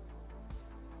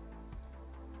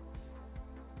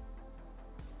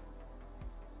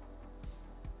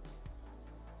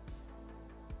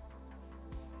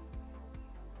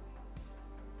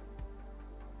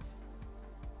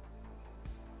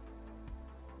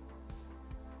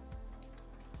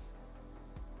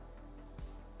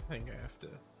 I think I have to.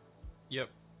 Yep,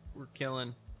 we're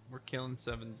killing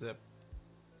 7-zip.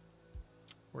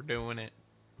 We're doing it.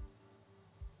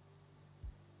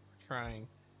 We're trying.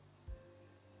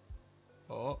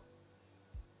 Oh.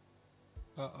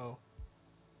 Uh-oh.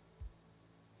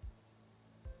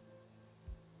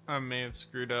 I may have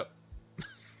screwed up.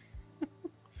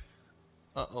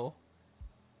 Uh-oh.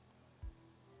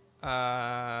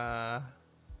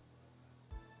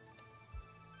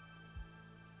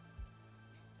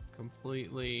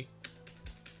 Completely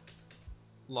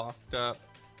locked up.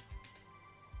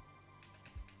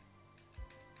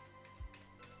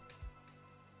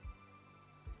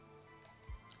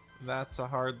 That's a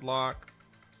hard lock.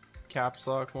 Caps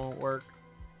lock won't work.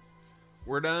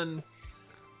 We're done.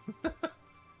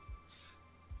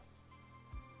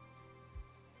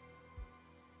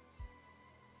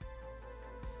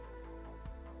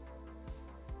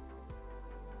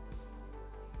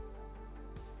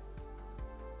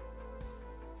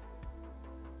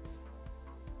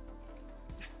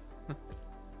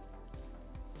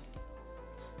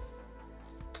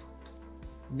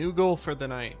 New goal for the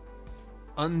night.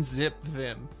 Unzip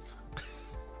Vim.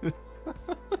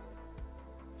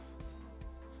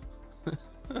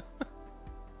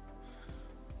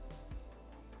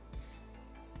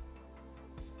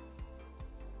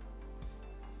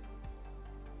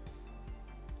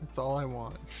 That's all I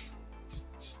want.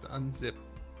 Just unzip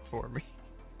for me.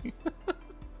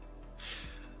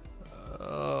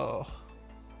 Oh.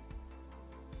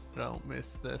 Don't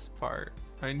miss this part.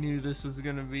 I knew this was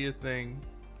gonna be a thing.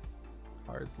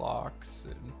 Hard locks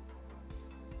and...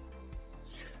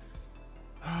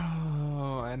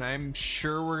 Oh, and I'm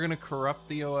sure we're gonna corrupt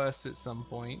the OS at some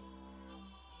point.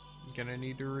 Gonna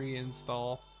need to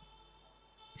reinstall.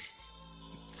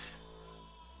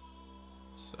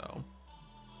 So...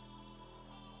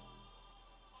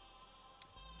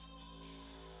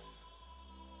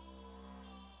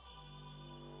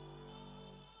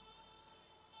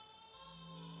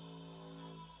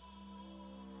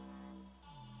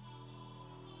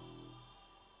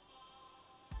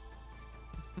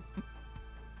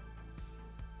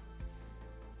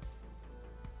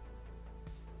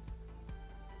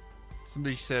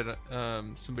 Somebody said,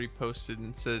 somebody posted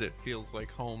and said it feels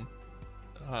like home,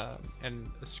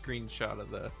 and a screenshot of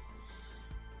the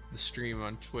stream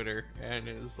on Twitter, and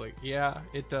it was like, yeah,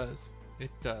 it does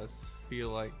feel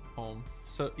like home.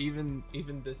 So even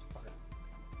this part,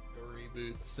 the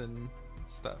reboots and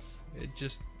stuff,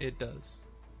 it does.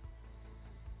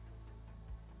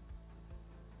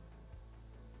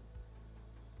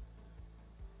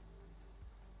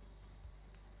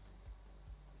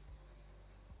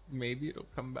 Maybe it'll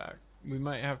come back. We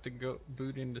might have to go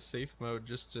boot into safe mode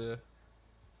just to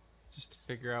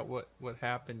figure out what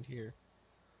happened here.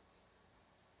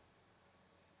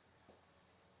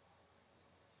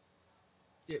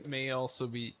 It may also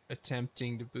be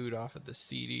attempting to boot off of the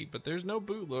CD, but there's no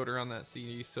bootloader on that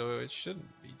CD, so it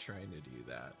shouldn't be trying to do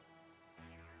that.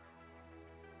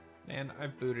 Man,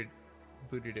 I've booted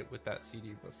it with that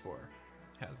CD before.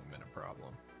 It hasn't been a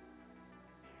problem.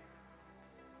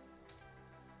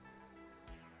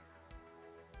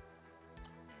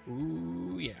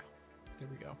 Ooh, yeah. There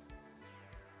we go.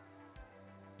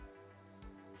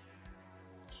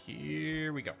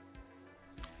 Here we go.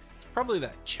 It's probably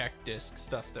that check disk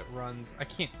stuff that runs. I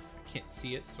can't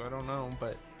see it, so I don't know,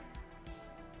 but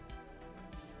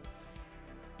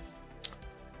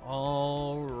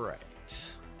all right.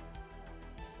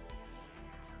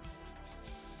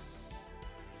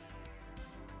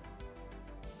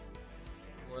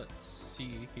 Let's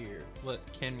see here.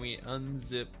 Can we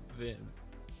unzip Vim?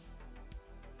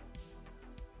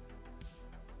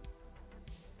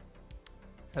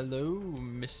 Hello,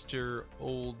 Mr.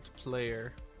 Old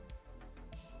Player.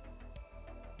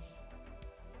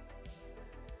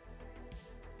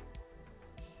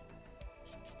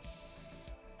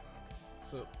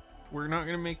 So we're not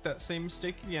gonna make that same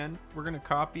mistake again. We're gonna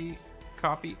copy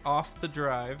off the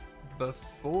drive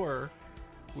before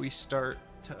we start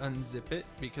to unzip it,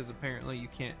 because apparently you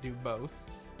can't do both.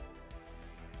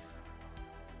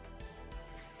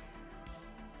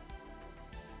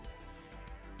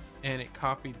 And it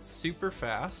copied super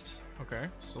fast. Okay,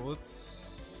 so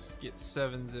let's get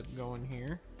 7-zip going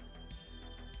here.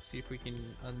 Let's see if we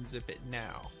can unzip it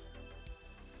now.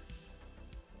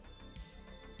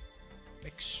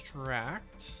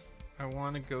 Extract. I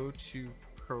want to go to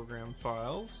program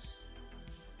files.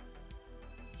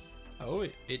 Oh,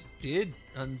 it did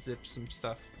unzip some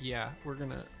stuff. Yeah, we're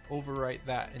gonna overwrite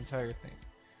that entire thing.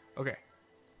 Okay.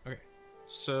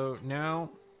 So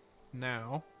now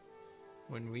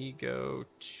when we go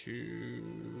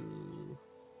to,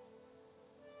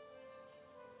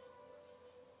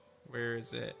 where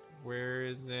is it?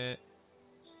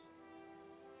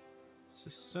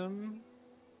 System,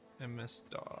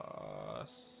 MS-DOS.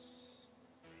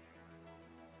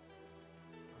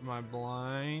 Am I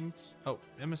blind? Oh,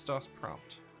 MS-DOS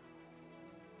prompt.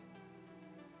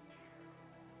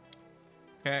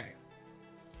 Okay.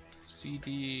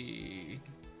 CD.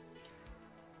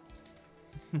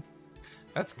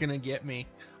 That's gonna get me.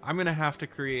 I'm gonna have to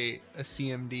create a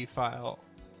CMD file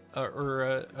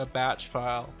or a batch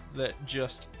file that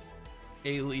just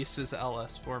aliases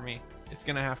ls for me. It's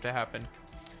gonna have to happen.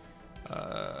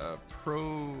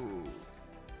 Program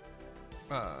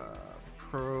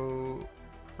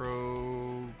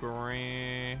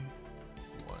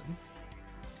 1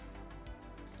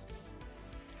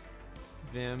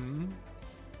 Vim.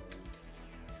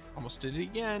 Almost did it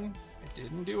again. I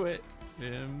didn't do it.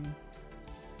 Vim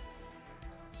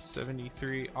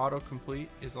 73 autocomplete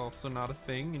is also not a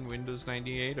thing in Windows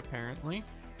 98 apparently.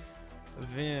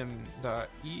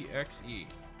 Vim.exe.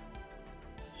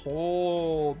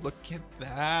 Hold, look at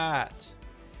that.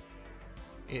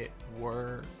 It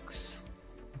works.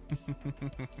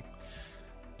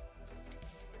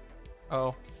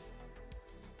 Oh.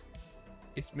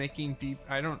 It's making beep.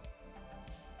 I don't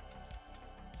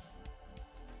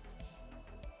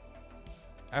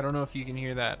know if you can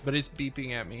hear that, but it's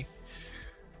beeping at me.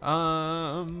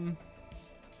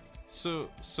 So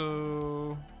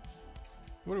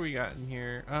what do we got in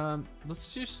here?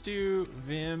 Let's just do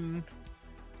Vim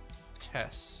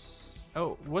tests.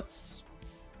 Oh, what's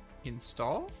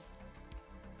install?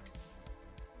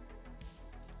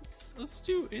 Let's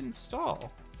do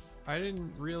install. I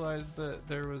didn't realize that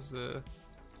there was a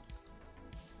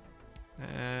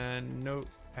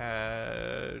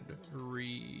notepad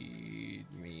read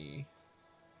me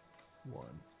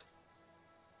one.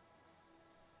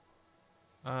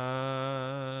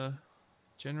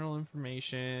 General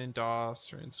information, DOS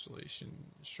for installation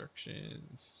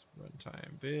instructions,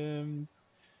 runtime Vim,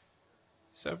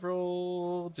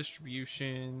 several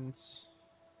distributions.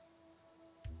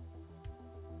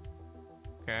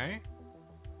 Okay.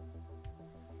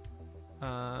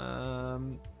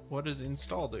 What does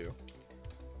install do?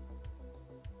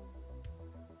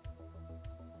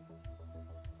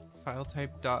 File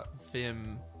type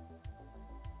 .vim.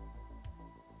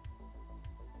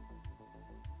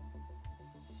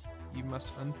 You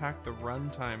must unpack the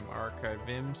runtime archive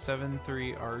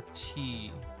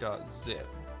vim73rt.zip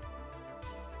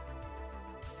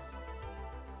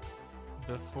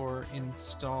before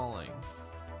installing.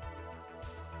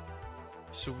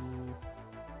 So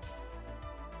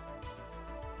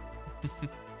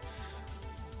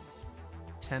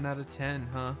 10 out of 10,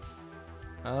 huh?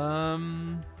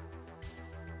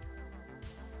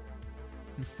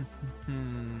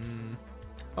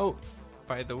 Oh,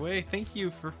 by the way, thank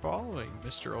you for following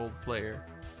Mr. Old Player.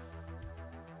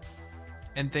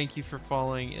 And thank you for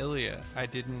following Ilya. I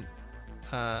didn't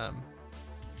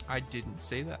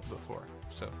say that before.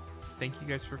 So, thank you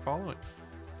guys for following.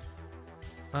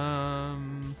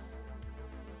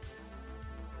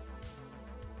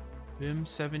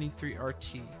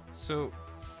 Vim73RT. So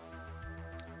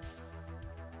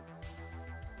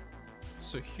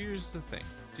here's the thing.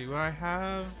 Do I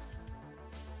have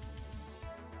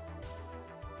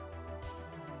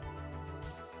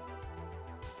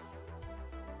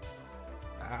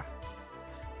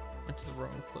went to the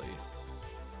wrong place.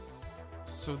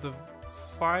 So the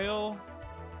file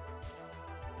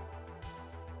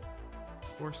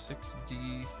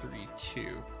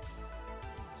 46D32.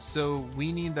 So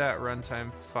we need that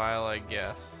runtime file, I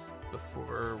guess,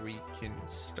 before we can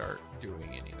start doing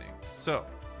anything. So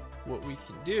what we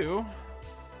can do,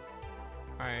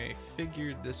 I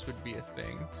figured this would be a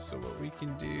thing. So what we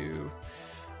can do,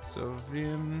 so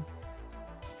Vim,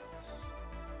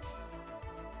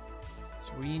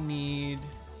 so we need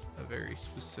a very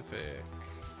specific,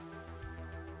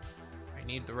 I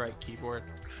need the right keyboard.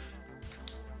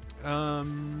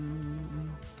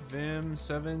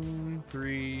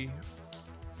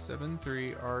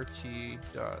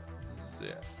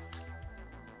 Vim73rt.zip.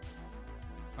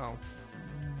 Oh,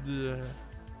 the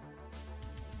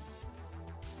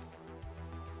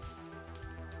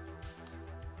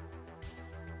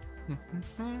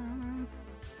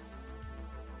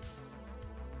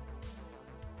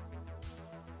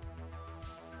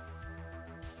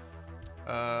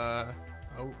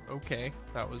oh, okay,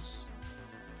 that was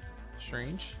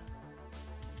strange.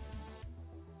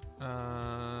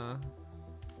 Oh.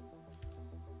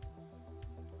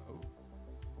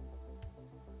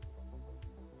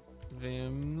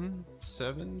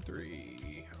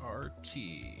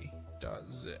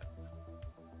 Vim73rt.zip.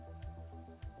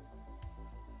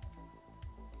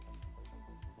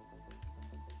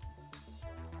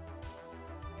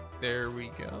 There we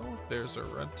go. There's a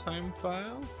runtime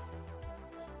file.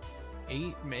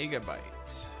 8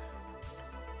 megabytes.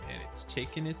 And it's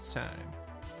taking its time.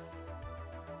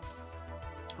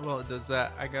 Well, it does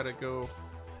that. I gotta go.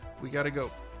 We gotta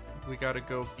go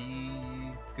be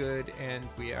good, and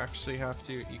we actually have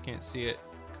to, you can't see it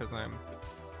because I'm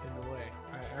in the way.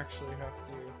 I actually have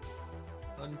to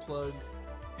unplug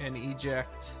and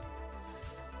eject.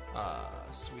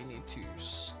 So we need to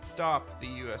stop the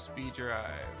USB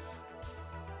drive.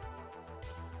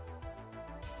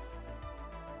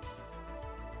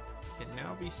 Can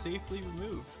now be safely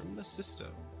removed from the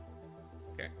system.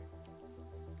 Okay.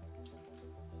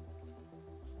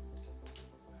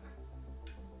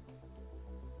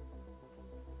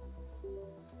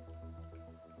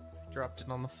 Dropped it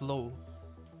on the floor.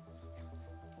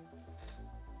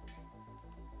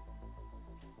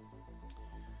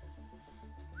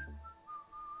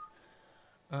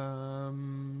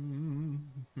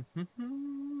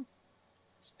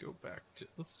 Let's go back to,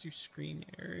 let's do screen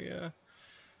area.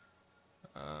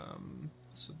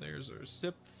 So there's our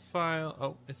zip file.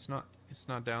 Oh, it's not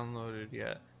downloaded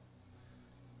yet.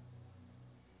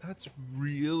 That's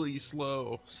really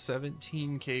slow.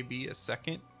 17 KB a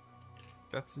second.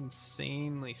 That's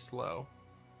insanely slow.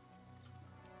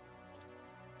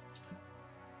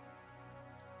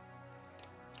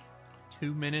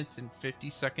 Two minutes and 50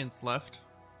 seconds left.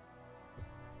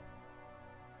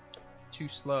 It's too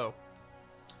slow.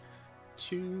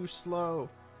 Too slow.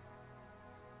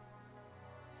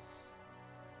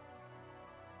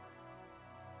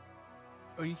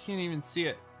 Oh, you can't even see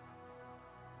it.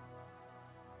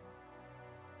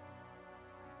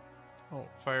 Oh,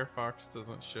 Firefox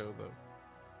doesn't show though.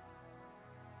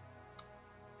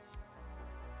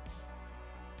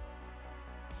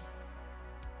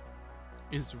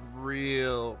 Is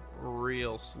real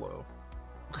slow.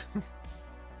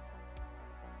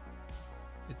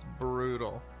 It's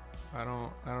brutal. I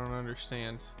don't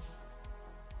understand.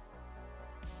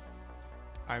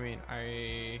 I mean,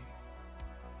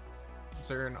 is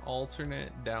there an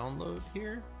alternate download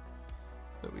here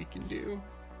that we can do?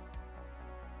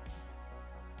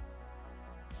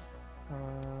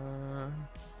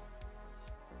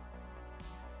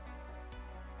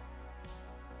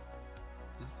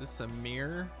 Is this a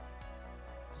mirror?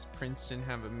 Does Princeton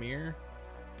have a mirror?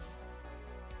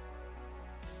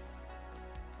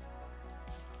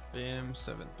 BIM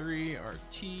 73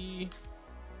 RT.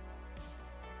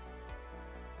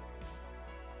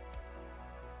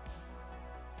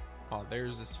 Oh,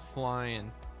 there's this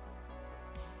flying.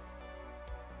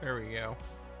 There we go.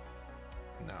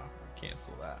 No,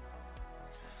 cancel that.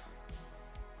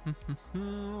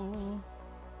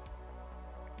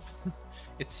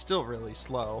 It's still really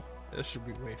slow. This should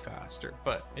be way faster,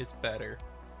 but it's better.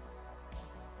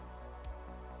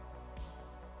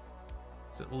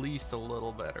 It's at least a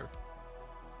little better.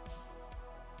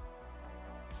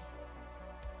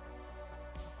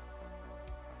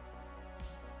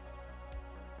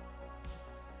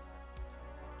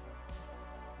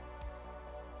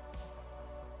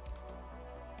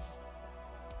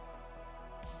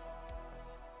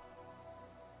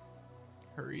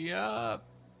 Hurry up.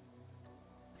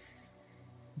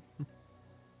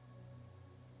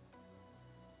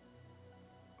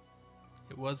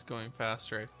 It was going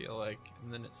faster, I feel like,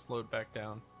 and then it slowed back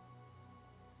down.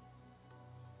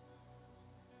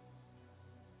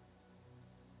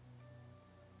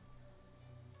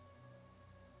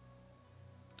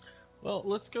 Well,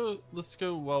 let's go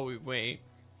while we wait.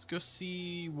 Let's go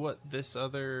see what this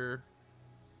other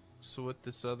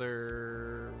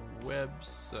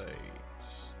website.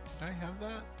 Did I have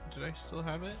that? Did I still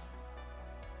have it?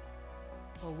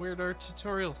 Oh, where'd our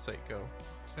tutorial site go?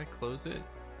 Did I close it?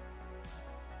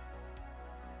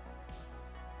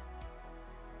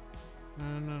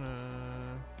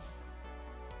 No.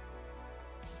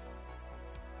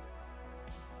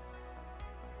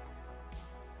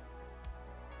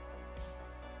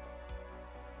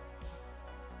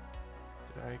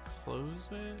 Did I close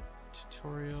it?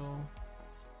 Tutorial.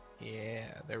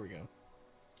 Yeah, there we go.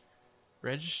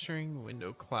 Registering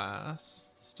window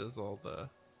class. This does all the...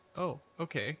 Oh,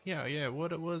 okay. Yeah.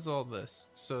 What was all this?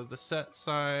 So the set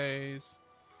size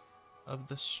of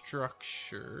the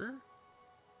structure.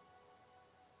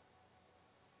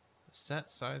 The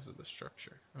set size of the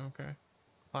structure. Okay.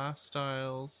 Class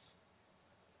styles.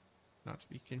 Not to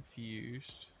be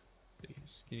confused.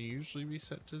 These can usually be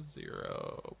set to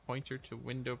 0. Pointer to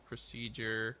window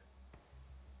procedure.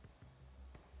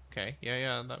 Okay,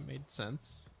 yeah, that made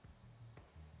sense.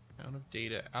 Amount of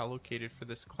data allocated for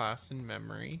this class in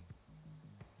memory.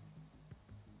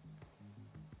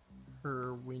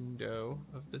 Per window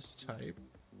of this type.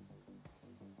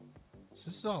 So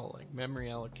this is all like memory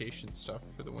allocation stuff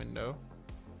for the window.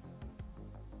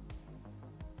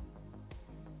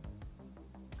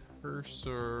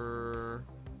 Cursor.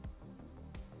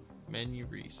 Menu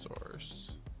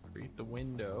resource. Create the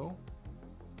window.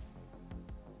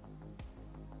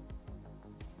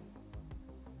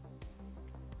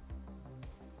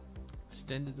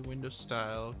 Extended the window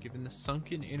style, given the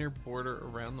sunken inner border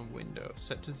around the window.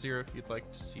 Set to 0 if you'd like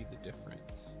to see the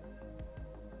difference.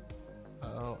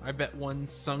 Oh, I bet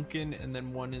one's sunken and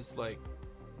then one is like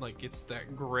it's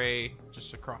that gray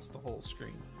just across the whole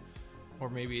screen. Or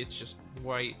maybe it's just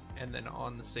white and then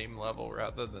on the same level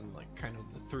rather than like kind of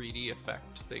the 3D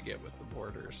effect they get with the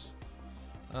borders.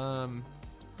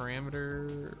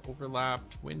 Parameter,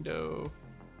 overlapped window.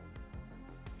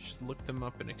 Should look them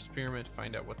up and experiment,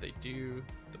 find out what they do.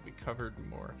 They'll be covered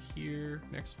more here.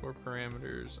 Next 4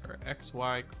 parameters are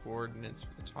XY coordinates for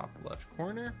the top left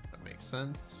corner. That makes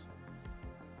sense.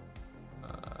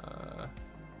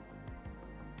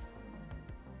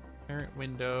 Parent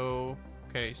window.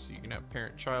 Okay, so you can have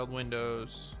parent-child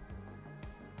windows.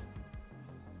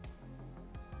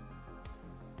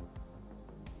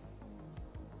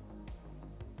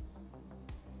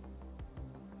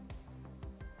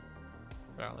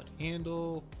 Valid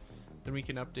handle. Then we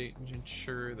can update and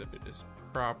ensure that it is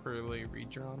properly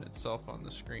redrawn itself on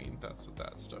the screen. That's what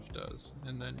that stuff does.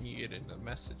 And then you get into the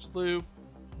message loop,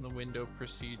 the window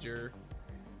procedure,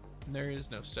 and there is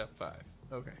no step 5.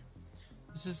 Okay.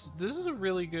 This is a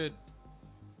really good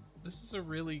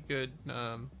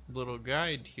little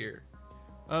guide here.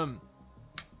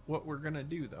 What we're gonna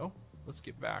do though, let's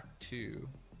get back to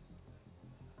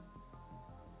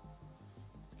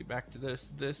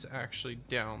this. This actually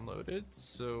downloaded,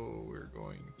 so we're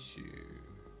going to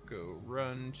go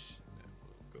run,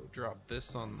 go drop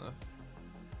this on the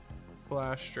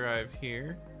flash drive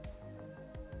here.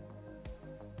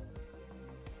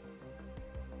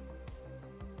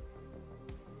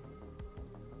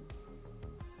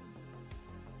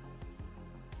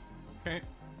 Okay.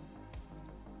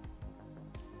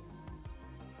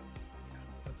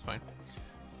 That's fine.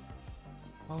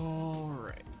 All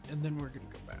right, and then we're gonna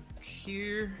go back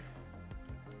here.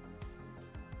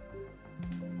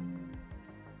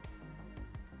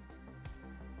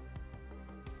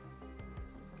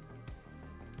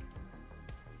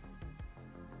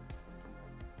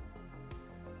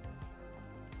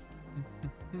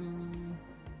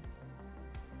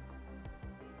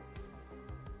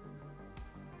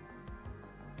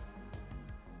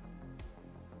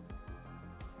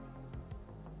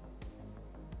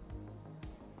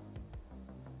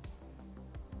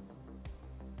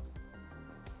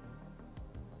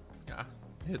 Yeah,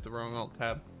 I hit the wrong alt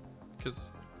tab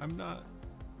because I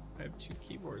have 2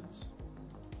 keyboards.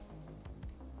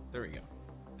 There we go.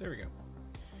 There we go. I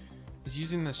was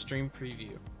using the stream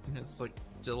preview and it's like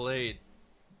delayed.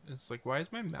 It's like, why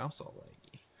is my mouse all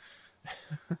laggy?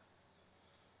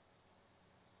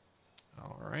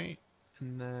 All right.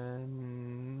 And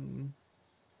then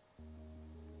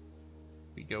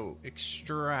we go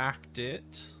extract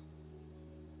it.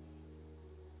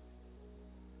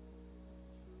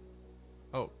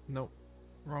 Oh, nope.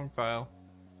 Wrong file.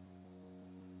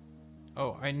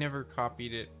 Oh, I never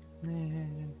copied it.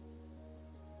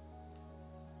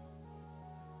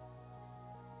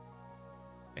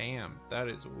 Bam. That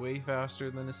is way faster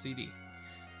than a CD.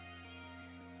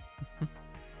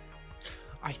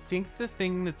 I think the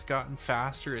thing that's gotten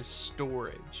faster is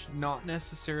storage. Not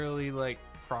necessarily like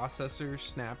processor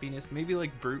snappiness. Maybe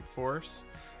like brute force.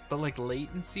 But like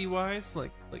latency wise,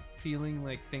 like feeling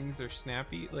like things are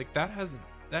snappy, like that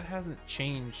hasn't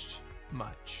changed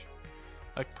much.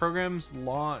 Like programs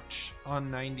launch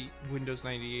on Windows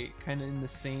 98 kind of in the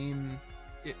same,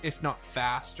 if not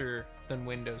faster than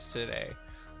Windows today.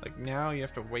 Like now you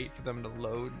have to wait for them to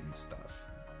load and stuff.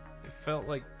 It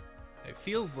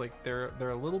feels like they're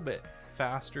a little bit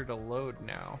faster to load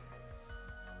now.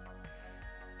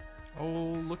 Oh,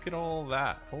 look at all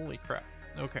that. Holy crap.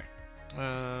 Okay.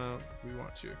 We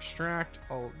want to extract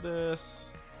all of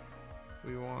this.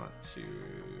 We want to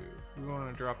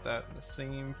drop that in the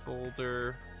same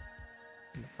folder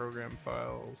in the program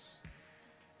files.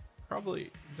 Probably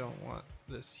don't want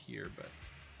this here, but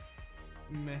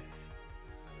meh.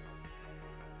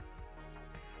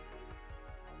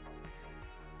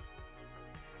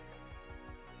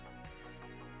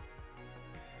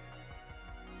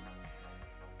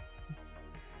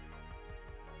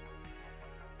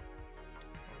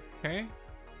 Okay,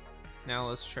 now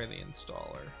let's try the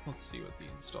installer. Let's see what the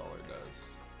installer does.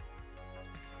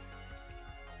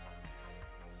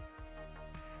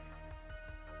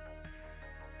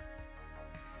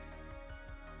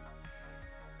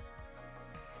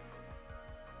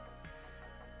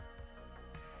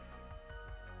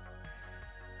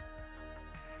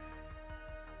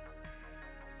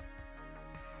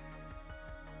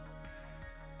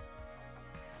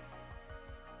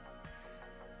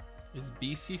 Is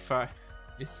BC5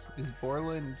 is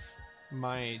Borland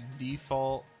my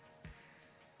default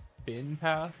bin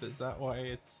path? Is that why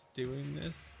it's doing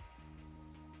this?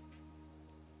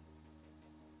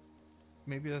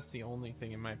 Maybe that's the only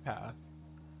thing in my path.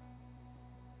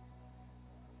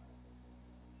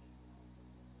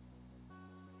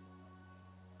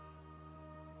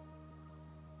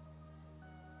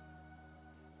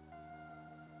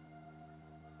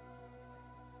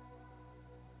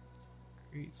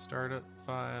 Create startup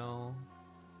file.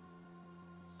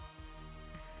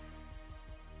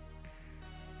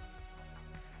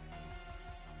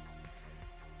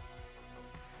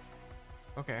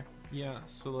 Okay, yeah,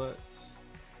 so let's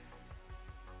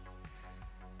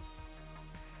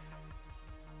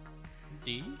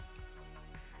D?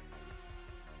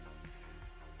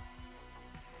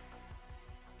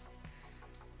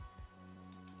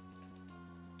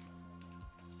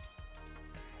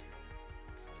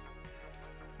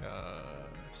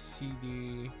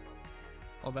 CD.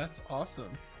 Oh, that's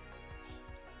awesome.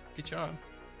 Good job. It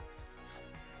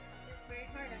was very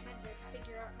hard. I had to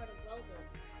figure out how to weld it.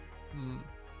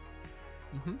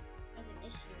 Mm-hmm. As an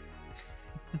issue.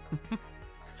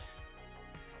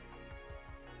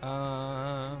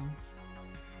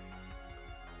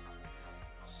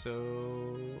 So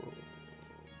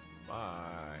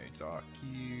my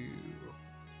docu.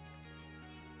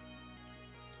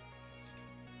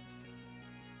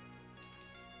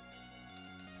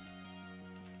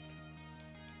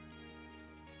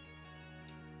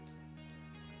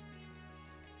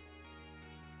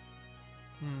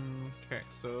 Okay,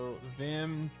 so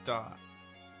Vim dot.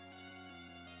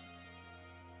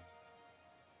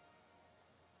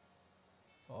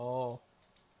 Oh.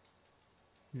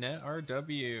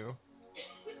 NetRW.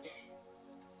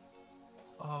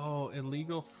 Oh,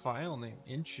 illegal file name.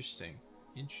 Interesting.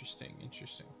 Interesting.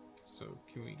 Interesting. So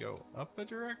can we go up a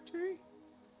directory?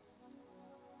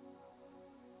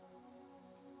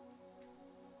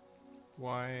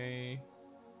 Why?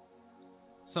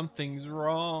 Something's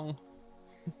wrong.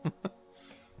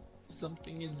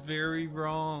 Something is very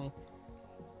wrong.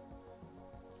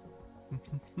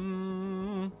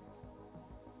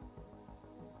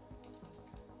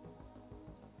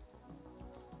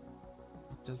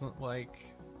 It doesn't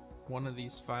like one of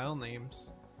these file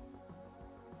names.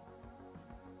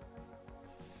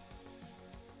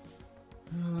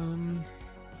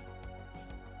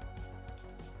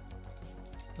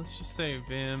 Let's just say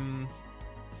Vim.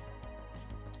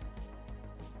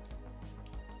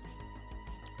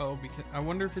 Oh, because I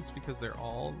wonder if it's because they're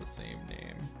all the same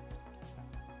name.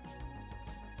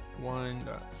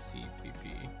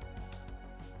 1.cpp.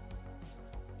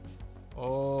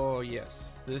 Oh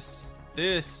yes, this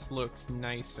looks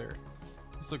nicer.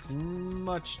 This looks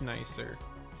much nicer.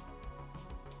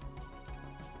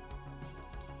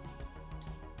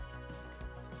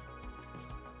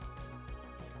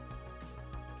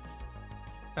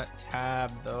 That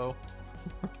tab though.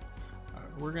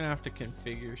 We're gonna have to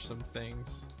configure some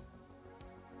things.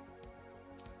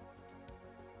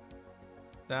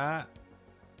 That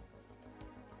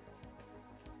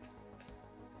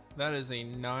is a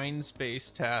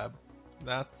 9-space tab.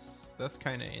 That's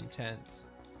kind of intense.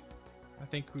 I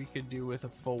think we could do with a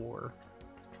 4.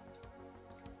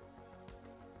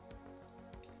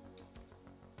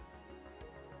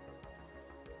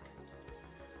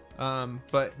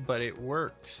 But it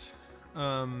works.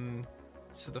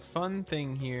 So the fun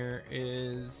thing here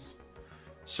is,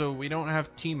 so we don't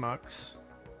have tmux.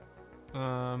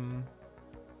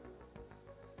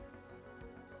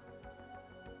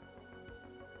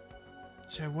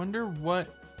 So I wonder what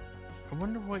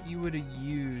you would have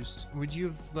used. Would you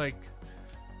have like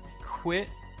quit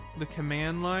the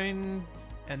command line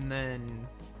and then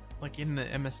like in the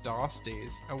MS-DOS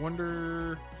days? I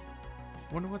wonder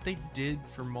what they did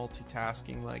for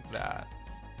multitasking like that.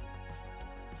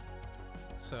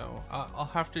 So I'll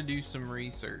have to do some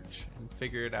research and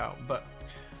figure it out. But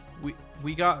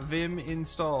we got Vim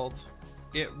installed.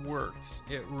 It works.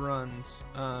 It runs.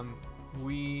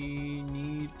 We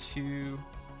need to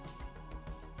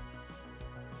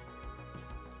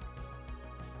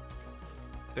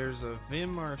there's a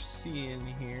vimrc in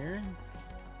here.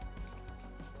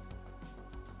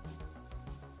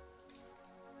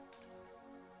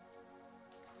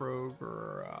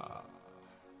 Program.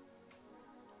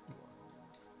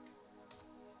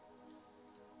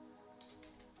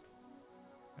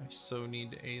 I so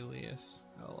need alias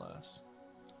ls.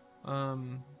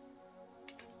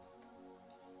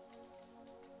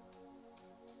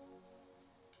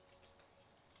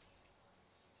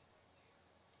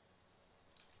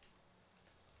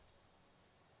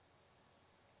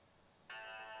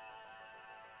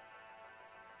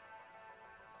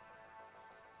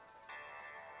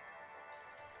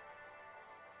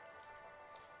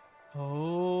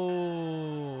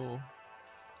 Oh.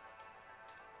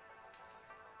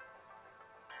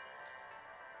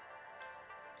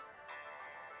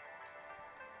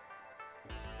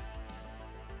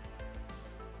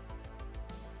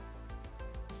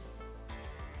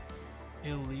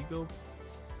 Illegal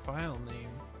file name.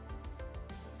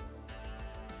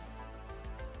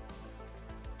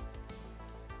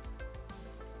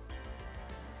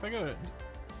 If I go to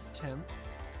temp.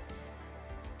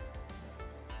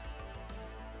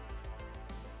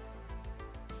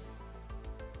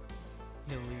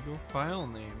 Illegal file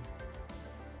name.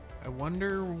 I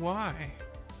wonder why.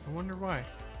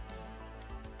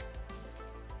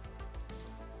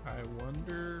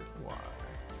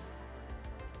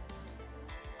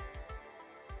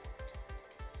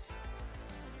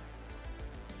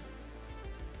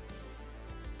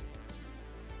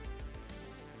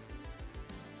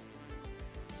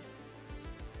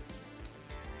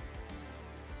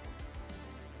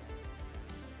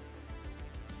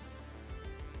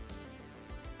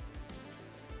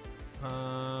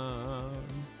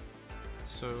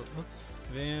 So let's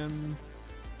vim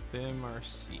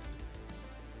rc.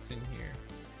 What's in here?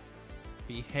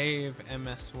 Behave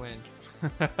ms wind.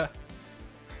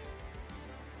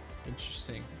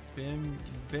 Interesting. Vim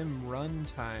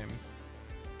runtime.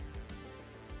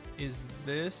 Is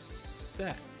this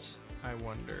set? I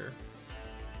wonder.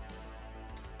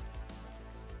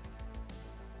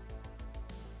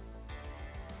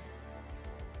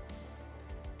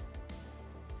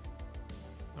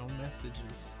 No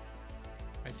messages.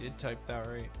 I did type that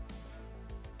right.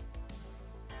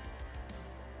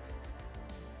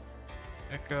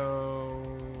 Echo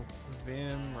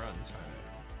Vim runtime.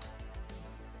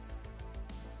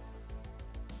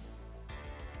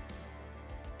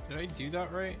 Did I do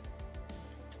that right?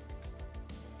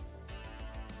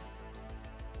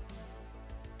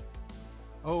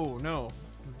 Oh no,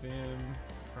 Vim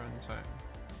runtime.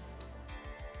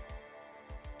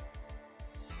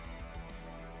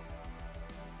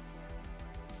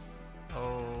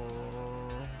 Oh.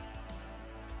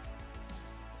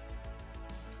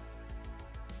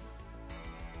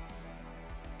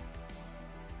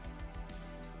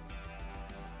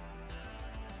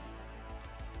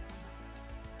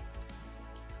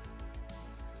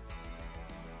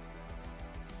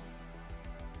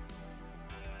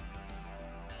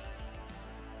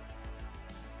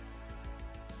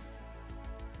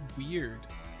 Weird.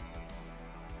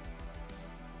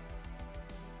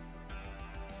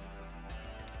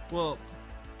 Well,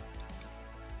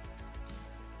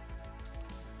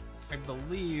 I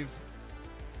believe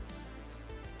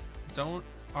doesn't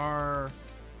our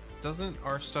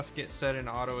stuff get set in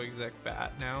auto exec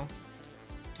bat now?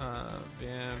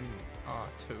 Vim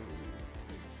auto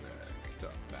exec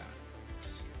dot bat.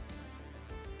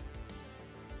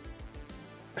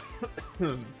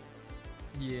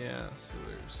 Yeah, so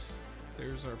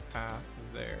there's our path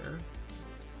there.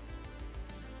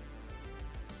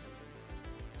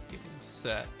 Getting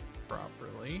set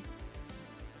properly.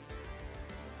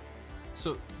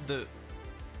 So the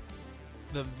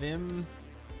Vim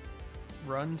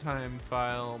runtime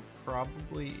file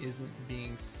probably isn't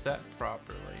being set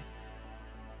properly.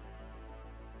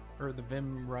 Or the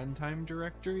Vim runtime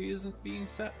directory isn't being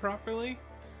set properly.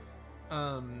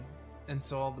 And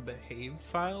so all the behave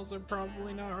files are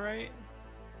probably not right.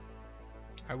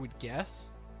 I would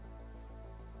guess.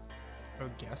 I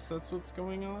would guess that's what's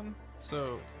going on.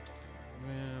 So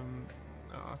Vim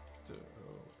auto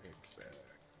exec.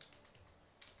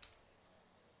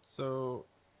 So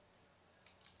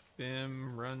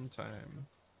Vim runtime.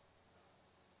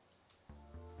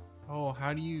 Oh,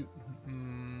 how do you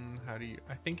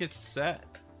I think it's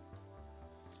set.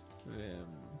 Vim.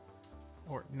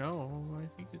 Or no, I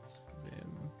think it's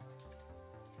Vim.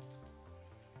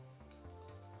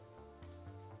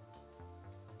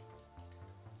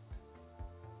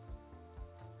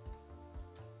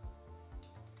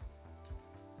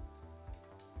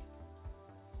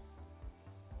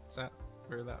 Is that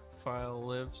where that file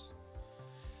lives?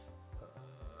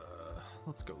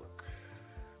 Let's go look.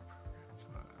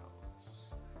 Program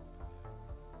files.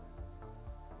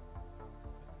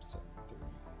 Vim 7.3.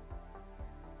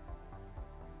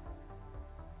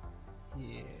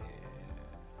 Yeah.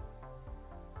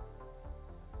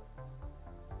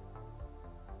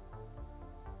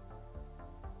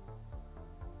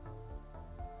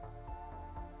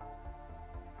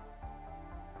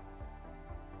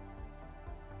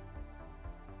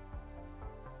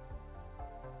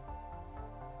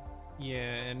 Yeah,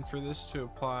 and for this to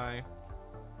apply,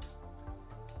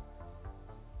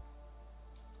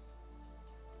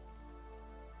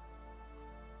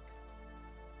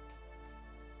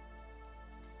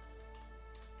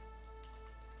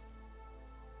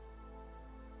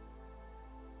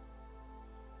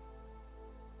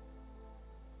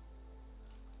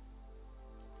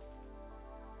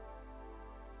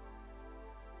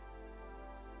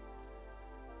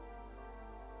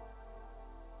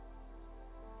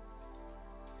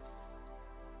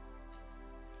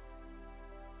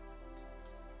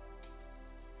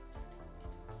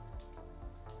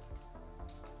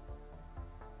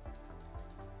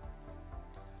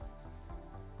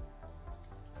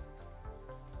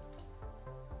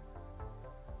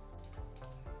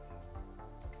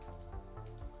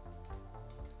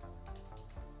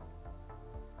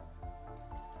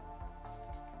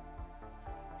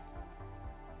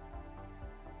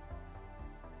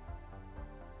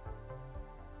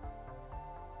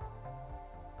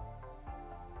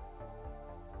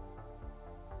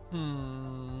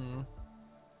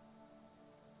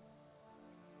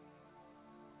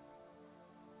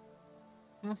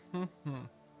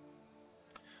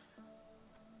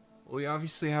 We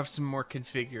obviously have some more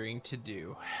configuring to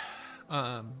do,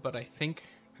 but I think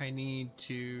I need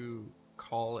to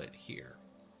call it here.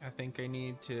 I think I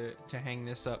need to hang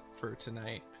this up for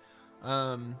tonight.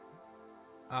 I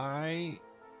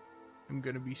am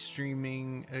going to be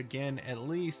streaming again, at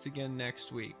least again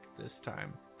next week this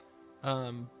time.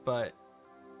 But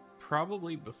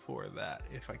probably before that,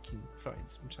 if I can find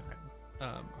some time.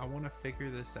 I want to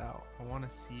figure this out. I want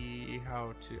to see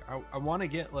how to. I want to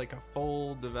get like a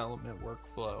full development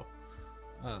workflow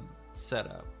set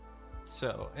up,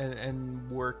 so and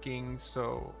working.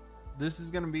 So this is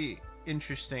gonna be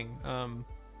interesting.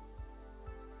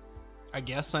 I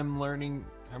guess I'm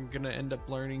gonna end up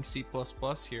learning C++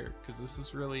 here because this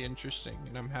is really interesting,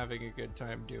 and I'm having a good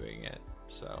time doing it.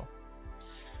 So,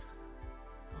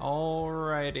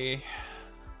 alrighty.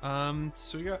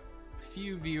 So we got a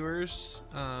few viewers.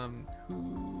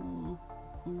 Who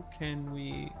can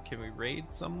we raid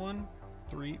someone?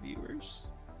 3 viewers.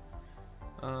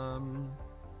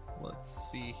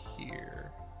 Let's see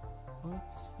here.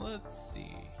 Let's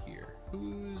see here.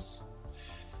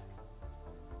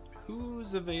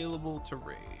 Who's available to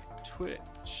raid?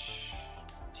 Twitch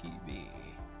TV.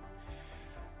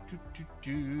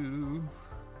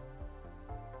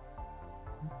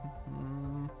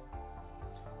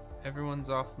 Everyone's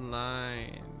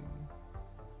offline.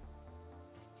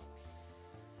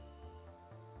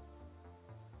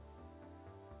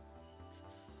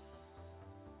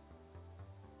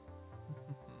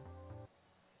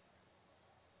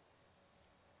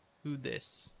 Who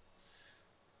this?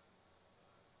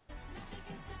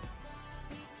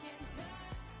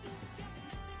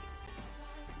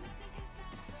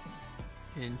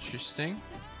 Interesting.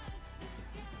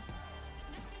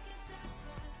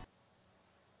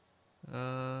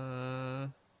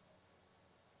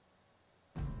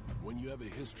 When you have a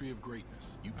history of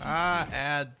greatness, you keep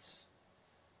ads.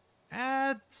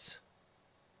 Ads.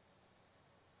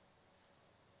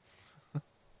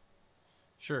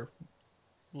 Sure.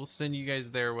 We'll send you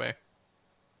guys their way.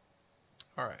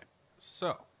 All right.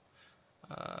 So,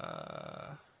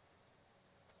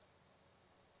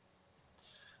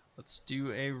 let's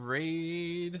do a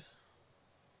raid.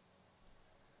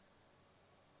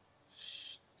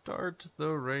 Start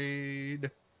the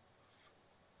raid.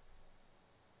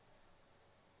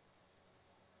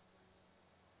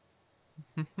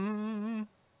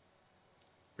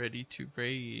 Ready to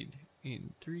raid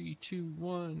in 3, 2,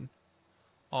 1.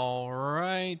 All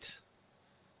right.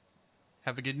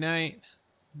 Have a good night.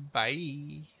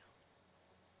 Bye.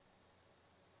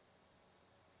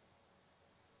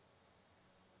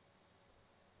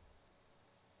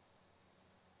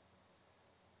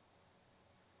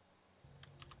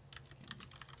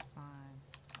 Size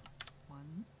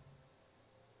 +1.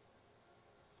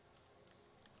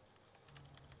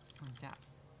 Depth.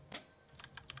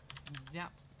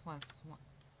 Depth +1.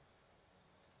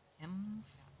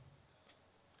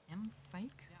 M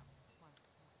psych?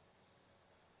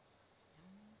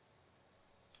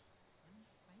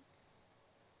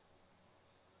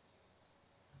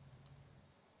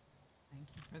 Thank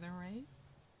you for the raid.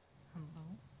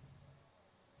 Hello.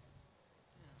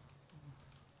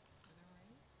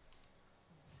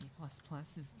 C++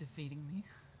 is defeating me.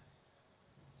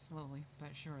 Slowly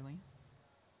but surely.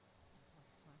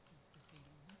 C++ is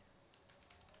defeating me.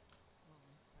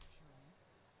 Slowly but surely.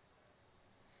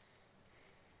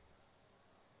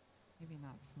 Maybe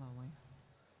not slowly.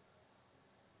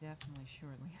 Definitely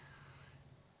surely.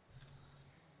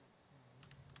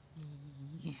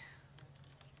 Yeah.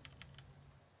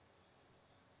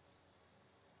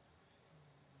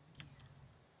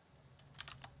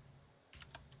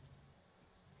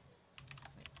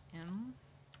 M.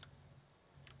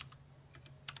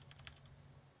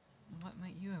 What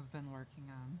might you have been working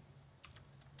on?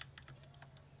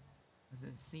 Is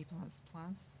it C++?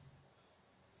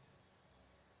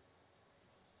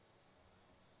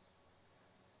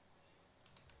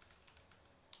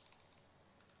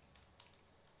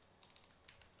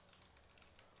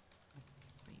 Let's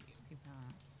see, we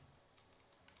got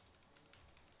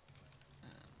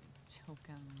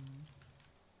token.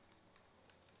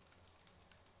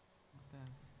 The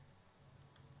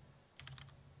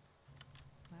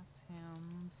left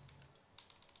hand.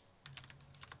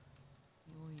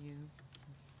 We will use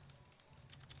this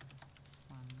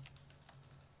one.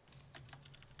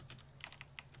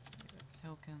 So the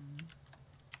token.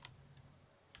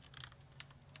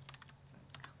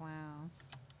 The class.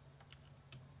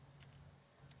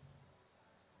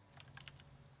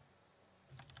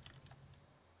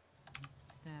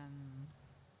 Then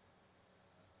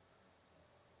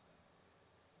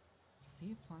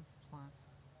C++.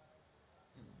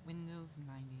 Windows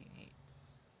 98.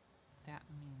 That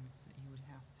means that you would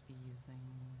have to be using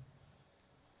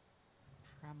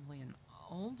probably an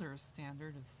older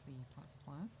standard of C++.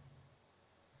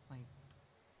 Like,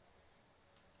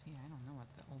 gee, I don't know what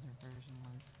the older version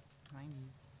was.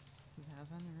 97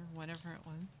 or whatever it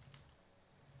was.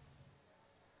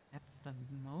 That's the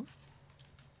most.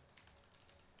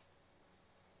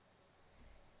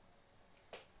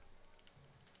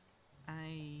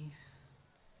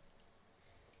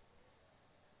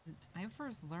 I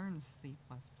first learned C++.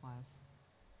 I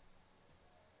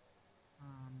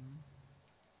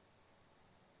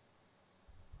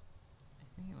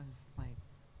think it was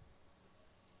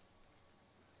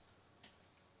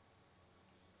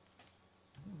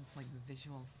like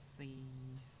Visual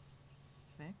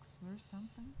C6 or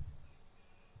something.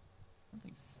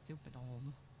 Something stupid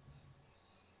old.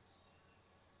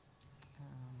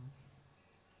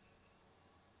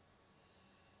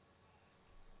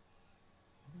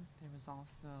 I think there was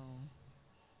also a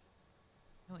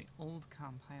really old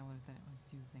compiler that it was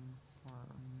using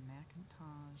for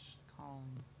Macintosh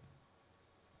called, I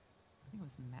think it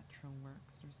was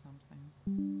MetroWorks or something.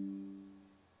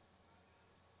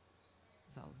 It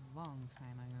was a long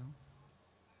time ago.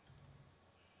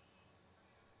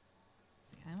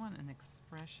 See, I want an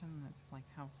expression that's like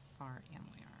how far in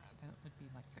we are. That would be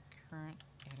like the current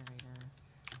iterator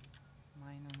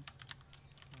minus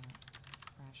the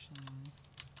expressions.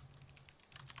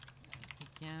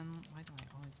 Again, why do I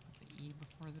always put the E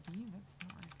before the B? That's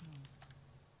not ridiculous.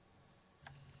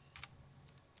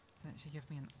 So that should give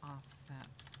me an offset.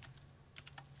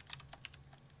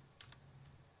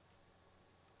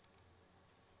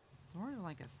 Sort of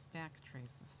like a stack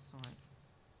trace of sorts.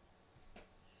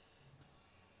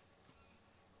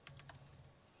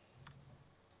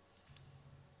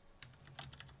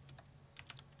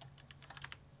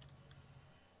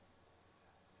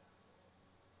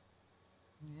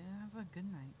 Yeah, have a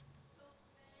good night.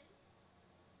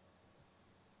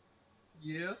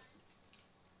 Yes.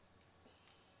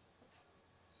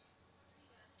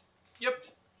 Yep.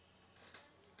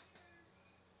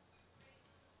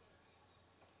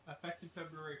 Effective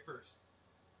February 1st.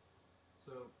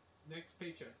 So, next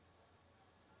paycheck.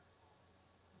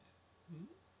 Hmm?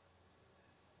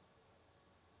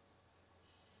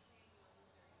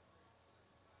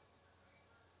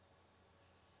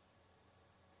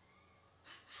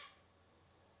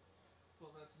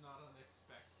 Well, that's not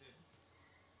unexpected.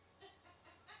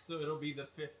 So it'll be the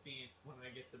 15th when I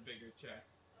get the bigger check.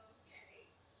 Okay.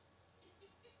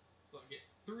 So I'll get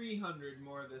 300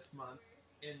 more this month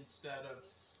instead of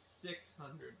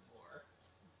 600 more.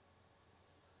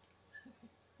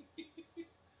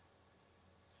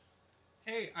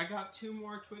 Hey, I got 2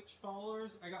 more Twitch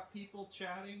followers. I got people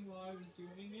chatting while I was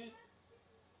doing it.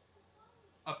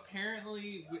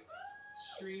 Apparently,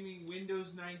 streaming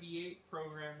Windows 98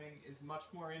 programming is much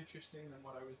more interesting than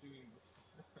what I was doing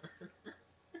before.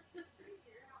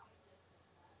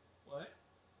 What?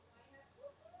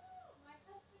 My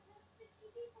husband has 50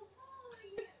 people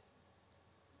following him.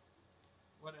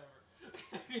 Whatever.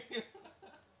 Okay, so we're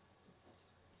gonna assume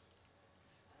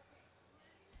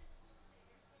that your second paycheck is gonna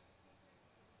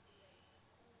be like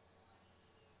 $2,250.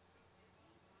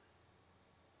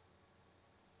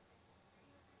 Extra $300.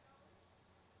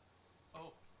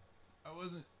 Oh, I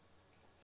wasn't